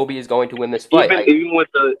think Kobe is going to win this fight. Even with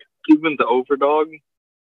the overdog.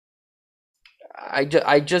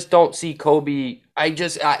 I just don't see Kobe.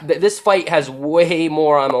 This fight has way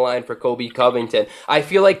more on the line for Kobe Covington. I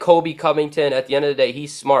feel like Kobe Covington, at the end of the day,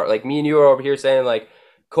 he's smart. Like me and you are over here saying like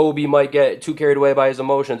Kobe might get too carried away by his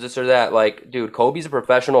emotions, this or that. Like, dude, Kobe's a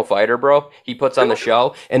professional fighter, bro. He puts on the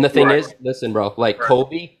show. And the thing is, listen, bro, like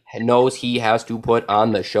Kobe knows he has to put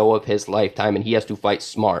on the show of his lifetime and he has to fight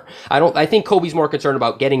smart. I think Kobe's more concerned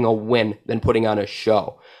about getting a win than putting on a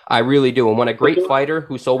show. I really do. And when a great fighter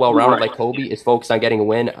who's so well-rounded like Kobe is focused on getting a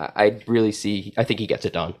win, I think he gets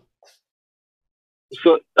it done.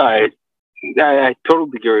 So I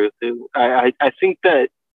totally agree with you. I think that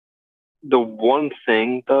the one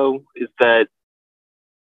thing, though, is that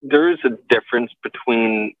there is a difference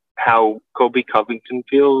between how Kobe Covington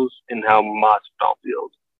feels and how Masvidal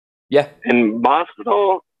feels. Yeah. And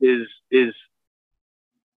Masvidal is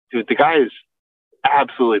dude, the guy is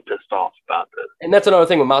absolutely pissed off about this. And that's another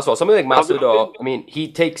thing with Masvidal. Somebody like Masvidal, I mean,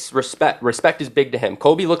 he takes respect. Respect is big to him.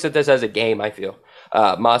 Kobe looks at this as a game, I feel.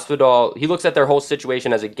 Masvidal, he looks at their whole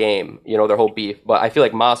situation as a game, their whole beef. But I feel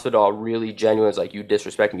like Masvidal really genuine is like, you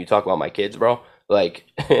disrespect me, you talk about my kids, bro. Like,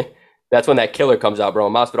 that's when that killer comes out, bro.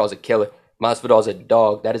 Masvidal's a killer. Masvidal's a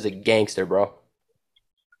dog. That is a gangster, bro.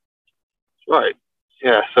 Right.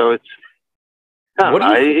 Yeah, so it's...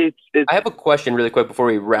 I have a question really quick before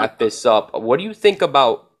we wrap this up. What do you think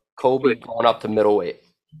about Kobe going up to middleweight?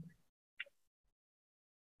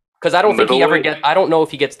 Because I don't think I don't know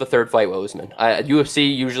if he gets the third fight with Usman.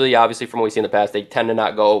 UFC usually, obviously, from what we see in the past, they tend to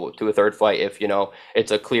not go to a third fight if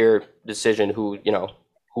it's a clear decision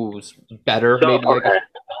who's better. So, maybe. Okay.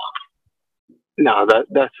 No,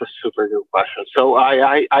 that's a super good question. So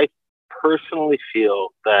I personally feel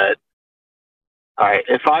that, all right,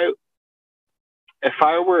 if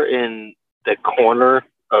I were in the corner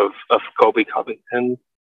of Kobe Covington,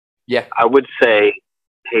 yeah, I would say,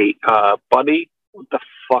 hey, buddy, what the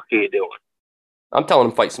fuck are you doing? I'm telling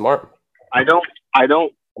him fight smart. I don't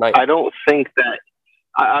think that.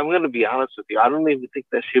 I'm going to be honest with you. I don't even think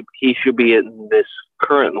that he should be in this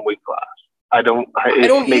current weight class. I don't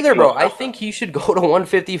either, bro. I think he should go to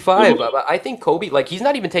 155. I think Kobe, like, he's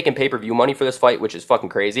not even taking pay-per-view money for this fight, which is fucking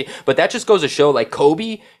crazy. But that just goes to show, like,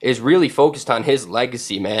 Kobe is really focused on his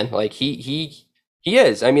legacy, man. Like, he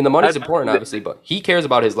is. I mean, the money's important, obviously, but he cares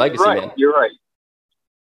about his legacy, man. You're right.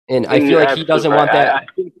 And I feel like he doesn't want that. I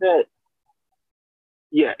think that.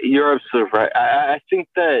 Yeah, you're absolutely right. I think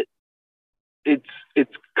that it's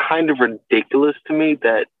kind of ridiculous to me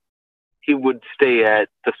that he would stay at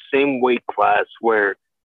the same weight class where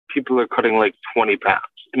people are cutting like 20 pounds.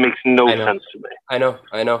 It makes no sense to me. I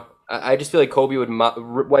know. I just feel like Kobe would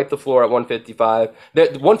wipe the floor at 155. The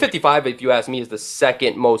 155, if you ask me, is the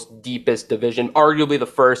second most deepest division, arguably the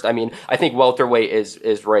first. I mean, I think welterweight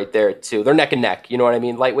is right there too. They're neck and neck. You know what I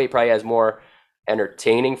mean? Lightweight probably has more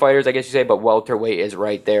entertaining fighters, I guess you say, but welterweight is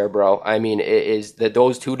right there, bro. I mean, it is that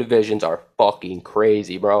those two divisions are fucking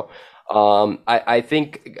crazy, bro. I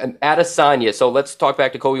think Adesanya. So let's talk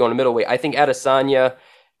back to Kobe on the middleweight. I think Adesanya,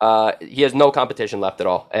 he has no competition left at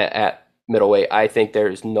all at middleweight. I think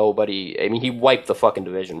there's nobody. I mean, he wiped the fucking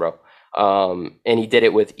division, bro. And he did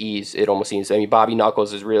it with ease. It almost seems. I mean, Bobby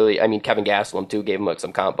Knuckles is really. I mean, Kevin Gastelum too gave him like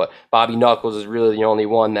some comp, but Bobby Knuckles is really the only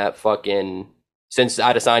one that fucking since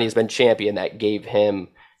Adesanya has been champion that gave him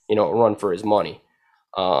a run for his money.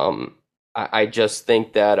 I just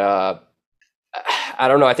think that I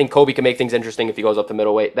don't know. I think Kobe can make things interesting if he goes up to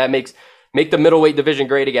middleweight. That make the middleweight division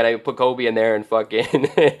great again. I put Kobe in there and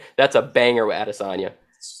fucking that's a banger with Adesanya.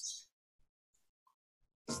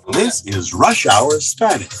 This is Rush Hour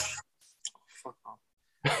Spanish.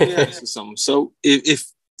 Yeah, this is something. So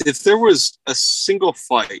if there was a single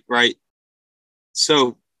fight, right?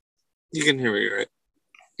 So you can hear me, right?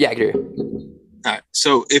 Yeah, I can hear you. All right.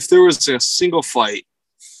 So if there was a single fight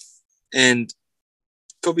and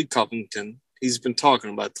Kobe Covington, he's been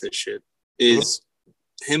talking about this shit, is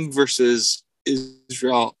him versus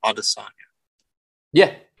Israel Adesanya.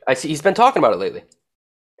 Yeah, I see. He's been talking about it lately.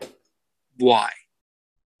 Why?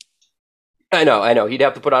 I know. He'd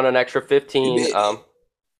have to put on an extra 15.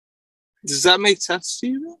 Does that make sense to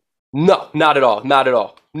you? No, not at all.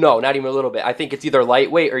 No, not even a little bit. I think it's either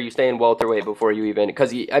lightweight or you stay in welterweight before you even.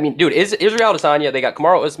 Because, dude, Israel Adesanya, they got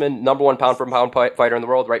Kamaru Usman, number one pound-for-pound fighter in the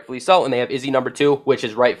world, rightfully so. And they have Izzy number 2, which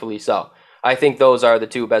is rightfully so. I think those are the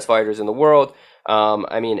two best fighters in the world.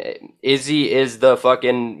 Izzy is the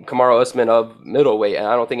fucking Kamaru Usman of middleweight, and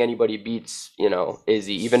I don't think anybody beats,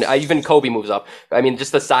 Izzy. Even Kobe moves up. I mean,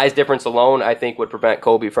 just the size difference alone, I think, would prevent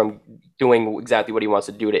Kobe from doing exactly what he wants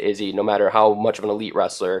to do to Izzy, no matter how much of an elite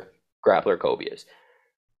wrestler, grappler Kobe is.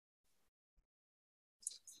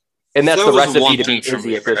 And that's the recipe to beat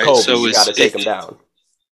Izzy. If you're Kobe, so you got to take him down.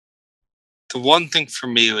 The one thing for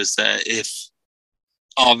me was that if,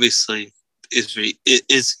 obviously, Izzy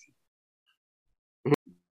is. I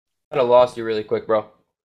kind of lost you really quick, bro.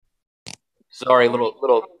 Sorry,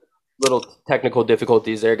 little technical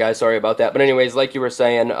difficulties there, guys. Sorry about that. But anyways, like you were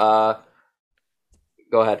saying, go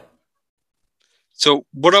ahead. So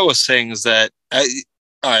what I was saying is that, all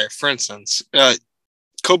right, for instance,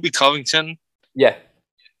 Kobe Covington. Yeah.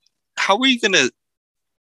 How are you gonna?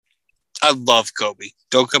 I love Kobe.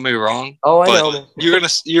 Don't get me wrong. Oh, I know. Man. You're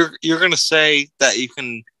gonna say that you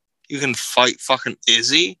can fight fucking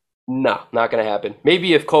Izzy. No, not gonna happen.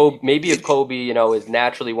 Maybe if Kobe, is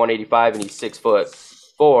naturally 185 and he's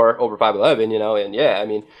 6'4", over 5'11", and yeah, I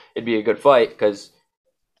mean, it'd be a good fight because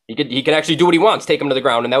he can actually do what he wants, take him to the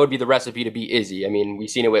ground, and that would be the recipe to beat Izzy. I mean, we've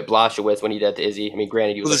seen it with Blachowicz when he did to Izzy. I mean,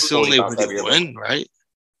 granted, he was that's the only way to win, right?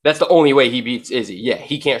 That's the only way he beats Izzy. Yeah,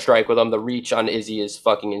 he can't strike with him. The reach on Izzy is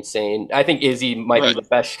fucking insane. I think Izzy might be the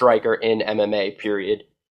best striker in MMA. Period.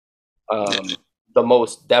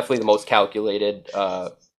 Definitely the most calculated.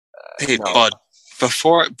 Hey, bud.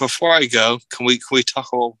 Before I go, can we talk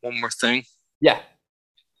about one more thing? Yeah.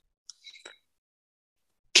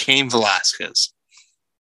 Cain Velasquez.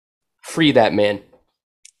 Free that man.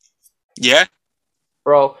 Yeah,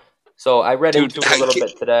 bro. So I read into it a little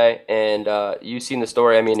bit today, and you've seen the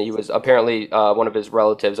story. I mean, he was apparently one of his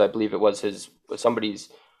relatives. I believe it was somebody's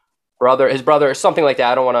brother, his brother, or something like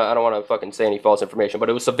that. I don't want to fucking say any false information, but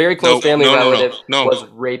it was a very close family relative was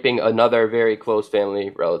raping another very close family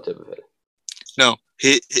relative of it. No,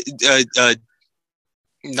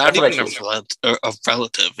 not even a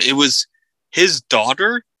relative. It was his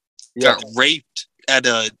daughter got raped at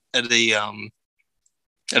a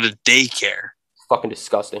daycare. Fucking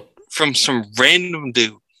disgusting. From some random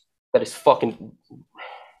dude. That is fucking.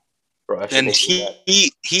 Bro, and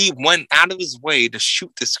he went out of his way to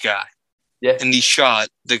shoot this guy. Yeah. And he shot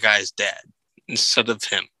the guy's dad instead of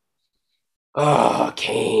him. Oh,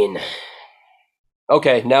 Cain.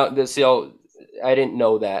 Okay, now I didn't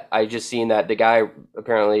know that. I just seen that the guy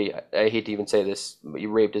apparently, I hate to even say this, but he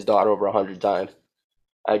raped his daughter over 100 times.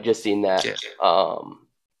 I just seen that. Yeah.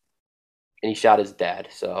 And he shot his dad,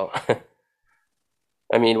 so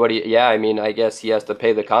I mean, I guess he has to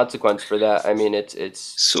pay the consequence for that. I mean,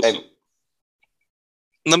 it's so.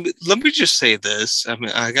 Let me just say this. I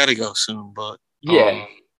mean, I gotta go soon, but yeah,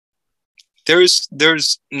 there's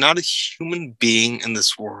not a human being in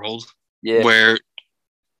this world where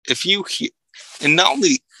if you and not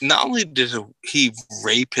only did he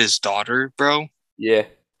rape his daughter, bro. Yeah,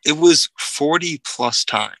 it was 40 plus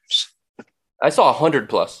times. I saw 100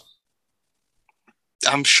 plus.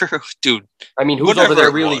 I'm sure, dude. I mean, who's whatever over there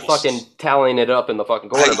it really was. fucking tallying it up in the fucking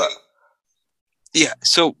corner? But Yeah,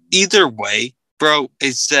 so either way, bro,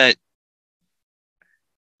 is that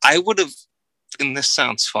I would have, and this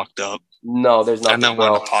sounds fucked up. no, there's I nothing. know we're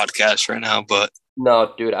on a podcast right now, but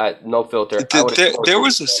no, dude, no filter. there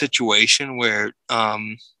was a situation where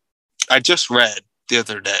I just read the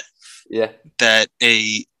other day that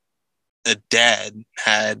a dad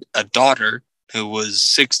had a daughter who was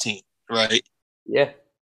 16, right? Yeah.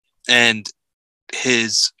 And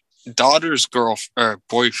his daughter's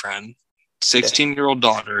boyfriend, 16-year-old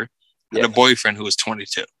daughter, had a boyfriend who was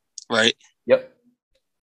 22, right? Yep.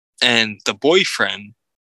 And the boyfriend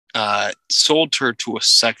sold her to a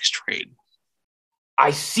sex trade.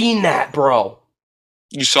 I seen that, bro.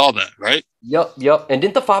 You saw that, right? Yep. And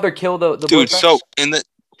didn't the father kill the dude? boyfriend? So and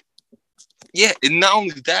not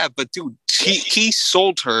only that, but dude, he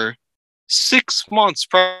sold her 6 months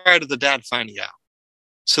prior to the dad finding out.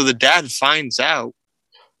 So the dad finds out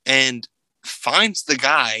and finds the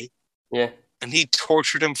guy. Yeah. And he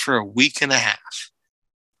tortured him for a week and a half.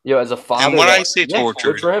 Yo, as a father. And when I say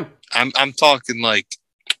tortured, for him. I'm talking like.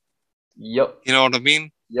 Yep. You know what I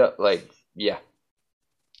mean? Yep. Like, yeah.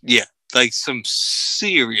 Yeah, like some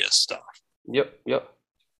serious stuff. Yep.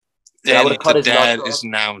 And I would have cut his dad is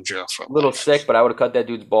now in jail for a little sick, but I would have cut that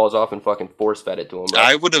dude's balls off and fucking force fed it to him. Bro.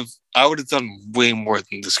 I would have done way more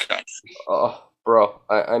than this guy did. Oh, bro.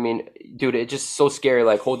 I mean, dude, it's just so scary.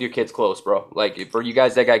 Like, hold your kids close, bro. Like, for you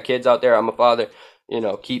guys that got kids out there, I'm a father. You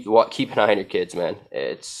know, keep an eye on your kids, man.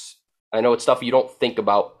 I know it's stuff you don't think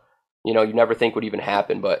about. You know, you never think would even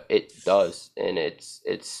happen, but it does, and it's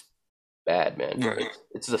bad, man. Right.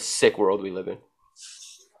 It's a sick world we live in.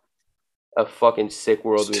 A fucking sick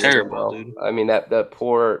world we live in, bro. Dude. I mean, that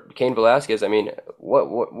poor Cain Velasquez. I mean,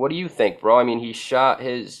 what do you think, bro? I mean, he shot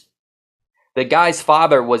the guy's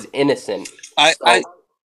father was innocent. All right.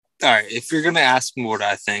 If you're gonna ask me what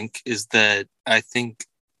I think, is that I think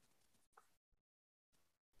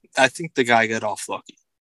the guy got off lucky.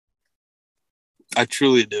 I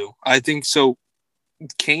truly do. I think so.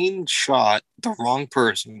 Cain shot the wrong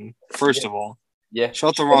person. First of all,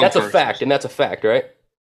 shot the wrong person. That's a fact, right?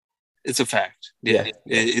 It's a fact. Yeah.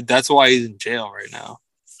 That's why he's in jail right now.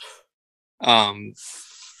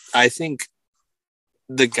 I think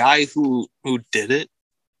the guy who did it,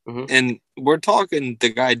 and we're talking the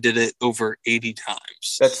guy did it over 80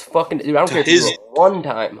 times. That's fucking. Dude, I don't care if he did it one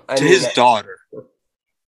time. To his daughter.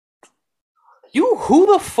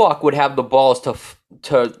 Who the fuck would have the balls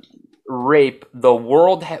to rape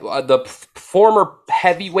the former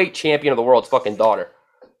heavyweight champion of the world's fucking daughter?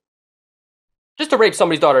 Just to rape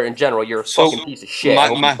somebody's daughter in general, you're a fucking piece of shit. I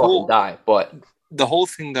hope you fucking die. But the whole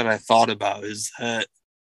thing that I thought about is that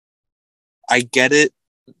I get it.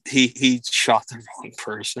 He shot the wrong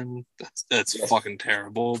person. That's fucking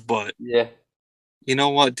terrible. But you know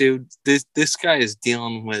what, dude? This guy is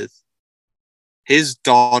dealing with his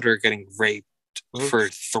daughter getting raped for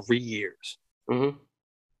 3 years.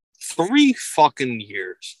 3 fucking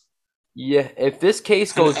years. Yeah, if this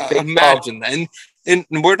case goes, imagine that. And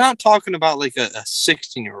we're not talking about like a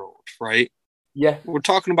 16-year-old, right? Yeah, we're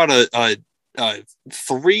talking about a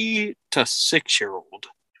 3 to 6-year-old.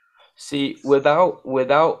 See, without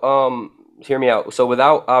hear me out. So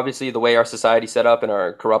without obviously the way our society's set up and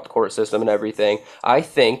our corrupt court system and everything, I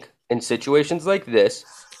think in situations like this,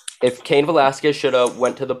 if Cain Velasquez should have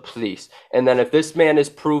went to the police, and then if this man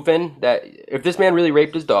is proven that if this man really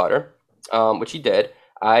raped his daughter, which he did,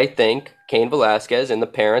 I think Cain Velasquez and the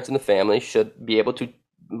parents and the family should be able to be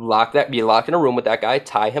locked in a room with that guy,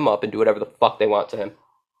 tie him up, and do whatever the fuck they want to him.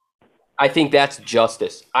 I think that's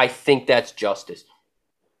justice.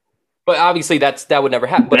 But obviously that would never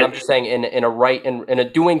happen. But I'm just saying in a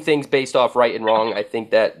doing things based off right and wrong, I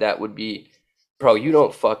think that would be, bro, you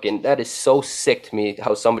don't fucking, that is so sick to me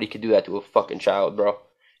how somebody could do that to a fucking child, bro.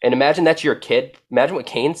 And imagine that's your kid. Imagine what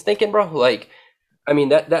Cain's thinking, bro. Like, I mean,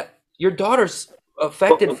 that your daughter's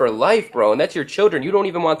affected for life, bro, and that's your children. You don't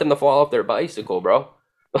even want them to fall off their bicycle, bro.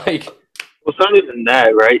 Like, well, it's not even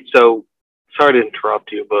that, right? So, sorry to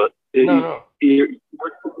interrupt you, but no.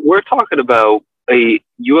 We're talking about a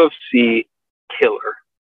UFC killer,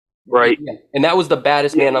 right? Yeah. And that was the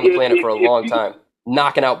baddest man on the planet for a long time,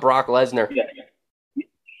 knocking out Brock Lesnar. Yeah.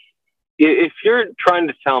 If you're trying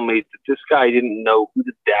to tell me that this guy didn't know who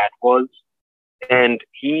the dad was, and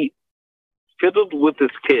he fiddled with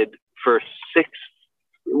this kid for 6,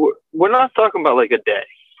 we're not talking about like a day,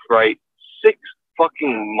 right? 6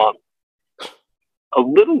 fucking months. A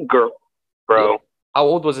little girl, bro. Yeah. How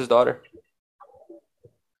old was his daughter?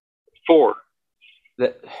 4.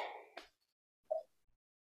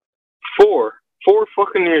 4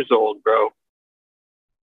 fucking years old, bro.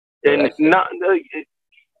 And not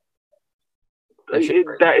that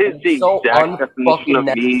is the so exact definition of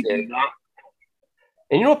me. unnecessary.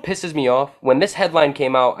 And you know what pisses me off? When this headline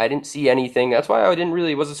came out, I didn't see anything. That's why I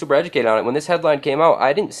wasn't super educated on it. When this headline came out,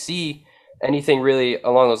 I didn't see anything really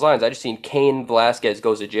along those lines. I just seen Cain Velasquez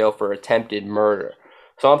goes to jail for attempted murder.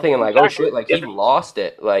 So I'm thinking like, oh shit, like he lost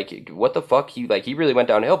it. Like what the fuck? He really went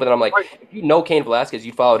downhill. But then I'm like, if you know Cain Velasquez,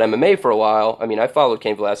 you followed MMA for a while. I mean, I followed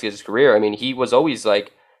Cain Velasquez's career. I mean, he was always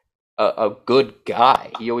like a good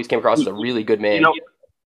guy. He always came across as a really good man.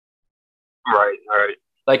 Right.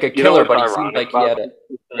 Like a killer, but he seemed like he had a...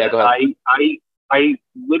 Yeah, go ahead. I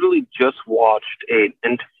literally just watched an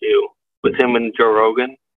interview with him and Joe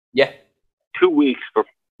Rogan. Yeah. 2 weeks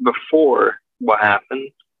before what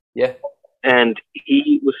happened. Yeah. And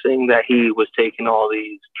he was saying that he was taking all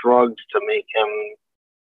these drugs to make him,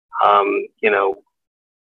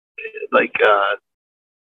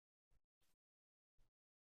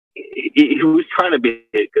 he was trying to be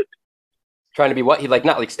a good... Trying to be what? He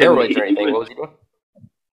not like steroids or anything. What was he doing?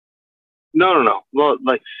 No. Well,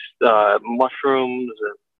 like mushrooms.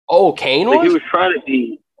 And, Cain was? He was trying to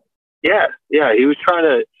be... Yeah. He was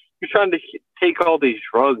trying to take all these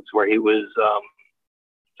drugs where he was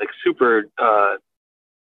like super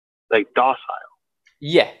like docile.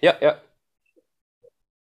 Yeah. Yeah.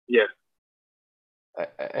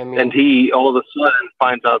 I mean, and he all of a sudden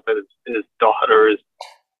finds out that his daughter is...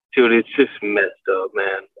 Dude, it's just messed up,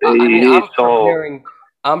 man.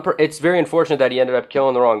 It's very unfortunate that he ended up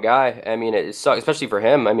killing the wrong guy. I mean, it sucks, especially for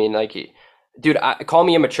him. I mean, like, call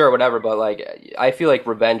me immature, or whatever, but like, I feel like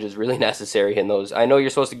revenge is really necessary in those. I know you're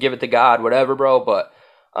supposed to give it to God, whatever, bro, but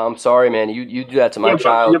I'm sorry, man. You do that to my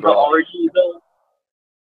child, bro.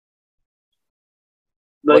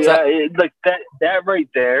 Like, like that right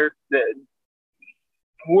there,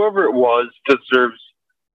 whoever it was deserves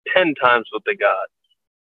 10 times what they got.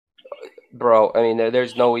 Bro, I mean,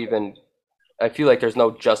 there's no even... I feel like there's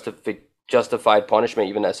no justified punishment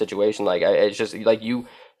even in that situation. Like, it's just, like, you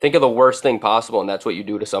think of the worst thing possible, and that's what you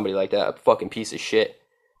do to somebody like that. A fucking piece of shit.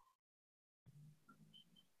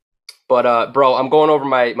 But, bro, I'm going over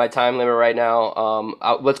my time limit right now.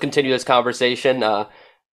 Let's continue this conversation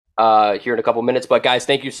here in a couple minutes. But, guys,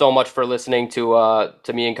 thank you so much for listening to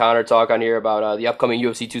me and Connor talk on here about the upcoming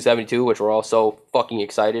UFC 272, which we're all so fucking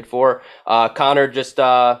excited for. Connor, just...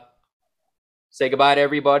 say goodbye to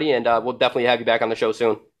everybody, and we'll definitely have you back on the show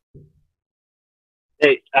soon.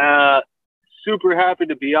 Hey, super happy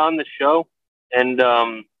to be on the show, and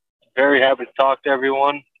very happy to talk to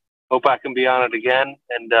everyone. Hope I can be on it again,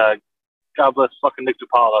 and God bless fucking Nick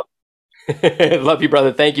DiPaolo. Love you,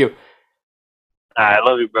 brother. Thank you. I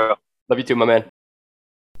love you, bro. Love you too, my man.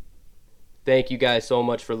 Thank you guys so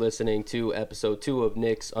much for listening to episode 2 of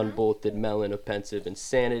Nick's Unbolted Melon of Pensive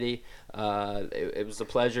Insanity. It was a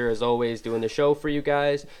pleasure, as always, doing the show for you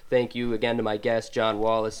guys. Thank you again to my guests, John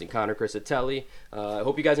Wallace and Connor Criscitelli. I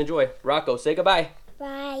hope you guys enjoy. Rocco, say goodbye.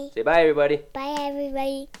 Bye. Say bye, everybody. Bye,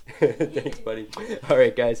 everybody. Thanks, buddy. All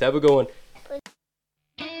right, guys, have a good one.